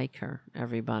don't like her,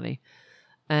 everybody.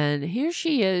 And here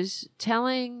she is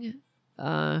telling,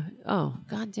 oh,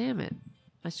 God damn it.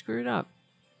 I screwed up.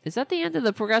 Is that the end of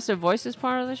the Progressive Voices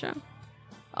part of the show?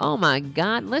 Oh my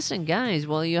God. Listen, guys,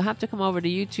 well, you'll have to come over to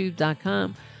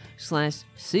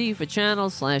youtube.com/C for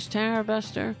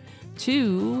channel/Tarabuster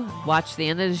to watch the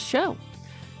end of the show.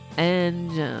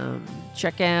 And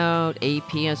check out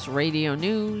APS Radio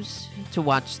News to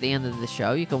watch the end of the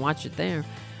show. You can watch it there.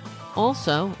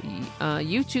 Also,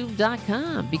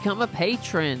 youtube.com. Become a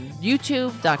patron.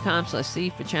 youtube.com/C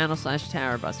for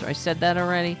channel/Tarabuster. I said that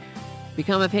already.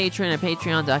 Become a patron at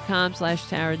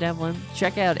patreon.com/TaraDevlin.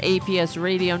 Check out APS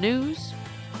Radio News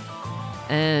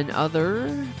and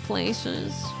other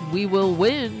places. We will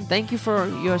win. Thank you for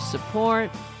your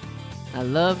support. I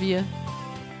love you.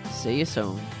 See you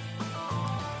soon.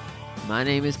 My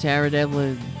name is Tara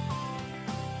Devlin.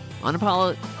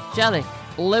 Unapologetic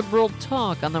liberal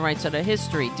talk on the right side of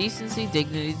history, decency,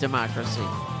 dignity, democracy.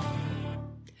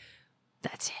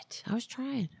 That's it. I was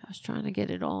trying to get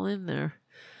it all in there.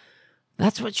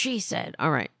 That's what she said.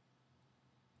 All right.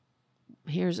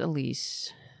 Here's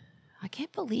Elise. I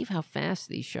can't believe how fast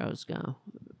these shows go.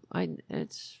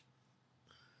 It's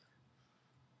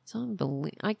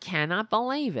unbelievable. I cannot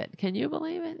believe it. Can you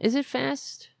believe it? Is it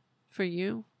fast for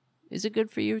you? Is it good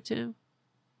for you too?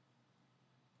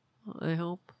 I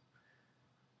hope.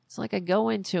 It's like I go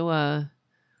into a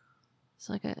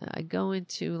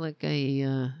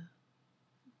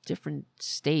different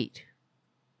state,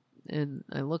 and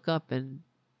I look up and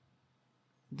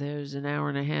there's an hour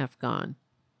and a half gone.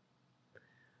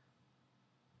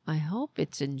 I hope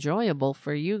it's enjoyable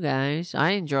for you guys.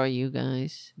 I enjoy you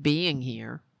guys being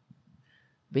here,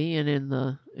 being in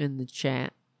the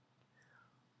chat,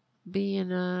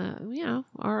 being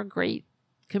our great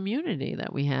community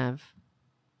that we have.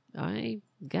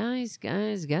 Guys,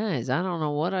 I don't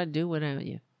know what I'd do without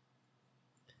you.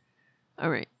 All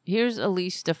right, here's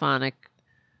Elise Stefanik.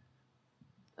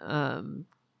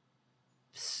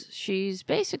 She's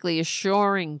basically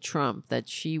assuring Trump that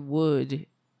she would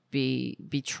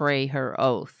betray her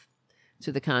oath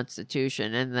to the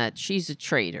Constitution and that she's a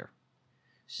traitor.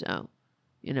 So,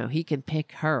 he can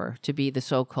pick her to be the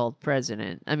so-called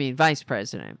vice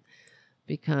president,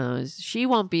 because she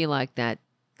won't be like that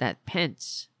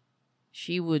Pence.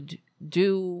 She would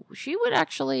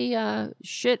actually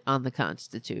shit on the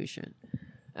Constitution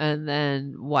and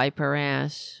then wipe her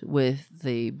ass with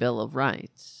the Bill of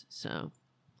Rights. So,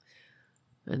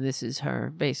 and this is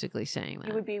her basically saying that.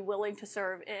 You would be willing to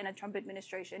serve in a Trump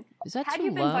administration. Is that too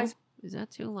low? Is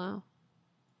that too low?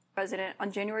 President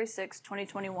on January 6,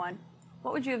 2021,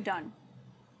 what would you have done?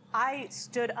 I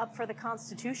stood up for the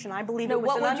Constitution. I believe No, it was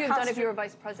what would you have done if you were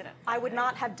vice president? I would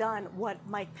not have done what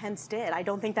Mike Pence did. I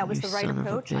don't think that was the right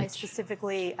approach. I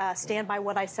specifically stand by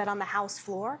what I said on the House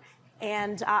floor,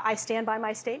 and I stand by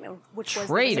my statement, which was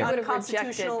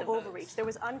unconstitutional overreach. There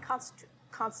was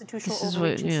unconstitutional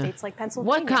overreach in states like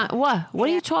Pennsylvania. What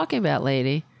are you talking about,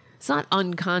 lady? It's not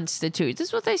unconstitutional. This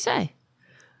is what they say.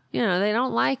 They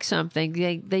don't like something.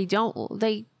 They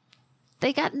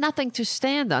got nothing to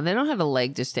stand on. They don't have a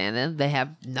leg to stand on. They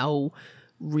have no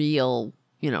real,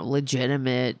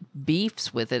 legitimate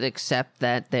beefs with it, except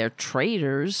that they're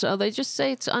traitors. So they just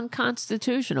say it's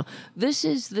unconstitutional. This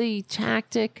is the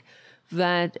tactic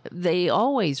that they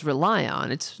always rely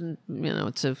on. It's,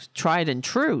 it's a tried and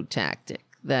true tactic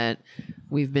that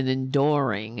we've been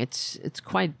enduring. It's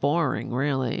quite boring,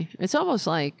 really. It's almost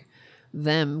like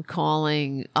them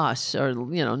calling us, or,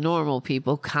 normal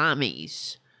people,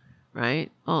 commies.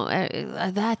 Right? Oh,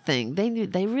 that thing.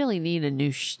 They really need a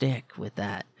new shtick with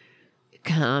that.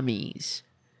 Commies.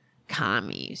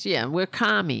 Yeah, we're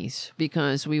commies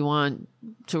because we want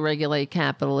to regulate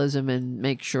capitalism and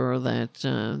make sure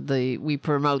that we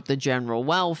promote the general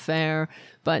welfare.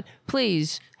 But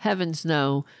please, heavens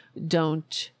no,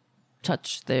 don't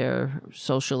touch their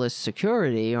socialist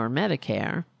security or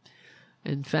Medicare.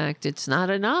 In fact, it's not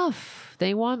enough.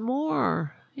 They want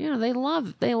more. They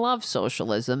love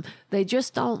socialism. They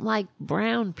just don't like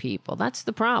brown people. That's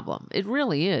the problem. It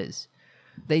really is.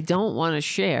 They don't want to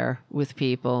share with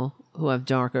people who have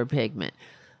darker pigment.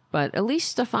 But Elise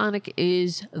Stefanik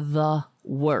is the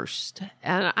worst.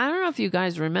 And I don't know if you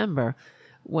guys remember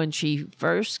when she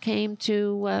first came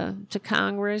to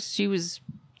Congress, she was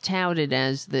touted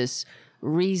as this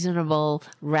reasonable,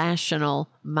 rational,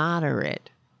 moderate.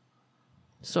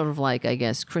 Sort of like, I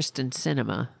guess, Kristen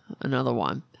Sinema, another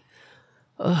one.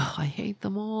 Ugh, I hate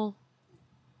them all.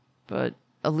 But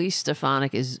Elise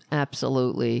Stefanik is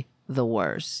absolutely the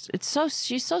worst.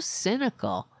 She's so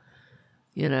cynical.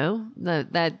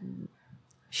 That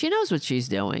she knows what she's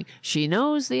doing. She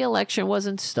knows the election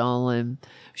wasn't stolen.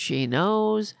 She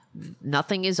knows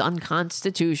nothing is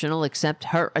unconstitutional except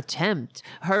her attempt,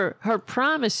 her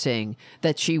promising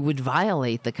that she would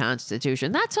violate the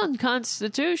Constitution. That's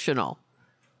unconstitutional.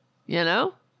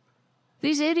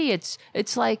 These idiots,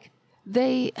 it's like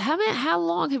how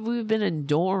long have we been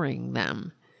enduring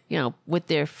them, with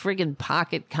their friggin'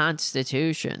 pocket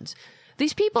constitutions?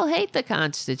 These people hate the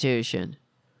Constitution.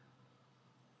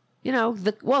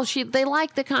 They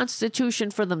like the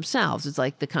Constitution for themselves. It's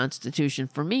like the Constitution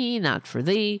for me, not for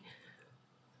thee.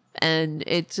 And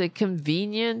it's a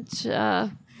convenient,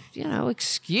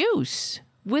 excuse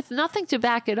with nothing to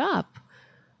back it up.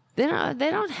 They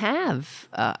don't have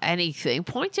anything.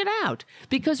 Point it out.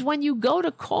 Because when you go to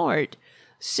court,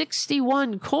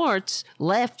 61 courts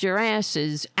left your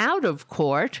asses out of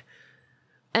court.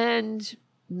 And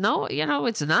no,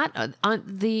 it's not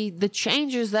the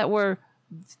changes that were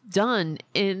done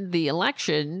in the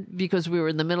election because we were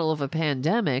in the middle of a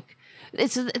pandemic.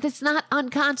 It's not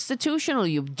unconstitutional,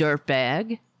 you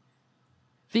dirtbag.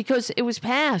 Because it was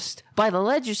passed by the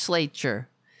legislature.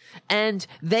 And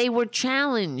they were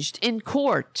challenged in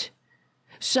court.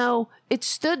 So it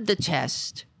stood the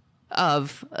test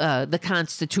of the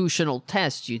constitutional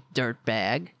test, you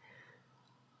dirtbag.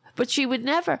 But she would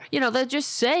never, they'll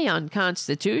just say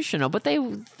unconstitutional. But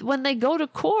when they go to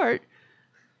court,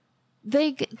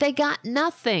 they got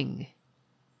nothing.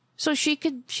 So she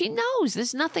knows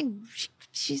there's nothing.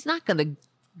 She's not going to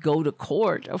go to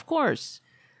court, of course.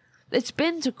 It's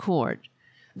been to court.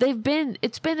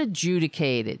 It's been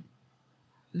adjudicated.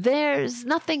 There's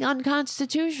nothing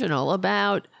unconstitutional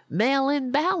about mail-in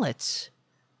ballots.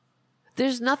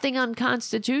 There's nothing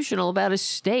unconstitutional about a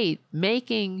state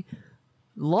making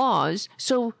laws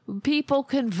so people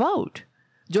can vote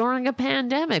during a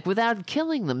pandemic without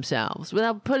killing themselves,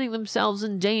 without putting themselves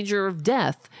in danger of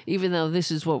death, even though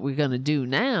this is what we're going to do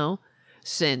now,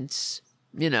 since,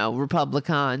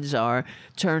 Republicans are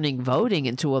turning voting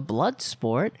into a blood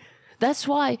sport. That's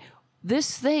why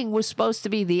this thing was supposed to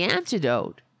be the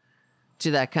antidote to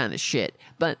that kind of shit.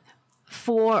 But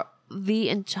for the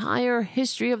entire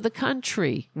history of the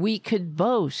country, we could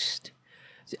boast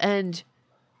and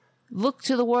look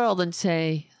to the world and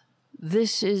say,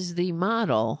 this is the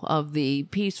model of the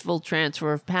peaceful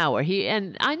transfer of power.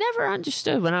 And I never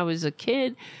understood when I was a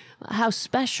kid how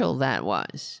special that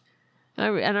was.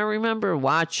 And I remember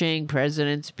watching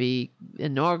presidents be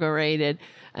inaugurated,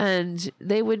 and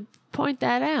they would point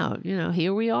that out.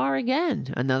 Here we are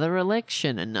again, another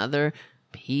election, another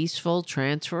peaceful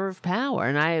transfer of power.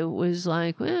 And I was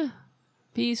like,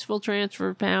 peaceful transfer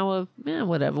of power,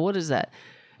 whatever. What is that?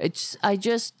 I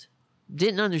just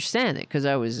didn't understand it because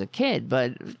I was a kid,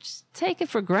 but just take it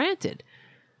for granted.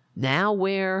 Now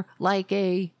we're like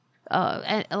a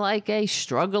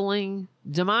struggling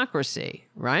democracy,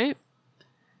 right?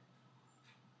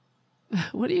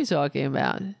 What are you talking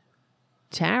about?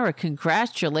 Tara,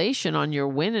 congratulations on your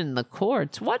win in the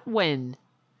courts. What win?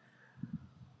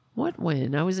 What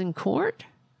win? I was in court?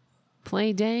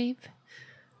 Play Dave?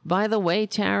 By the way,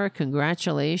 Tara,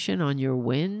 congratulations on your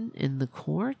win in the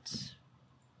courts.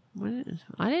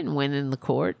 I didn't win in the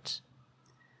courts.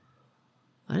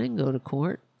 I didn't go to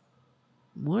court.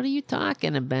 What are you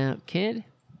talking about, kid?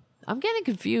 I'm getting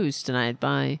confused tonight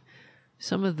by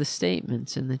some of the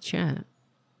statements in the chat.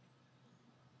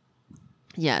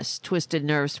 Yes, Twisted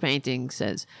Nerves Painting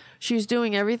says she's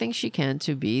doing everything she can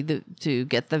to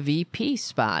get the VP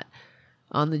spot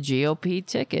on the GOP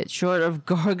ticket, short of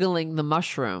gargling the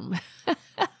mushroom.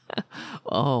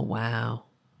 Oh, wow.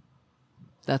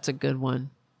 That's a good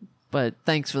one. But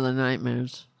thanks for the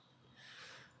nightmares.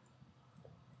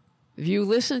 If you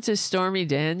listen to Stormy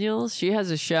Daniels, she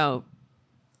has a show.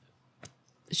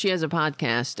 She has a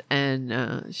podcast,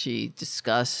 and she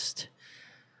discussed...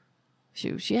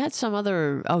 She had some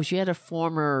other... she had a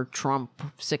former Trump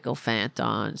sycophant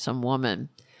on, some woman.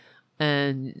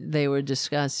 And they were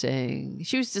discussing...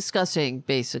 She was discussing,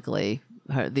 basically,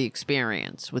 the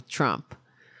experience with Trump.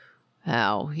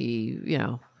 How he,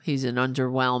 he's an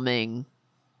underwhelming...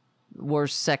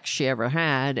 worst sex she ever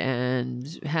had,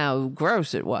 and how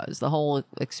gross it was. The whole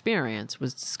experience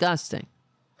was disgusting.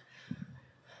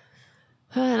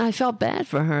 And I felt bad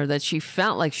for her that she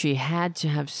felt like she had to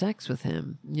have sex with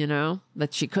him,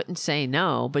 that she couldn't say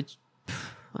no. But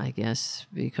I guess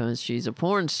because she's a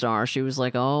porn star, she was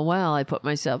like, oh, well, I put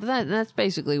myself... That's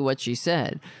basically what she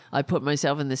said. I put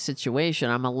myself in this situation.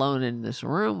 I'm alone in this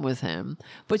room with him.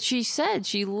 But she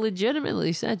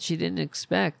legitimately said she didn't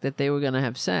expect that they were going to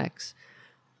have sex.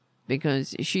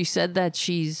 Because she said that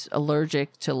she's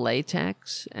allergic to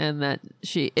latex, and that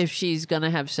if she's going to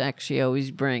have sex, she always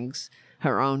brings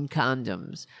her own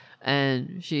condoms.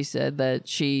 And she said that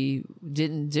she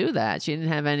didn't do that. She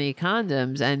didn't have any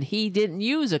condoms, and he didn't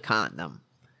use a condom.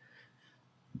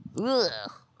 Ugh.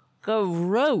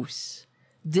 Gross.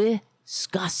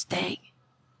 Disgusting.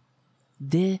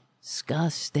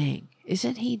 Disgusting.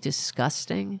 Isn't he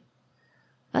disgusting?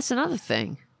 That's another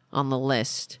thing on the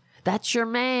list. That's your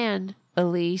man,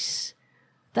 Elise.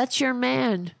 That's your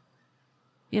man.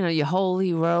 You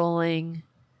holy rolling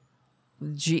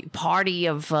party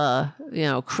of,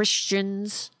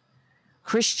 Christians,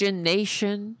 Christian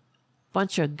nation,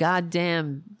 bunch of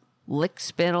goddamn lick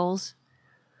spittles.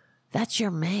 That's your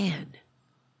man.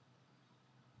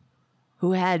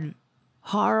 Who's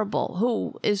horrible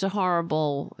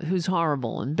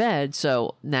in bed,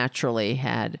 so naturally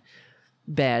had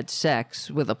bad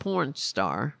sex with a porn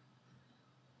star.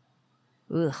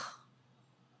 Ugh.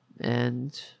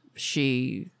 And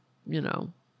she,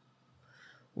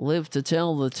 lived to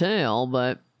tell the tale,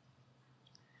 but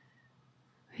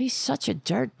he's such a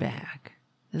dirtbag.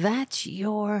 That's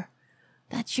your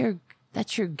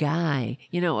guy,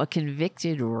 a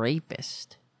convicted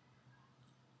rapist.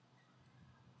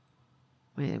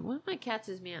 Wait, what my cats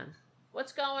is meowing?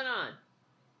 What's going on?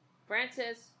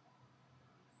 Francis?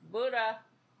 Buddha?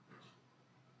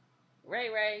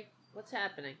 Ray, what's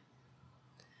happening?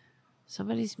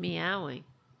 Somebody's meowing.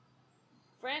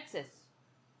 Francis,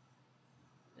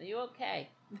 are you okay?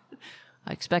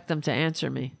 I expect them to answer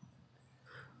me.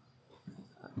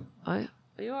 Are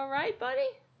you all right, buddy?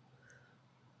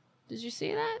 Did you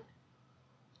see that?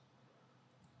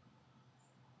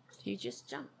 He just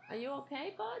jumped. Are you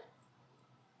okay, bud?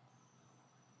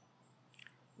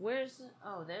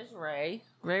 There's Ray.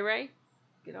 Ray?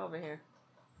 Get over here.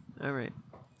 All right.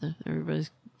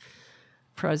 Everybody's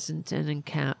present and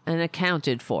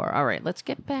accounted for. All right, let's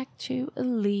get back to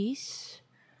Elise,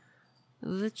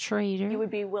 the traitor. You would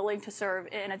be willing to serve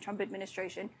in a Trump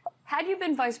administration. Had you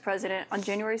been vice president on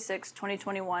January 6,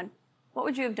 2021, what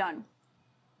would you have done?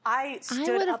 I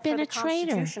stood up for the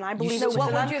Constitution. I believe it was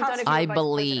what would you have done if you were vice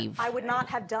president? I would not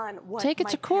have done what Take it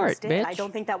to Mike court, Pence did. bitch. I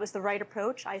don't think that was the right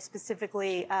approach. I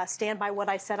specifically stand by what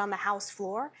I said on the House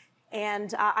floor,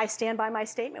 and I stand by my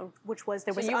statement, which was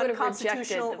there was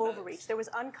unconstitutional overreach. There was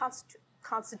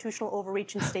unconstitutional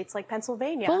overreach in states like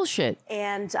Pennsylvania. Bullshit.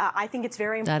 And I think it's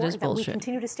very important that we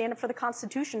continue to stand up for the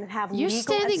Constitution and have legal and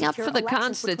secure elections, standing up for the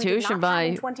Constitution by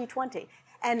in 2020.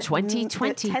 And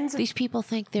 2020. These people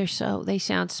think they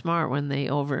sound smart when they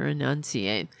over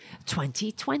enunciate.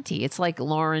 2020. It's like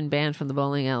Lauren Band from the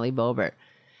Bowling Alley Bobert.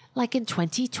 Like in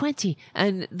 2020.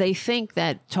 And they think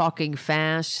that talking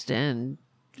fast and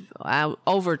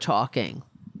over talking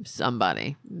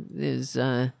somebody is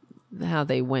how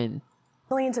they win.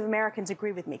 Millions of Americans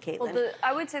agree with me, Caitlin. Well,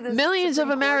 I would say millions of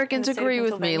Americans agree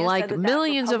with me. Like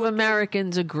millions of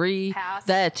Americans agree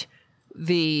that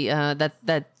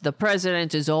that the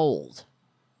president is old.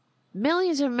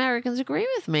 Millions of Americans agree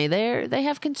with me. They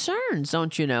have concerns,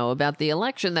 don't you know, about the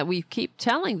election that we keep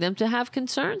telling them to have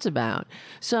concerns about.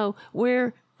 So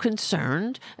we're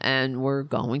concerned and we're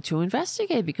going to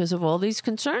investigate because of all these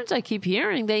concerns I keep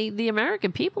hearing. The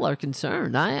American people are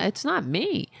concerned. It's not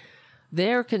me.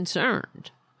 They're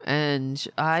concerned. And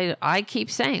I keep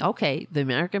saying, okay, the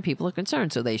American people are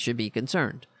concerned, so they should be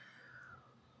concerned.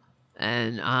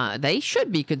 And they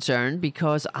should be concerned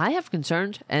because I have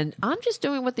concerns, and I'm just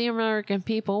doing what the American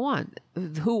people want,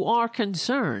 who are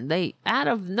concerned. They, out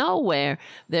of nowhere,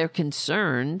 they're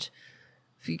concerned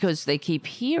because they keep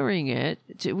hearing it.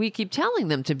 We keep telling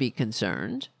them to be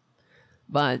concerned,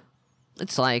 but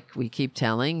it's like we keep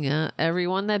telling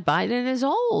everyone that Biden is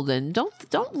old, and don't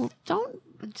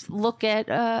look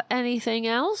at anything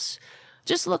else.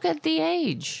 Just look at the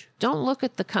age. Don't look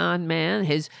at the con man.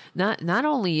 Not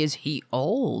only is he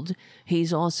old,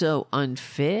 he's also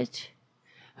unfit,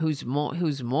 who's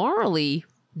morally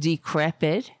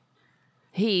decrepit.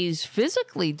 He's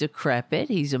physically decrepit.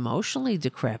 He's emotionally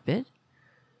decrepit.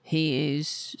 He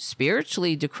is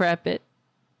spiritually decrepit.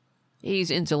 He's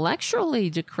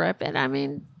intellectually decrepit. I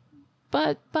mean,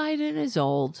 but Biden is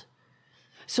old.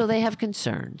 So they have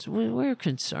concerns. We're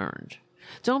concerned.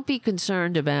 Don't be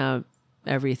concerned about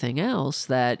everything else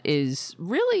that is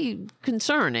really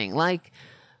concerning. Like,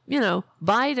 you know,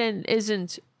 Biden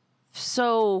isn't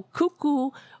so cuckoo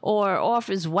or off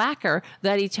his whacker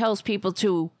that he tells people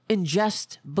to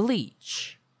ingest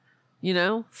bleach, you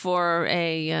know, for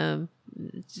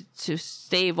to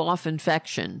stave off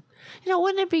infection. You know,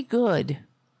 wouldn't it be good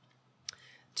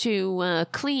to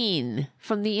clean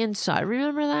from the inside?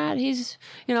 Remember that?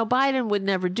 Biden would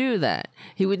never do that.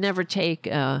 He would never take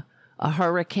a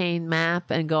hurricane map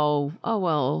and go, oh,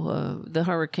 well, the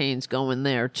hurricane's going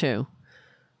there too.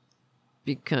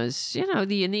 Because,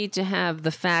 you need to have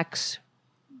the facts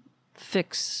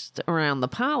fixed around the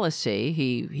policy.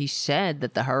 He said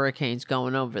that the hurricane's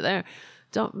going over there.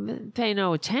 Don't pay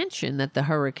no attention that the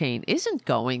hurricane isn't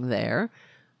going there.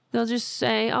 They'll just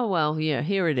say, oh, well, yeah,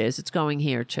 here it is. It's going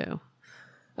here too.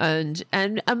 And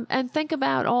think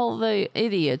about all the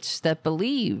idiots that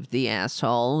believed the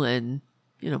asshole and,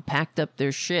 packed up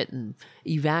their shit and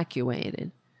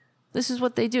evacuated. This is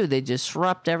what they do. They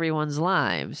disrupt everyone's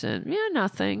lives and,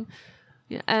 nothing.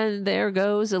 And there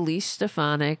goes Elise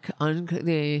Stefanik.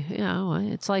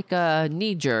 It's like a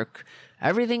knee jerk.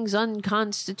 Everything's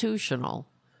unconstitutional.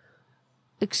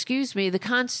 Excuse me, the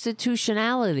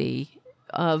constitutionality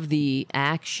of the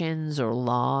actions or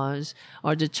laws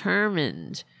are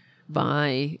determined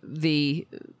by the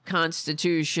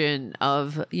Constitution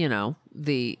of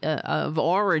of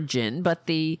origin, but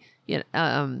there's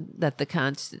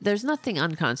nothing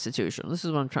unconstitutional. This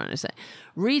is what I'm trying to say.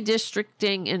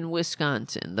 Redistricting in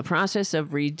Wisconsin, the process of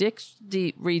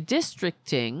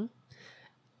redistricting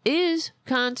is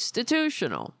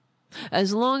constitutional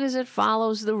as long as it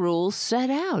follows the rules set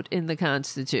out in the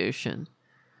Constitution.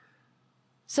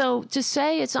 So to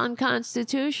say it's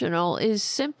unconstitutional is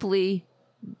simply,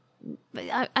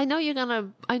 I know you're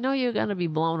gonna be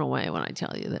blown away when I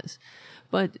tell you this,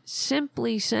 but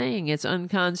simply saying it's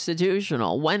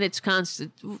unconstitutional when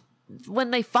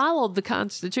when they followed the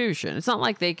Constitution, it's not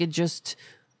like they could just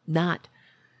not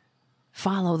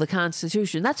follow the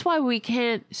Constitution. That's why we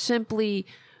can't simply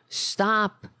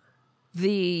stop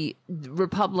the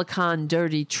Republican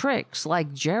dirty tricks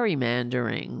like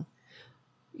gerrymandering.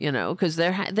 Because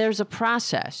there's a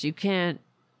process. You can't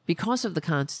because of the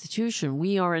Constitution,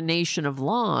 we are a nation of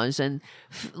laws, and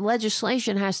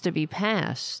legislation has to be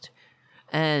passed.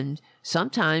 And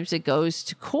sometimes it goes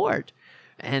to court.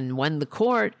 And when the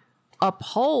court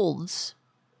upholds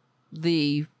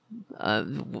the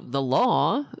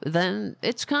law, then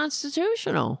it's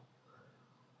constitutional.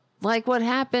 Like what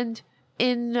happened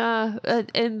in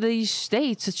these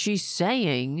states that she's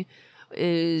saying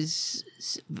is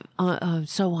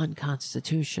so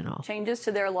unconstitutional. Changes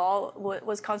to their law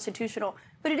was constitutional.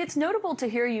 But it's notable to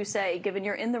hear you say, given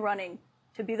you're in the running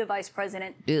to be the vice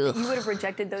president, that you would have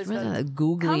rejected those votes. A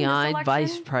googly-eyed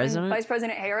vice president? Vice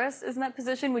President Harris is in that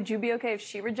position. Would you be okay if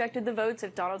she rejected the votes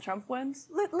if Donald Trump wins?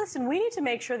 Listen, we need to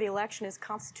make sure the election is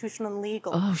constitutional and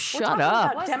legal. Oh, shut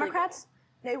up. About Democrats?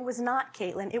 It was not,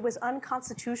 Caitlin. It was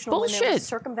unconstitutional Bullshit. when they were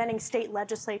circumventing state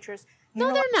legislatures.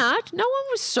 No, they're not. No one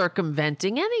was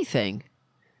circumventing anything.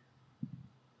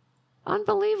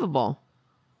 Unbelievable.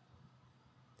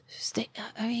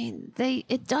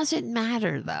 It doesn't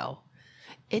matter, though.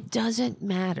 It doesn't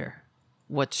matter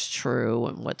what's true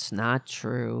and what's not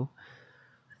true.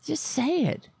 Just say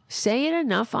it. Say it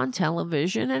enough on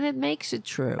television and it makes it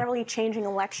true. Really changing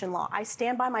election law. I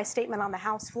stand by my statement on the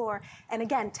House floor. And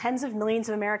again, tens of millions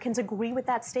of Americans agree with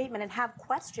that statement and have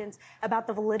questions about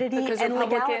the validity because and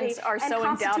Republicans legality are so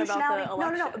in doubt about the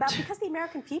election. No. Because the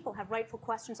American people have rightful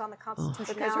questions on the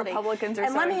constitutionality. Because Republicans are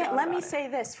and so in doubt let me about say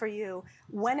it. this for you.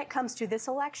 When it comes to this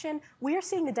election, we are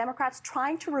seeing the Democrats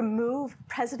trying to remove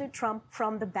President Trump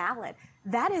from the ballot.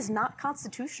 That is not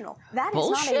constitutional. That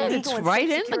Bullshit. is not a legal It's and right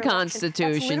in secure the election.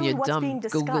 Constitution, you dumb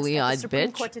googly-eyed Supreme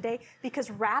bitch. Court today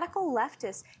because radical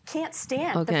leftists can't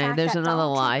stand the Okay, fact there's that another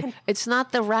Donald lie. Trump It's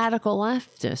not the radical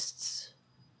leftists.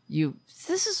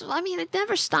 It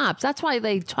never stops. That's why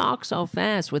they talk so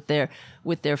fast with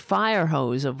their fire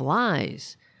hose of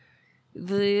lies.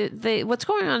 What's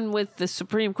going on with the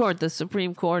Supreme Court? The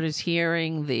Supreme Court is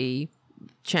hearing the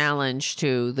challenge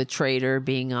to the traitor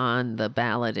being on the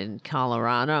ballot in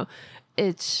Colorado.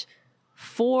 It's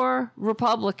 4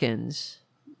 Republicans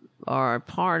are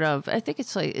part of, I think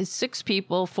it's 6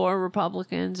 people, 4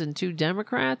 Republicans and 2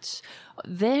 Democrats.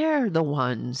 They're the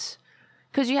ones,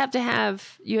 because you have to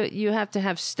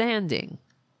have standing.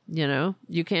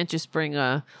 You can't just bring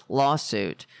a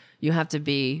lawsuit. You have to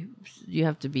be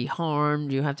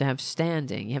harmed. You have to have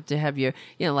standing. You have to have your,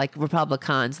 like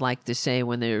Republicans like to say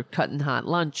when they're cutting hot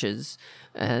lunches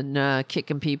and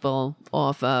kicking people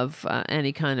off of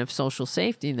any kind of social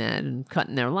safety net and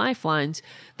cutting their lifelines.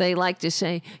 They like to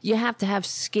say you have to have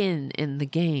skin in the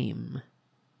game.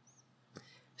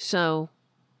 So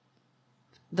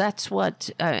that's what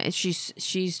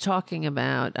she's talking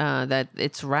about. That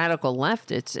it's radical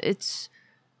left. It's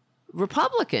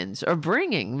Republicans are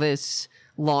bringing this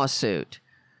lawsuit.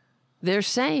 They're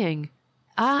saying,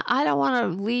 I don't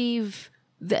want to leave.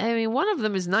 One of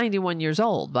them is 91 years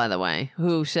old, by the way,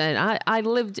 who said, I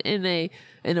lived in a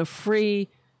free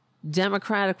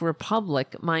democratic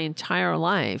republic my entire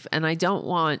life, and I don't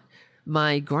want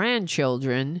my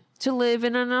grandchildren to live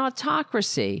in an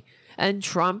autocracy. And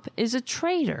Trump is a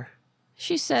traitor.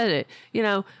 She said it,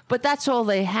 but that's all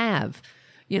they have.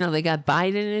 They got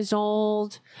Biden is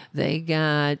old. They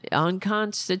got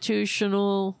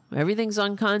unconstitutional. Everything's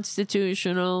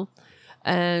unconstitutional.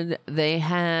 And they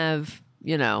have,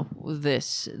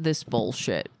 this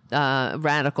bullshit.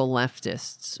 Radical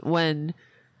leftists. When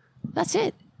that's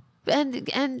it.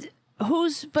 And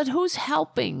who's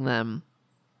helping them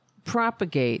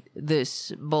propagate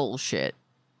this bullshit?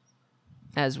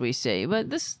 As we see. But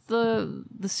the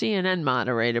CNN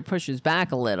moderator pushes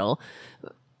back a little.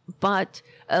 But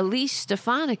Elise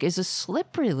Stefanik is a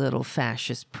slippery little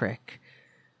fascist prick.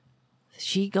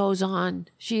 She goes on.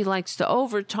 She likes to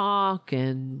overtalk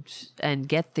and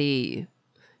get the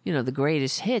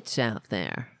greatest hits out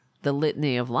there. The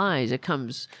litany of lies. It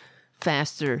comes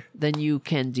faster than you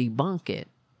can debunk it.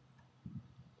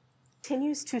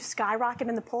 Continues to skyrocket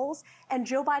in the polls, and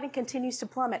Joe Biden continues to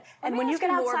plummet. And when you get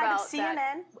outside of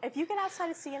CNN, if you get outside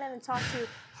of CNN and talk to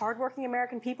hardworking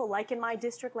American people, like in my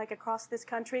district, like across this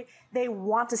country, they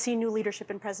want to see new leadership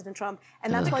in President Trump,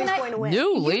 and that's why he's going to win.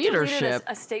 New leadership. You deleted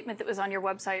a statement that was on your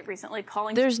website recently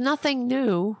calling. There's nothing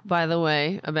new, by the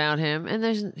way, about him,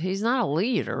 and he's not a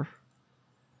leader.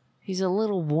 He's a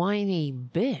little whiny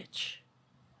bitch.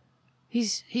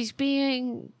 He's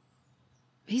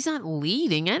not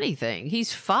leading anything.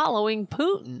 He's following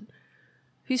Putin.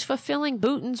 He's fulfilling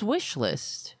Putin's wish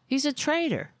list. He's a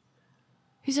traitor.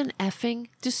 He's an effing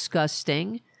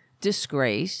disgusting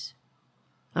disgrace.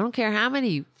 I don't care how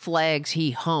many flags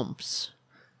he humps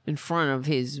in front of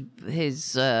his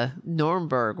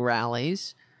Nuremberg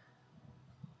rallies.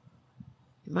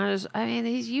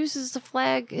 he uses the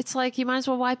flag. It's like he might as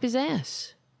well wipe his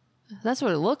ass. That's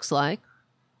what it looks like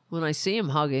when I see him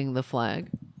hugging the flag.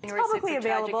 It's publicly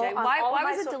available. Why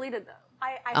was it deleted, though?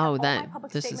 I have all my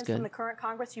public statements from the current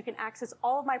Congress. You can access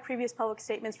all of my previous public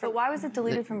statements. But why was it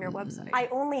deleted from your website? I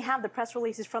only have the press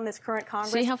releases from this current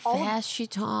Congress. See how fast she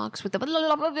talks with the blah,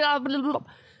 blah, blah, blah, blah.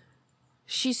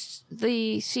 She's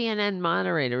the CNN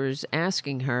moderator is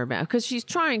asking her about, because she's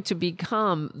trying to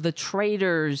become the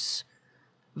Traitors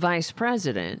vice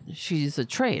president. She's a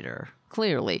traitor,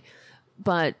 clearly.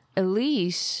 But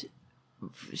Elise,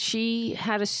 she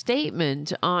had a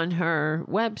statement on her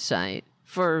website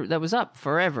that was up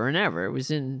forever and ever. It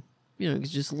was in, you could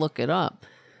just look it up.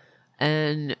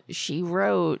 And she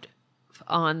wrote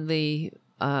on the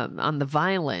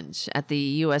violence at the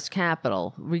U.S.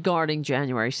 Capitol regarding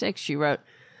January 6th. She wrote,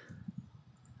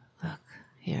 look,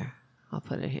 here, I'll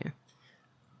put it here.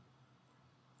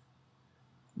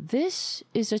 This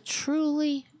is a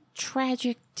truly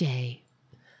tragic day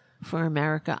for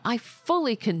America. I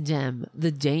fully condemn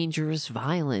the dangerous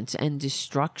violence and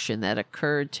destruction that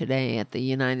occurred today at the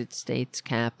United States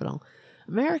Capitol.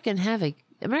 Americans have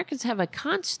a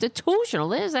constitutional,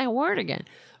 there's that word again,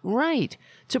 right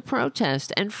to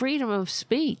protest and freedom of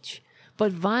speech.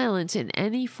 But violence in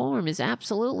any form is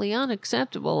absolutely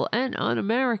unacceptable and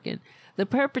un-American. The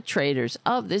perpetrators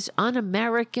of this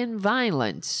un-American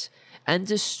violence and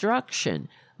destruction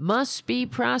must be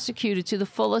prosecuted to the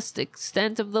fullest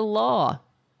extent of the law.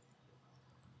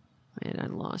 Wait, I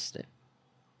lost it.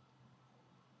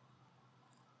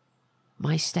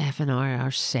 My staff and I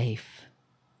are safe.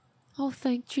 Oh,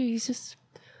 thank Jesus.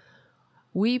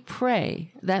 We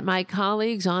pray that my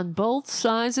colleagues on both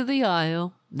sides of the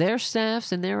aisle, their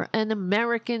staffs and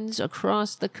Americans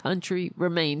across the country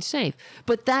remain safe.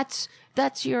 But that's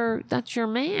your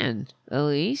man,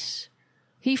 Elise.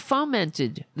 He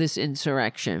fomented this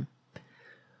insurrection.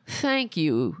 Thank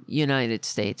you, United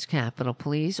States Capitol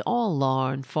Police, all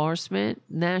law enforcement,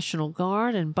 National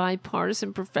Guard, and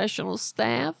bipartisan professional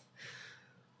staff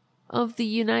of the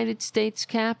United States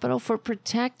Capitol for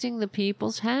protecting the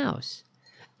people's house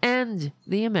and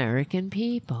the American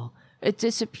people. It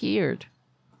disappeared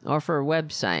off her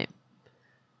website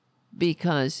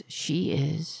because she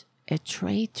is a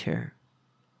traitor.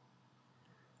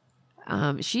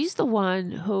 She's the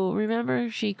one who, remember,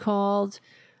 she called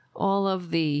all of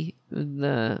the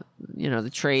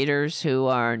traitors who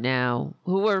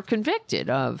were convicted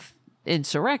of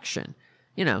insurrection,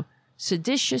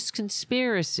 seditious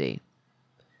conspiracy.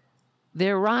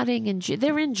 They're rotting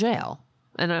they're in jail.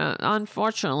 And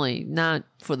unfortunately, not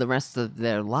for the rest of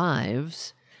their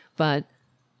lives, but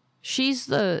she's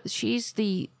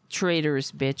the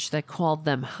traitorous bitch that called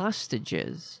them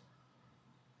hostages.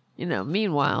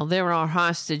 Meanwhile, there are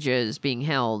hostages being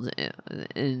held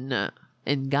in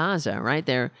Gaza, right?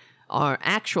 There are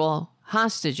actual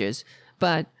hostages,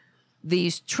 but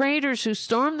these traitors who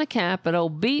stormed the Capitol,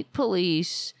 beat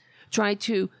police, tried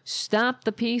to stop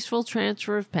the peaceful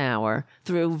transfer of power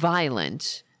through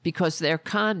violence because their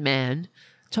con man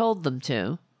told them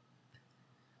to.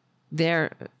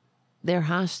 They're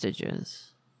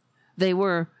hostages. They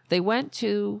went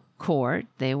to court.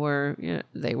 They were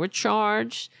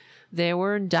charged. There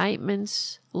were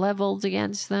indictments leveled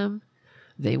against them.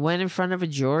 They went in front of a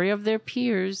jury of their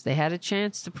peers. They had a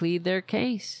chance to plead their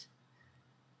case.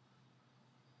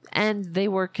 And they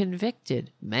were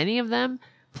convicted. Many of them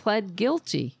pled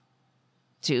guilty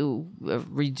to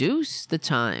reduce the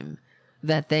time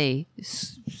that they,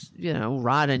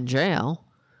 rot in jail.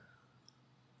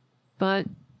 But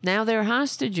now they're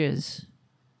hostages.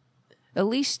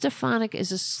 Elise Stefanik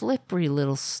is a slippery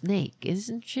little snake,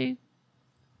 isn't she?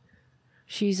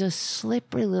 She's a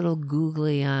slippery little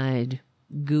googly-eyed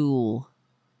ghoul.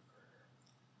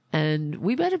 And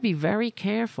we better be very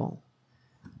careful.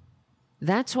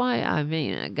 That's why,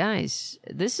 guys,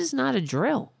 this is not a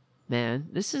drill, man.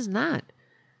 This is not.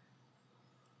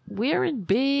 We're in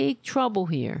big trouble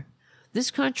here.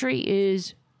 This country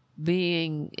is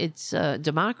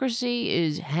democracy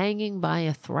is hanging by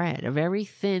a thread, a very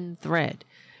thin thread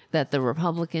that the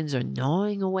Republicans are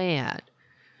gnawing away at.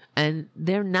 And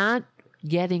they're not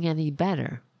getting any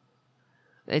better.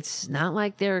 It's not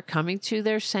like they're coming to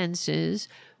their senses.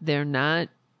 They're not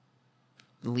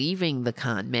leaving the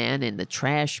con man in the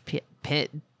trash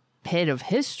pit of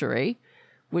history,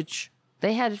 which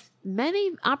they had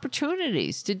many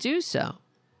opportunities to do so.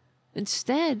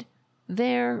 Instead,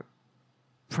 they're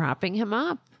propping him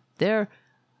up. They're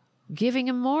giving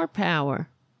him more power.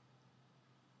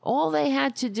 All they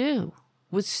had to do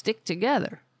was stick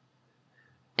together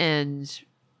and,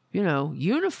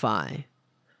 unify.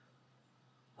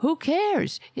 Who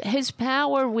cares? His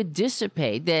power would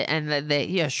dissipate.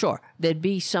 Yeah, sure. There'd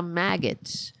be some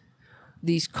maggots,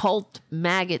 these cult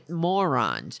maggot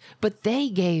morons, but they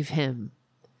gave him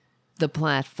the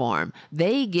platform.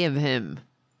 They give him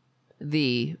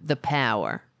the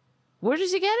power. Where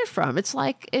does he get it from? It's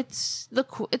like it's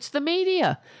the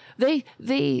media.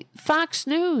 The Fox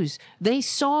News, they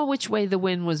saw which way the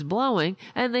wind was blowing,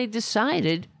 and they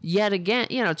decided yet again,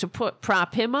 to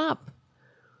prop him up.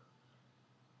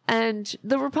 And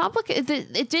the Republican,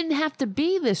 it didn't have to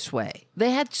be this way. They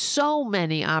had so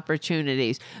many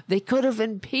opportunities. They could have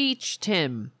impeached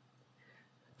him.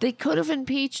 They could have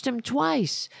impeached him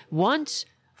twice. Once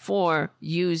for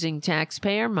using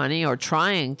taxpayer money, or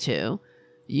trying to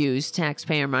use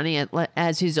taxpayer money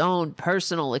as his own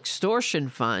personal extortion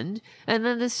fund. And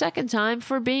then the second time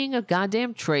for being a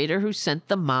goddamn traitor who sent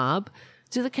the mob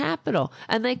to the Capitol.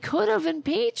 And they could have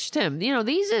impeached him.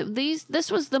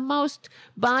 This was the most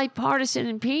bipartisan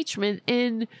impeachment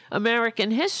in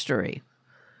American history.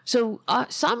 So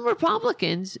some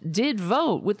Republicans did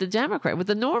vote with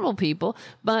the normal people,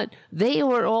 but they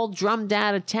were all drummed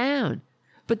out of town.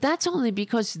 But that's only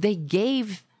because they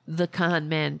gave the con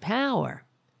man power.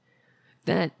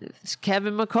 That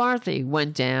Kevin McCarthy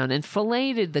went down and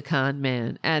filleted the con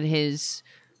man at his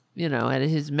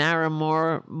Marimoron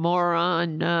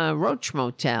Roach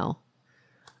Motel.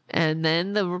 And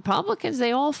then the Republicans,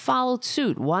 they all followed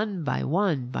suit one by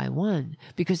one,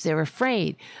 because they're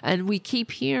afraid. And we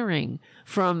keep hearing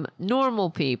from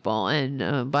normal people,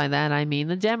 and by that I mean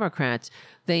the Democrats,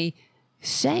 they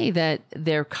say that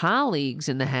their colleagues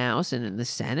in the House and in the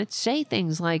Senate say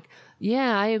things like,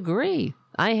 yeah, I agree.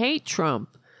 I hate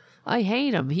Trump. I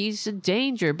hate him. He's a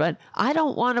danger, but I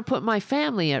don't want to put my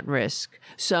family at risk.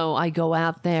 So I go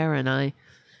out there and I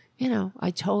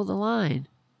toe the line.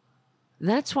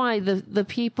 That's why the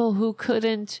people who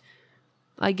couldn't,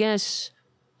 I guess,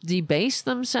 debase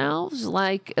themselves,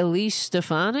 like Elise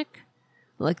Stefanik,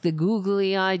 like the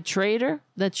googly-eyed traitor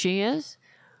that she is,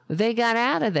 they got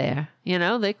out of there.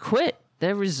 They quit.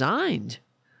 They resigned.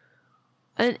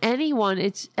 And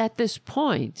it's at this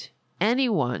point,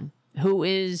 anyone who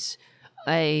is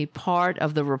a part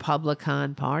of the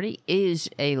Republican Party is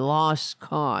a lost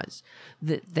cause.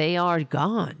 That they are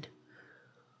gone.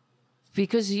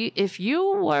 Because if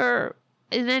you were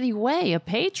in any way a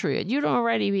patriot, you'd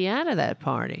already be out of that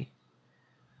party.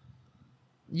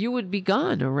 You would be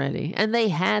gone already. And they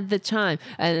had the time,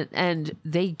 and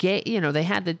they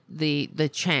had the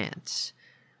chance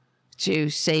to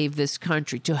save this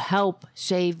country, to help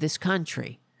save this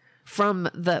country from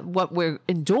what we're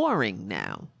enduring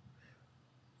now.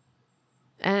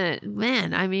 And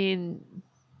man, I mean,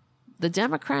 the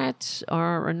Democrats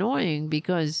are annoying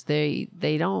because they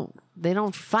don't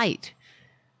fight,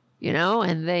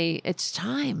 and it's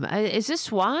time. Is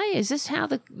this why? Is this how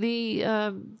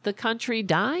the country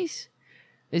dies?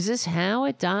 Is this how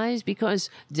it dies? Because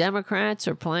Democrats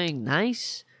are playing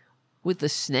nice with the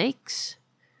snakes,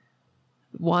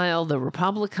 while the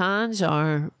Republicans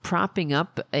are propping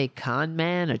up a con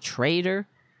man, a traitor?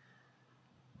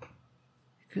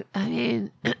 I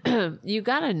mean, you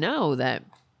got to know that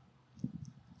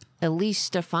Elise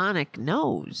Stefanik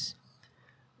knows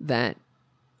that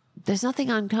there's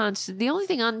nothing unconstitutional. The only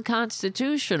thing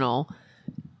unconstitutional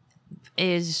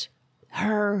is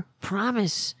her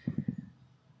promise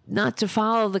not to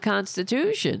follow the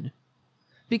Constitution,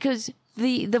 because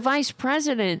the vice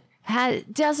president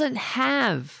doesn't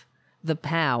have the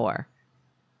power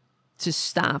to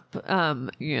stop,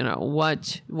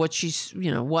 what she's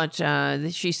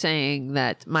saying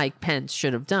that Mike Pence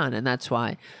should have done. And that's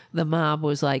why the mob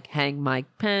was like, hang Mike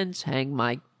Pence, hang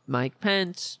Mike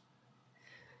Pence.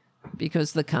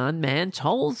 Because the con man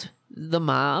told the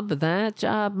mob that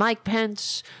Mike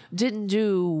Pence didn't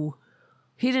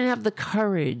have the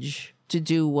courage to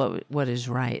do what is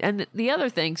right. And the other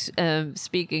things,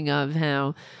 speaking of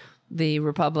how the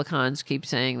Republicans keep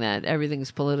saying that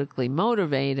everything's politically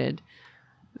motivated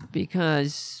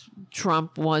because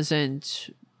Trump wasn't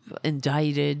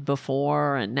indicted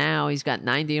before, and now he's got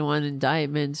 91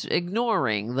 indictments,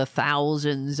 ignoring the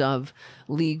thousands of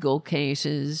legal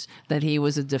cases that he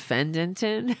was a defendant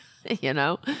in,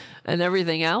 and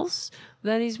everything else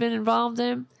that he's been involved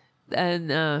in. And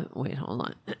wait, hold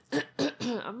on.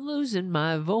 I'm losing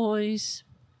my voice.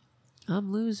 I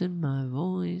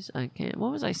can't.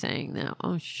 What was I saying now?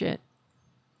 Oh, shit.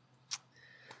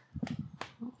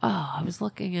 Oh, I was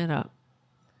looking it up.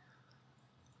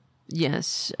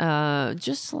 Yes,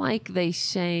 just like they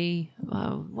say,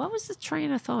 what was the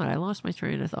train of thought? I lost my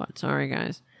train of thought. Sorry,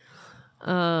 guys.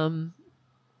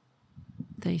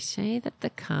 They say that the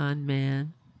con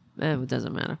man, it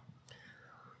doesn't matter.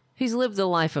 He's lived a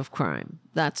life of crime.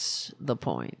 That's the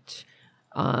point.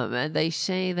 And they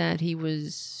say that he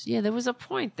was, there was a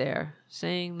point there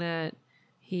saying that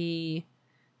he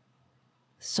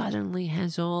suddenly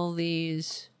has all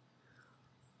these,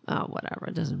 whatever,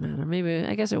 it doesn't matter. Maybe,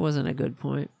 I guess it wasn't a good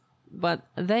point. But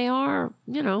they are,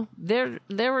 they're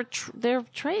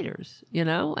traitors,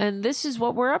 and this is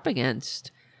what we're up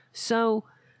against. So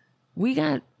we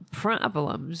got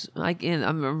problems.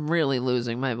 I'm really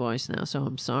losing my voice now, so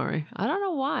I'm sorry. I don't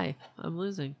know why I'm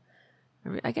losing.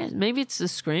 I guess maybe it's the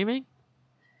screaming.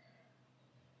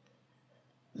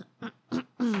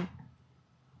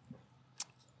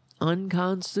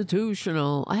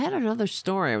 Unconstitutional. I had another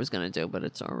story I was going to do, but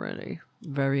it's already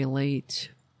very late.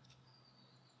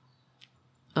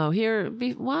 Oh, here,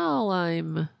 we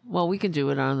can do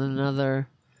it on another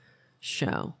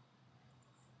show.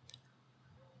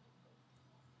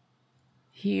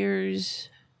 Here's,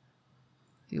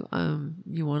 you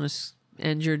want to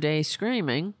end your day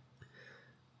screaming.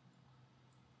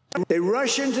 They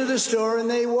rush into the store and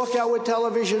they walk out with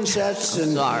television sets.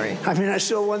 Sorry. I mean, I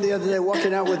saw one the other day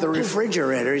walking out with a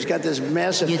refrigerator. He's got this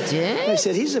massive. You did? I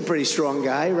said, he's a pretty strong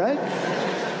guy, right?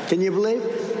 Can you believe?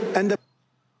 And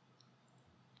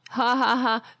ha ha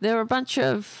ha. They're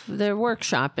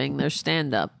workshopping, they're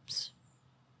stand-ups.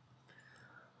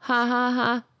 Ha ha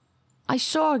ha. I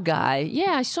saw a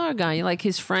guy, like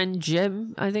his friend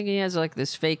Jim. I think he has like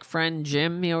this fake friend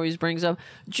Jim he always brings up.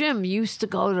 Jim used to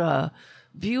go to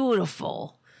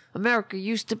beautiful. America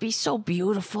used to be so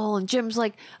beautiful. And Jim's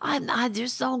like, I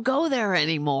just don't go there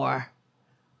anymore.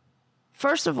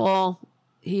 First of all,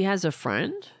 he has a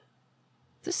friend.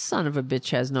 This son of a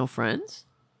bitch has no friends.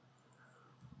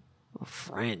 A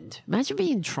friend. Imagine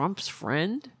being Trump's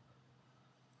friend.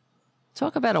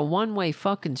 Talk about a one-way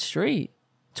fucking street.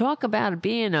 Talk about it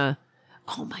being oh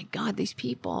my God, these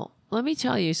people. Let me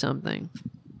tell you something.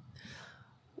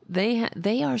 They have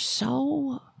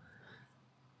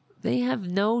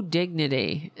no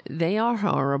dignity. They are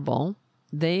horrible.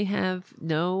 They have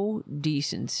no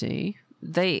decency.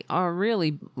 They are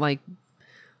really like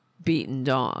beaten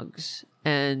dogs.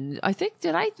 And I think,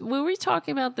 were we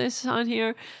talking about this on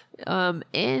here?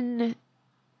 In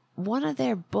one of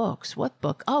their books. What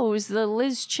book? Oh, it was the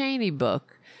Liz Cheney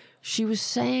book. She was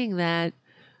saying that,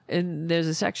 and there's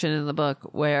a section in the book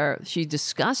where she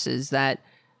discusses that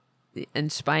in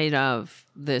spite of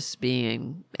this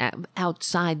being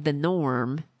outside the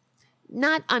norm,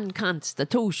 not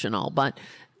unconstitutional, but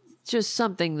just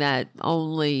something that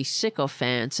only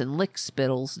sycophants and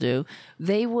lickspittles do,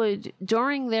 they would,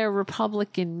 during their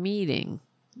Republican meeting,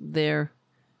 their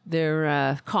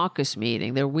caucus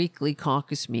meeting, their weekly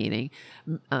caucus meeting,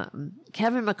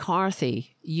 Kevin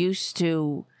McCarthy used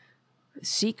to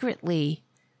secretly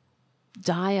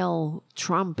dial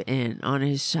Trump in on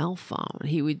his cell phone.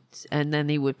 And then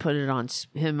he would put it on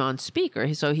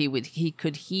speaker, so he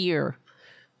could hear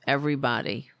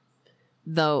everybody.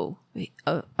 Though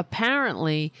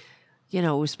apparently, it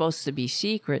was supposed to be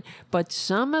secret, but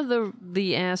some of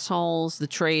the assholes, the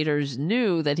traitors,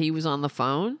 knew that he was on the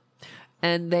phone,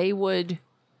 and they would.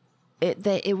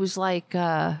 It was like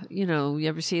you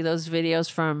ever see those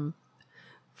videos from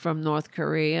North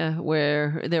Korea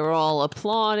where they were all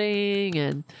applauding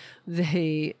and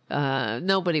they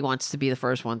nobody wants to be the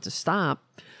first one to stop,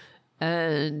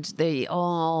 and they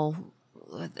all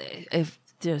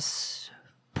just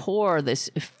pour this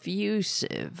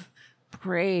effusive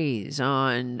praise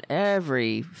on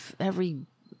every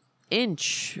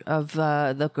inch of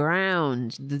the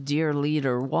ground the dear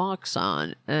leader walks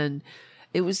on. And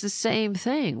it was the same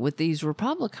thing with these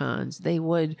Republicans. They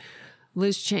would,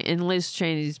 in Liz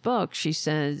Cheney's book, she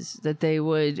says that they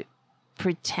would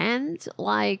pretend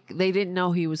like they didn't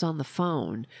know he was on the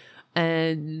phone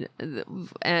and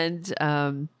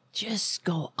just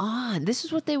go on. This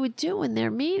is what they would do in their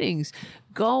meetings.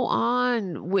 Go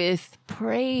on with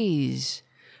praise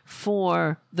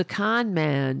for the con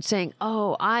man, saying,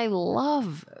 oh, I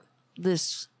love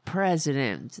this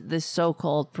president, this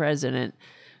so-called president,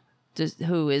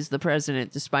 who is the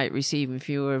president despite receiving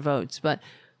fewer votes. But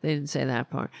they didn't say that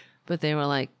part. But they were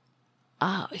like,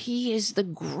 he is the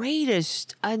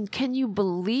greatest. And can you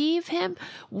believe him?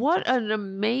 What an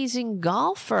amazing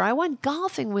golfer. I went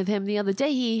golfing with him the other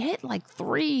day. He hit like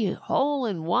 3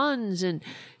 hole-in-ones, and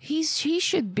he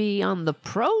should be on the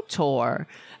Pro Tour.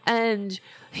 And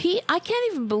I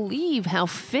can't even believe how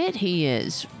fit he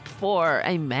is for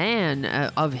a man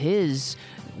of his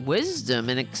wisdom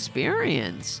and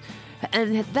experience.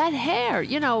 And that hair,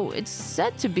 it's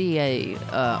said to be a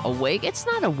wig. It's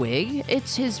not a wig.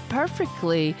 It's his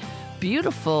perfectly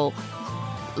beautiful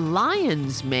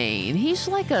lion's mane. He's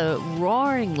like a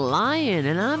roaring lion,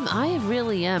 and I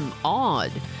really am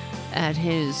awed at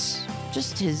his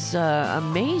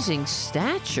amazing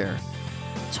stature.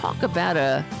 Talk about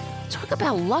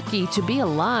lucky to be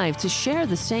alive, to share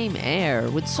the same air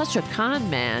with such a con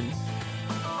man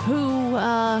who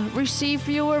receive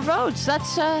fewer votes.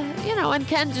 That's, and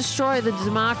can destroy the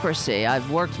democracy. I've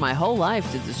worked my whole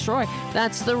life to destroy.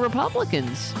 That's the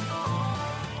Republicans.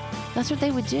 That's what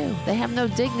they would do. They have no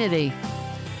dignity.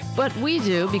 But we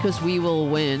do, because we will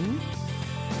win.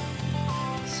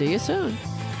 See you soon.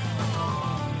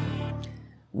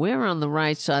 We're on the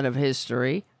right side of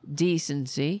history.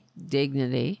 Decency,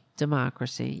 dignity,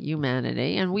 democracy,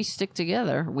 humanity, and we stick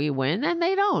together. We win, and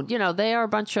they don't. They are a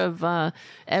bunch of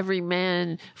every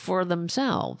man for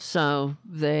themselves. So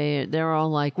they're all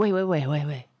like, wait.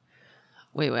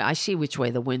 I see which way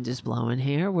the wind is blowing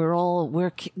here.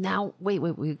 We're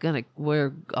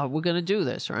gonna do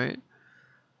this, right?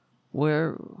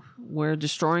 We're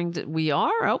destroying. We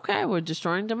are okay. We're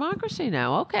destroying democracy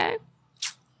now. Okay.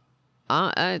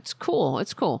 It's cool.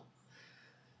 It's cool.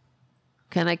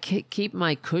 Can I keep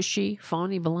my cushy,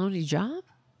 phony, baloney job?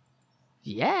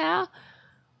 Yeah.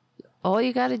 All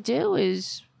you got to do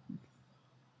is,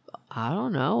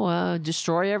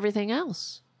 destroy everything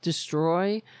else.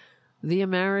 Destroy the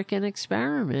American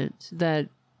experiment that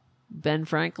Ben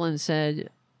Franklin said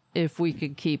if we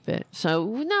could keep it. So,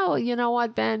 no, you know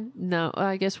what, Ben? No,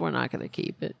 I guess we're not going to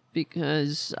keep it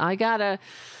because I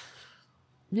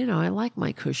like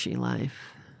my cushy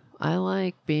life. I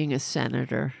like being a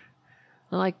senator.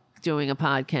 I like doing a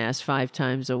podcast 5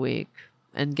 times a week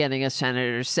and getting a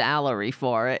senator's salary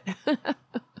for it.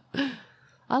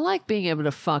 I like being able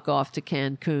to fuck off to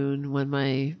Cancun when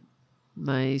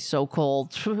my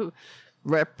so-called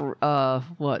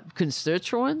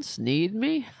constituents need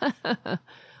me.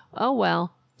 Oh,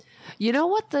 well. You know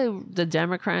what the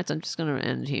Democrats, I'm just going to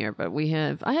end here, but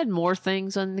I had more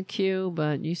things on the queue,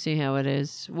 but you see how it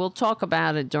is. We'll talk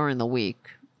about it during the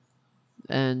week.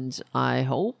 And I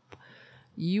hope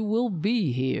you will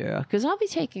be here, because I'll be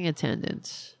taking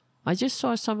attendance. I just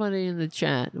saw somebody in the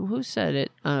chat. Who said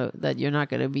it? That you're not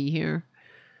going to be here?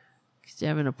 Because you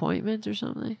have an appointment or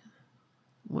something?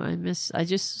 Well, where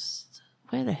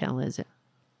the hell is it?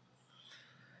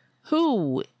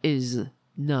 Who is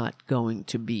not going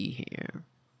to be here?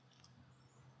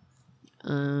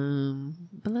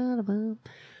 Blah, blah.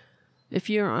 If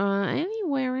you're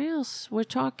anywhere else, we're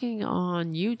talking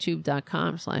on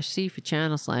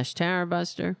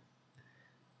youtube.com/C4channel/Tarabuster.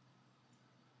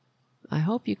 I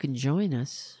hope you can join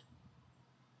us.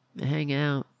 Hang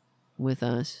out with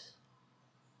us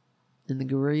in the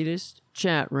greatest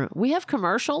chat room. We have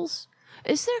commercials?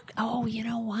 Is there? Oh, you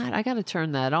know what? I got to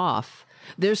turn that off.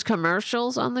 There's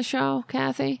commercials on the show,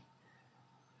 Kathy?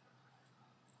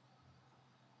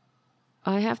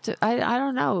 I have to, I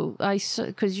don't know.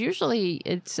 Because usually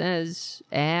it says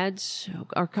ads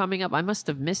are coming up. I must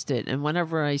have missed it. And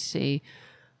whenever I see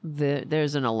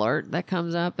there's an alert that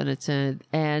comes up and it said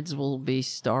ads will be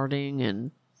starting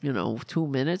in, 2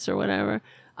 minutes or whatever,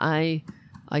 I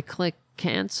click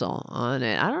cancel on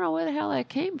it. I don't know where the hell that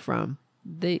came from.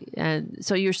 And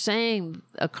so you're saying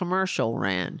a commercial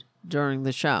ran during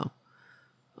the show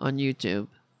on YouTube.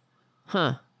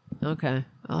 Huh. Okay.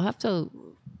 I'll have to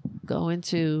go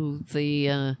into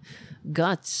the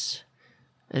guts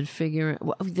and figure it.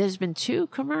 Well, there's been 2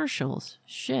 commercials.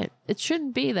 Shit. It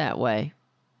shouldn't be that way.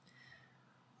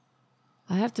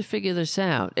 I have to figure this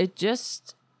out. It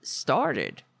just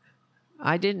started.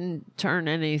 I didn't turn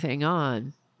anything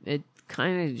on. It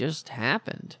kind of just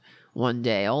happened one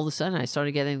day. All of a sudden I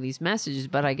started getting these messages,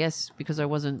 but I guess because I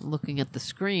wasn't looking at the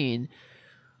screen,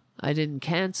 I didn't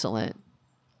cancel it.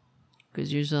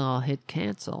 Because usually I'll hit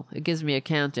cancel. It gives me a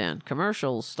countdown.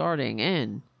 Commercials starting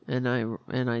in.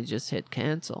 And I just hit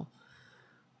cancel.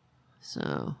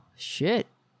 So, shit.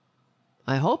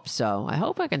 I hope so. I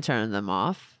hope I can turn them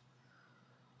off.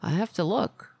 I have to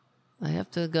look. I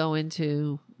have to go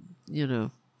into,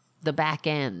 the back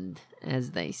end,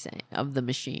 as they say, of the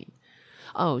machine.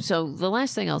 Oh, so the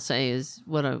last thing I'll say is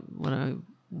what I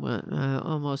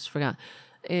almost forgot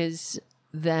is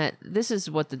that this is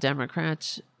what the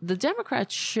Democrats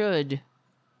should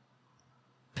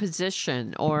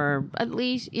position, or at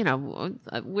least,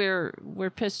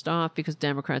 we're pissed off because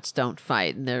Democrats don't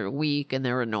fight and they're weak and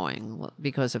they're annoying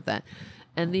because of that.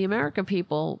 And the American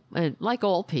people, like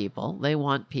all people, they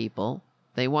want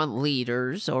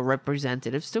leaders or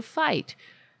representatives to fight.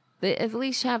 They at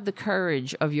least have the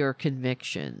courage of your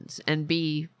convictions and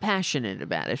be passionate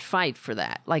about it. Fight for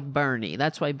that. Like Bernie.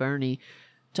 That's why Bernie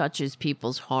touches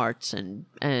people's hearts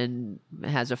and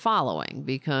has a following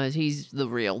because he's the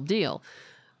real deal.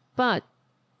 But,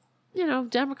 you know,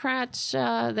 Democrats,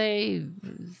 they're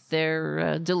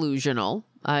delusional.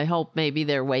 I hope maybe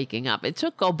they're waking up. It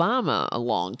took Obama a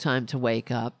long time to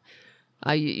wake up.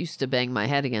 I used to bang my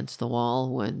head against the wall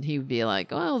when he would be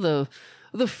like, well,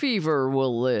 the fever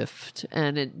will lift.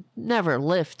 And it never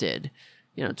lifted.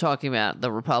 You know, talking about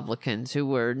the Republicans who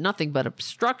were nothing but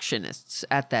obstructionists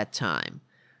at that time.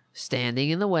 Standing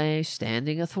in the way,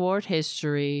 standing athwart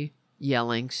history,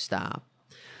 yelling stop.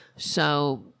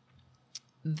 So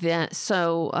what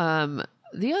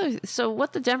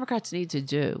the Democrats need to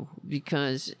do,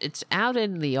 because it's out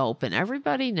in the open,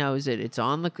 everybody knows it. It's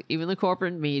on even the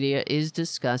corporate media is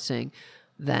discussing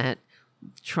that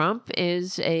Trump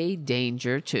is a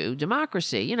danger to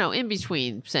democracy. You know, in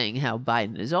between saying how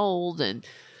Biden is old and,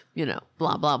 you know,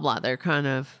 blah, blah, blah. They're kind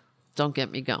of, don't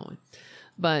get me going.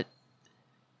 But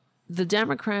the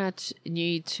Democrats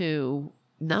need to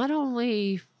not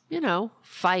only, you know,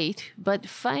 fight, but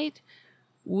fight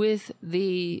with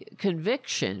the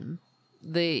conviction.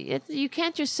 You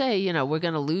can't just say, you know, we're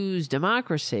going to lose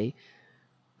democracy.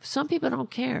 Some people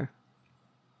don't care.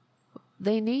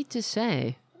 They need to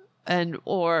say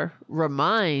or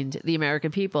remind the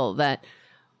American people that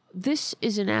this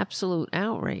is an absolute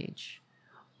outrage.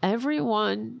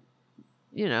 Everyone,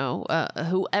 you know,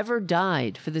 whoever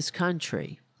died for this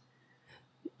country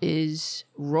is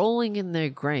rolling in their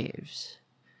graves.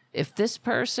 If this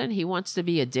person, he wants to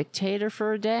be a dictator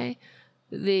for a day,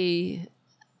 the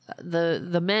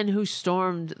men who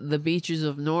stormed the beaches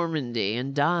of Normandy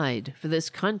and died for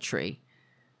this country,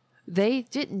 they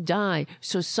didn't die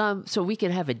so we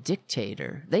could have a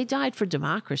dictator. They died for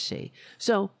democracy.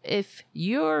 So if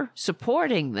you're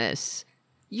supporting this,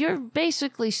 you're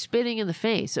basically spitting in the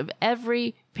face of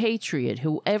every patriot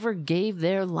who ever gave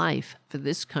their life for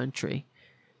this country.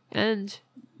 And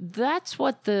that's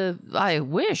what I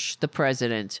wish the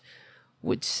president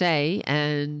would say,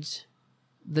 and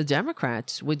the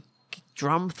Democrats would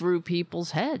drum through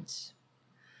people's heads.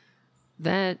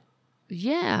 That,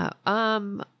 yeah,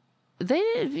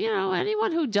 they, you know,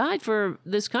 anyone who died for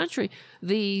this country,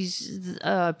 these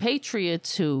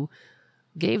patriots who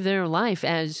gave their life,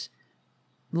 as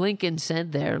Lincoln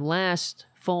said, their last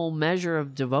full measure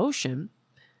of devotion,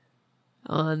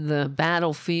 on the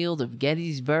battlefield of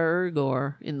Gettysburg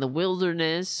or in the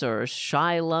wilderness or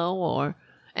Shiloh or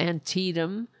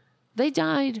Antietam, they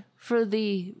died for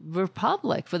the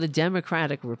Republic, for the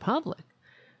Democratic Republic.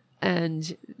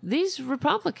 And these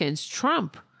Republicans,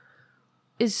 Trump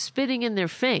is spitting in their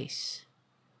face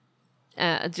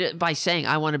by saying,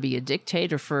 I want to be a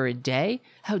dictator for a day.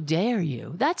 How dare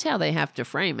you? That's how they have to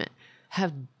frame it.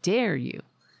 How dare you?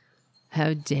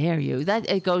 How dare you? That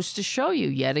it goes to show you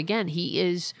yet again, he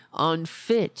is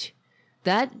unfit.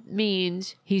 That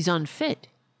means he's unfit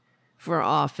for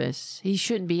office. He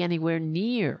shouldn't be anywhere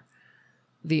near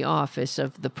the office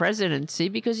of the presidency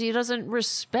because he doesn't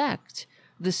respect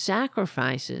the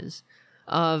sacrifices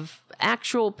of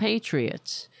actual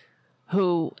patriots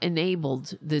who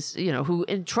enabled this, you know, who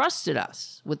entrusted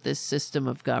us with this system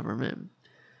of government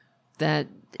that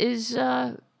is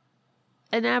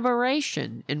an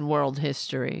aberration in world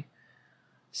history.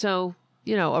 So,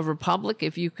 you know, a republic,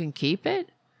 if you can keep it,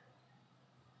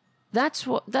 it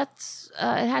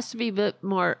has to be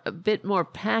a bit more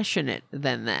passionate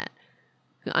than that.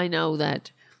 I know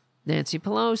that Nancy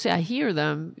Pelosi, I hear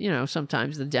them, you know,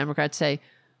 sometimes the Democrats say,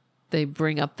 they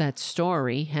bring up that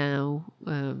story, how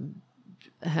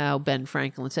Ben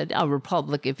Franklin said, a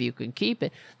republic if you can keep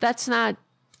it. It's not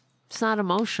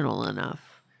emotional enough.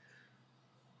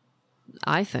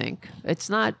 I think it's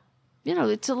not, you know,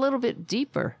 it's a little bit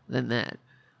deeper than that.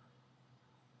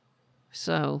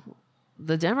 So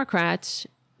the Democrats,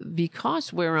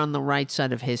 because we're on the right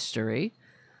side of history,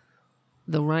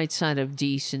 the right side of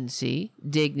decency,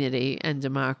 dignity, and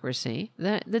democracy,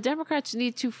 the Democrats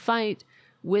need to fight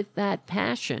with that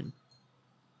passion,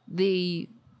 the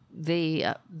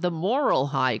moral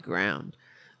high ground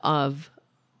of,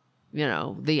 you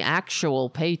know, the actual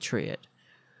patriot.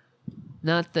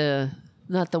 Not the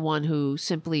one who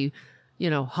simply,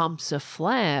 you know, humps a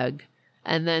flag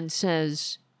and then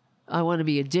says, I want to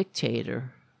be a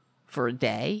dictator for a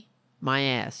day. My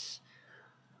ass.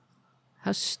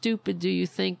 How stupid do you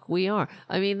think we are?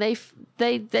 I mean, they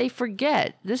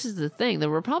forget. This is the thing.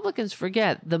 The Republicans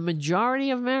forget the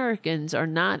majority of Americans are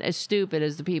not as stupid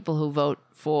as the people who vote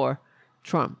for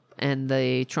Trump and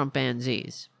the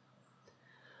Trumpanzees.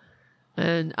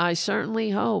 And I certainly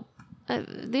hope.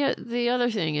 The other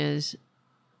thing is,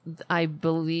 I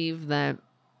believe that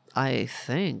I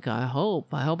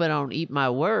hope I don't eat my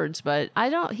words, but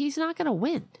he's not going to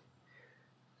win.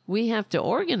 We have to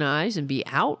organize and be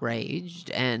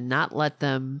outraged and not let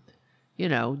them,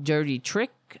 dirty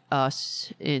trick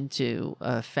us into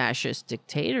a fascist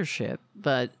dictatorship.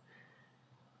 But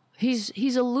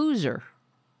he's a loser.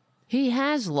 He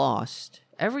has lost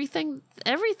everything,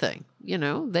 every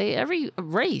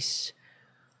race.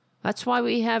 That's why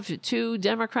we have 2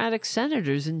 Democratic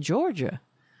senators in Georgia.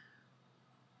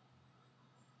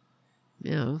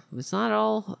 It's not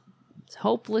all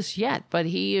hopeless yet, but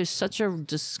he is such a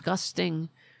disgusting,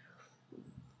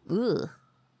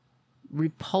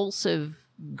 repulsive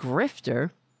grifter,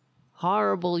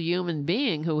 horrible human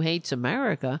being who hates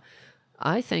America.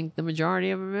 I think the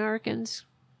majority of Americans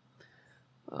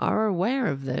are aware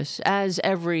of this, as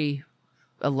every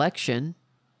election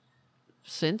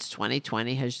since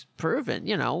 2020 has proven.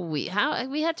 We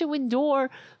had to endure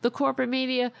the corporate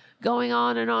media going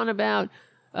on and on about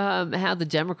how the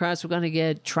Democrats were going to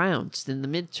get trounced in the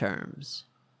midterms,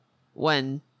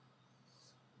 when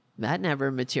that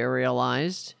never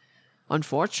materialized.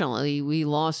 Unfortunately, we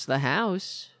lost the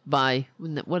House by,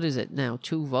 what is it now,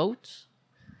 2 votes?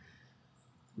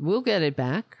 We'll get it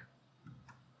back.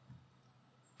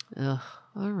 All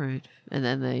right. And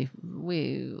then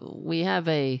we have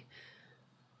a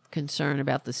concern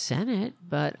about the Senate,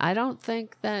 but I don't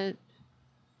think that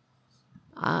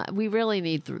we really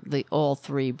need all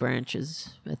 3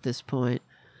 branches at this point,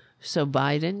 so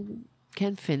Biden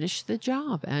can finish the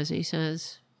job, as he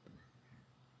says.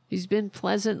 He's been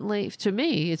to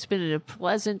me, it's been a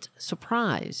pleasant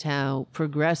surprise how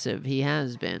progressive he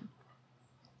has been.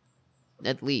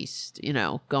 At least,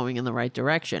 going in the right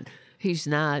direction. He's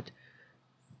not,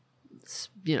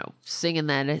 singing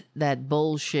that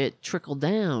bullshit trickle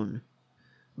down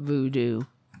voodoo.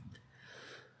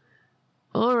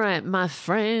 All right, my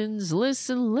friends,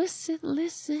 listen.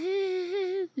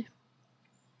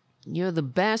 You're the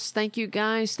best. Thank you,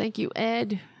 guys. Thank you,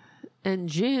 Ed and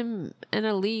Jim and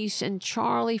Elise and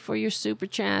Charlie, for your super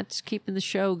chats, keeping the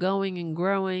show going and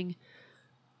growing.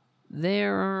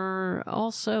 There are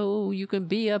also, you can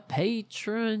be a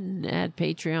patron at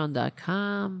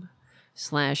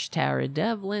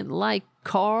patreon.com/Tara like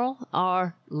Carl,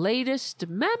 our latest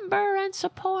member and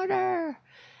supporter.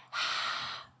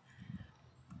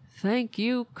 Thank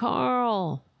you,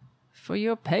 Carl, for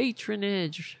your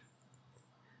patronage.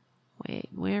 Wait,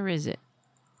 where is it?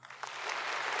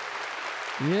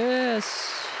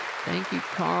 Yes. Thank you,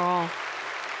 Carl.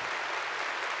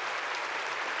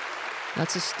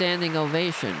 That's a standing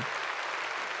ovation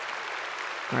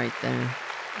right there.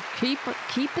 Keep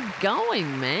it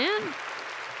going, man.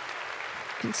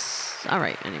 All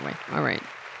right, anyway. All right.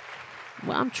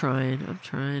 Well, I'm trying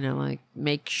to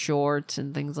make shorts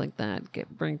and things like that.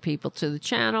 Bring people to the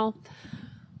channel.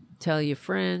 Tell your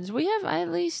friends. We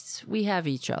have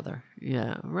each other.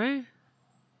 Yeah, right?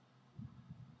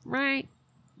 Right.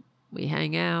 We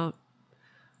hang out.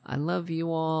 I love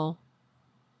you all.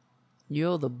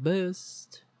 You're the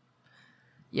best.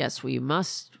 Yes, we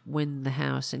must win the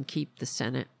House and keep the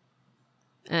Senate.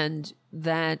 And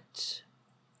that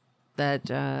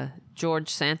George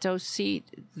Santos seat,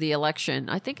 the election,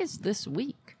 I think it's this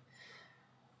week.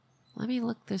 Let me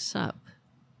look this up.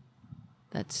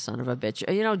 That son of a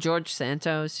bitch. George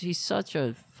Santos, he's such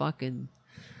a fucking...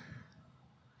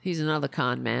 He's another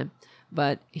con man.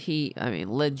 But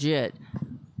legit.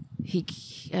 He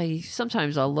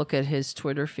sometimes I'll look at his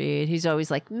Twitter feed. He's always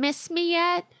like, miss me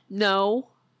yet? No.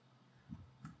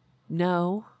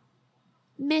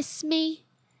 Miss me?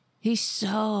 He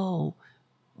so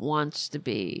wants to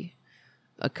be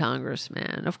a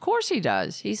congressman. Of course he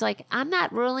does. He's like, I'm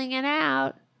not ruling it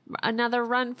out. Another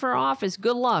run for office.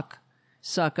 Good luck,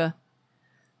 sucker.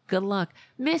 Good luck.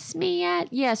 Miss me yet?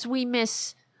 Yes, we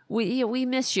miss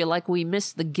you like we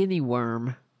miss the guinea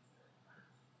worm.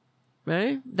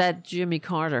 Right? That Jimmy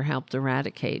Carter helped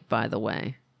eradicate, by the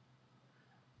way.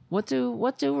 What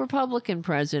do Republican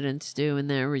presidents do in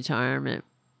their retirement?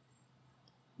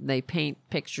 They paint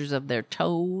pictures of their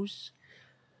toes.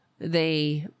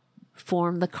 They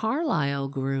form the Carlyle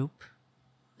Group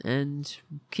and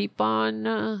keep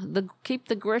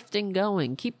the grifting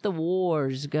going, keep the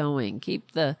wars going,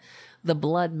 keep the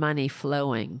blood money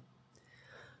flowing.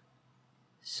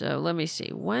 So let me see.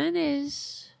 When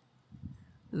is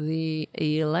the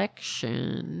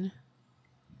election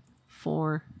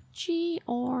for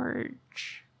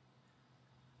George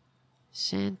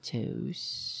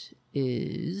Santos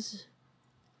is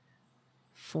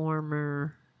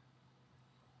former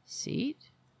seat?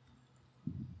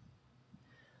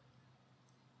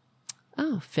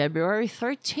 Oh, February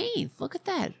 13th. Look at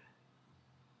that.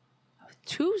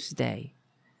 Tuesday.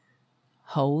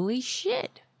 Holy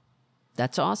shit.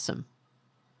 That's awesome.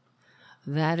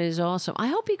 That is awesome. I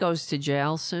hope he goes to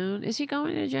jail soon. Is he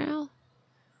going to jail?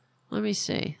 Let me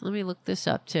see. Let me look this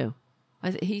up, too.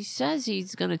 He says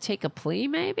he's going to take a plea,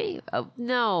 maybe? Oh,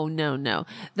 no.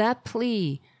 That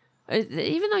plea,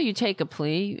 even though you take a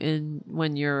plea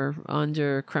when you're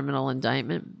under criminal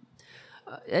indictment,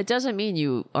 it doesn't mean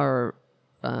you are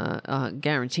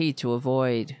guaranteed to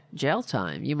avoid jail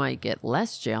time. You might get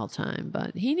less jail time,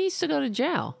 but he needs to go to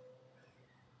jail.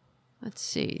 Let's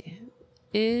see.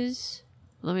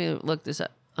 Let me look this up.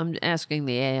 I'm asking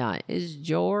the AI. Is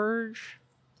George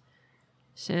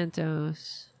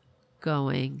Santos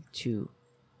going to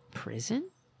prison?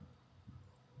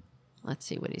 Let's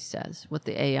see what he says, what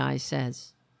the AI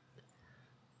says.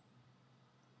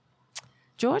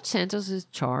 George Santos is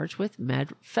charged with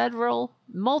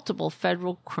multiple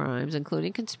federal crimes,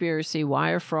 including conspiracy,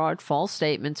 wire fraud, false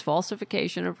statements,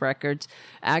 falsification of records,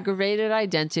 aggravated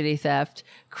identity theft,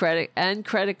 credit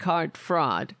card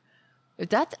fraud.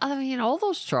 All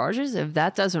those charges, if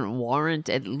that doesn't warrant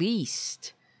at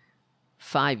least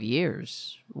 5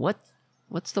 years,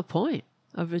 what's the point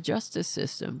of a justice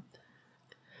system?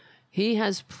 He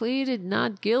has pleaded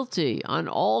not guilty on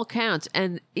all counts,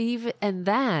 and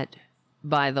that,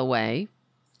 by the way,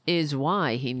 is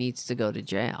why he needs to go to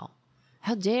jail.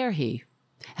 How dare he?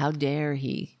 How dare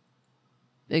he?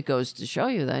 It goes to show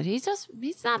you that he's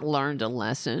not learned a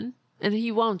lesson, and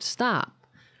he won't stop.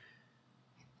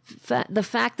 The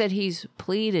fact that he's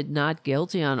pleaded not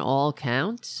guilty on all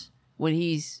counts when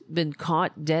he's been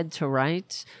caught dead to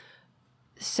rights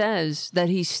says that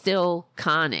he's still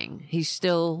conning. He's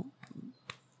still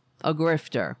a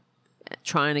grifter,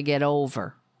 trying to get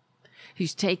over.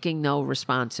 He's taking no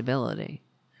responsibility.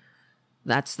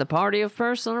 That's the party of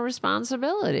personal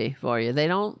responsibility for you. They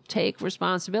don't take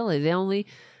responsibility.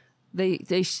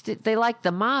 They like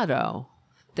the motto.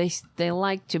 They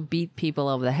like to beat people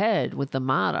over the head with the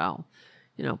motto,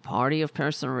 party of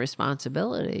personal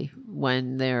responsibility,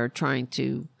 when they're trying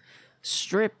to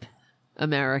strip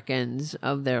Americans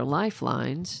of their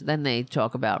lifelines. Then they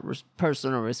talk about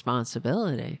personal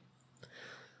responsibility.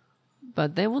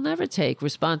 But they will never take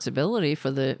responsibility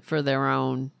for their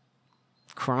own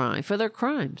crime, for their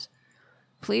crimes.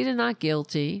 Pleaded not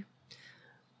guilty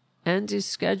and is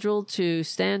scheduled to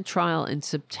stand trial in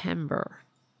September.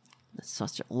 That's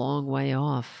such a long way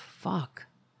off. Fuck.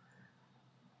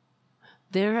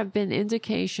 There have been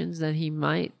indications that he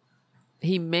may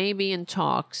be in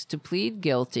talks to plead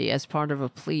guilty as part of a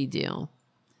plea deal.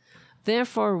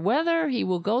 Therefore, whether he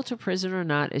will go to prison or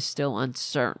not is still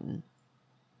uncertain.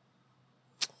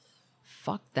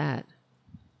 Fuck that.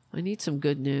 I need some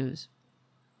good news.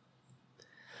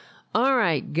 All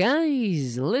right,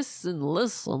 guys,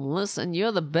 listen.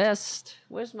 You're the best.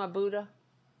 Where's my Buddha?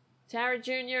 Tara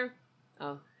Jr.?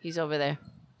 Oh, he's over there.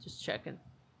 Just checking.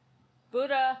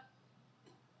 Boudica.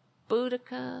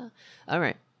 All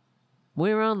right.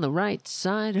 We're on the right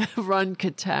side. Run,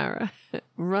 Katara.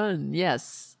 Run,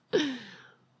 yes.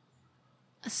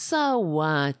 So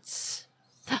what?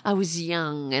 I was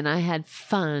young and I had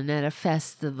fun at a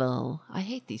festival. I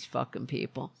hate these fucking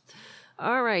people.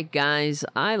 All right, guys.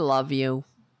 I love you.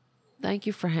 Thank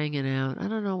you for hanging out. I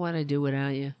don't know what I'd do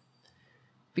without you.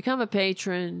 Become a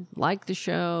patron, like the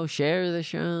show, share the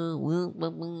show.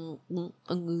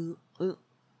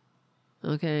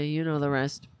 Okay, you know the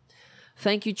rest.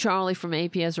 Thank you, Charlie from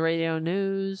APS Radio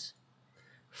News,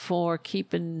 for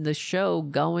keeping the show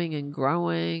going and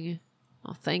growing.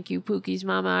 Oh, thank you, Pookie's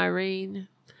Mama Irene,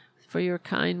 for your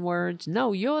kind words.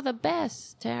 No, you're the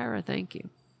best, Tara. Thank you.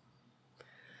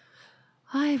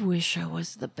 I wish I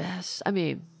was the best. I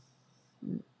mean,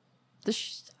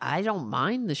 I don't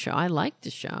mind the show. I like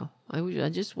the show. I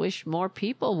just wish more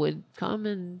people would come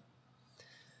and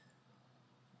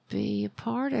be a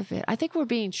part of it. I think we're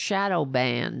being shadow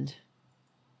banned.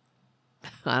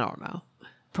 I don't know.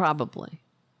 Probably.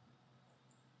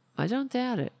 I don't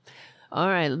doubt it. All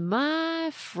right,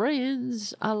 my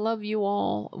friends, I love you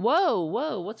all.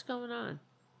 Whoa, what's going on?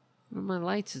 One of my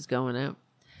lights is going out.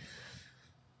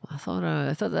 I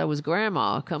thought that was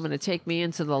Grandma coming to take me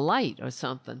into the light or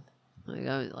something.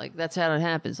 Like that's how it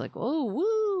happens. Like, oh,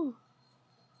 woo.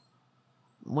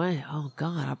 Well, oh,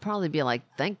 God, I'll probably be like,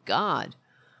 thank God.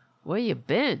 Where you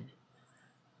been?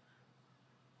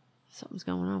 Something's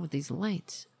going on with these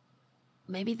lights.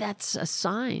 Maybe that's a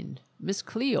sign. Miss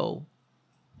Cleo.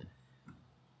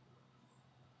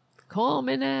 Call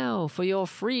me now for your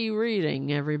free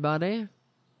reading, everybody.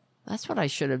 That's what I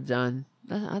should have done.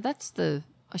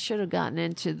 I should have gotten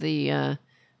into the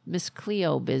Miss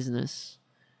Cleo business.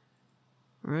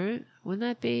 Right? Wouldn't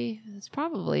that be? It's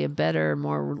probably a better,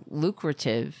 more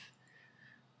lucrative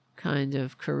kind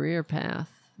of career path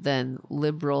than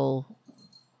liberal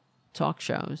talk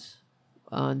shows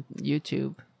on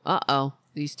YouTube. Uh-oh,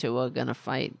 these two are gonna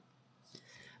fight.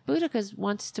 Boudica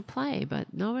wants to play, but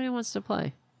nobody wants to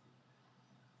play.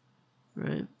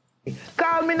 Right?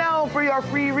 Call me now for your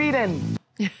free reading.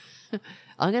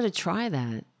 I'm gonna try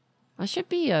that. I should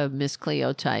be a Miss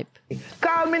Cleo type.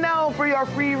 Call me now for your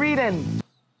free reading.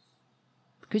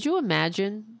 Could you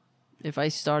imagine if I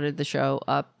started the show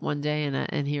up one day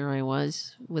and here I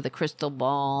was with a crystal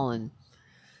ball and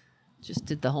just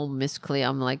did the whole Miss Cleo?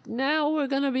 I'm like, now we're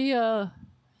gonna be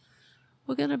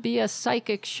a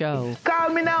psychic show. Call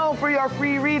me now for your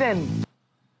free reading.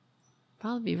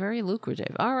 Probably be very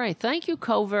lucrative. All right, thank you,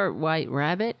 Covert White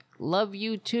Rabbit. Love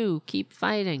you too. Keep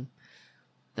fighting.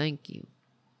 Thank you.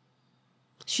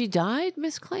 She died,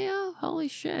 Miss Cleo? Holy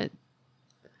shit.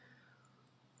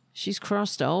 She's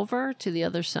crossed over to the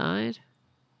other side.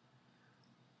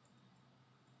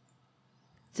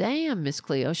 Damn, Miss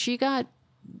Cleo. I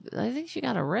think she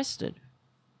got arrested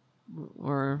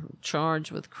or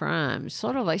charged with crimes.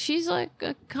 Sort of like, she's like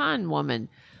a con woman.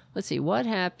 Let's see, what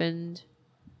happened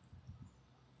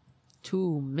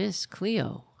to Miss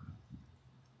Cleo?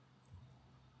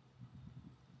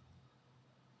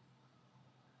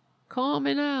 Call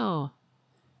me now.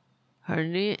 Her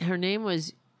name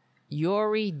was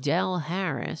Yori Del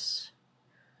Harris.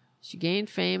 She gained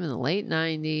fame in the late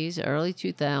 90s, early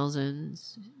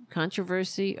 2000s.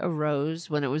 Controversy arose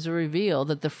when it was revealed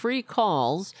that the free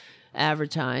calls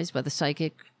advertised by the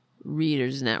Psychic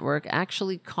Readers Network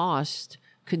actually cost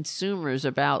consumers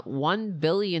about $1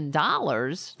 billion.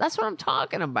 That's what I'm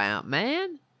talking about,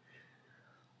 man.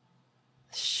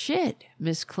 Shit,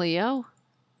 Miss Cleo.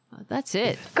 That's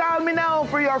it. Call me now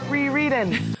for your free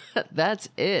reading. That's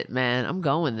it, man. I'm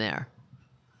going there.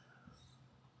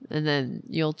 And then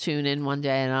you'll tune in one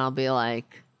day and I'll be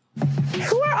like,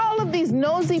 who are all of these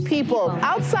nosy people?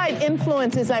 Outside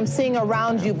influences I'm seeing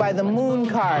around you by the moon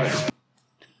card.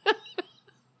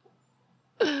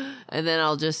 And then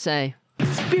I'll just say,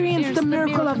 experience the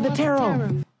miracle of the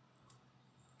tarot.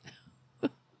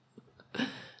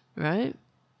 Right?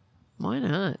 Why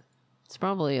not? It's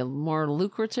probably a more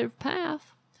lucrative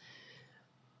path.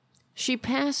 She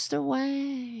passed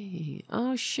away.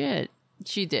 Oh, shit.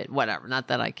 She did. Whatever. Not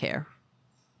that I care.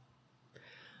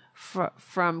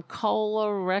 From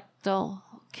colorectal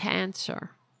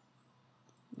cancer.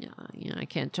 Yeah, I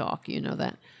can't talk. You know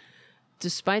that.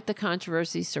 Despite the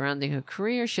controversy surrounding her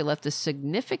career, she left a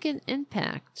significant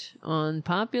impact on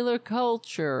popular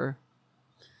culture.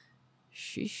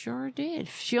 She sure did.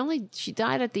 She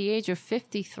died at the age of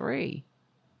 53.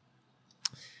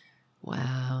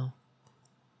 Wow.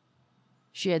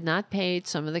 She had not paid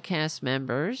some of the cast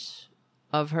members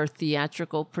of her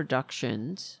theatrical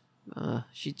productions.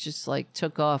 She just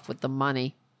took off with the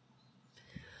money.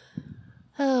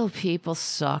 Oh, people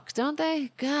suck, don't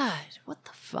they? God, what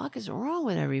the fuck is wrong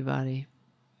with everybody?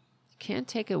 Can't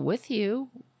take it with you.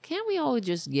 Can't we all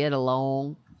just get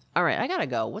along? All right, I gotta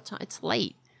go. What time? It's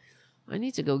late. I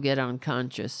need to go get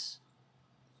unconscious.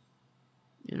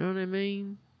 You know what I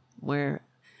mean? Where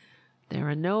there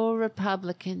are no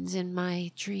Republicans in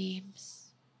my dreams,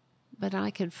 but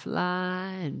I can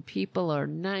fly and people are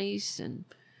nice, and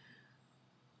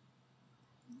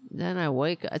then I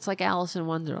wake up. It's like Alice in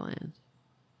Wonderland.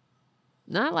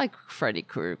 Not like Freddy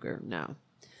Krueger, no.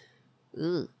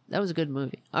 Ugh, that was a good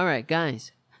movie. All right,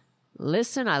 guys.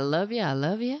 Listen, I love you. I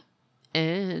love you.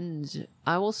 And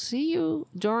I will see you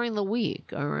during the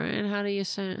week, all right? How do you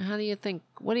think?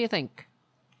 What do you think?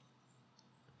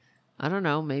 I don't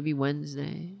know, maybe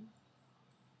Wednesday.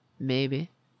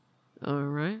 Maybe. All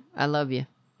right. I love you.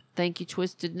 Thank you,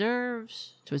 Twisted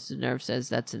Nerves. Twisted Nerve says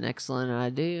that's an excellent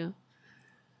idea.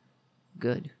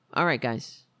 Good. All right,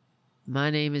 guys. My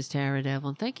name is Tara Devil,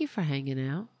 and thank you for hanging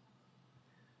out.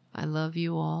 I love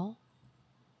you all.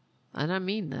 And I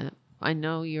mean that. I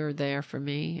know you're there for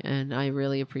me, and I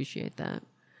really appreciate that.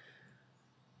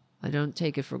 I don't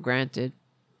take it for granted.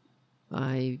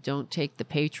 I don't take the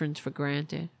patrons for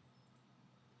granted.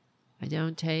 I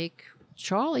don't take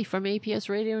Charlie from APS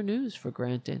Radio News for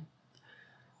granted.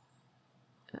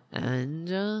 And,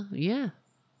 yeah.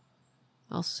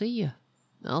 I'll see you.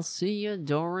 I'll see you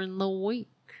during the week.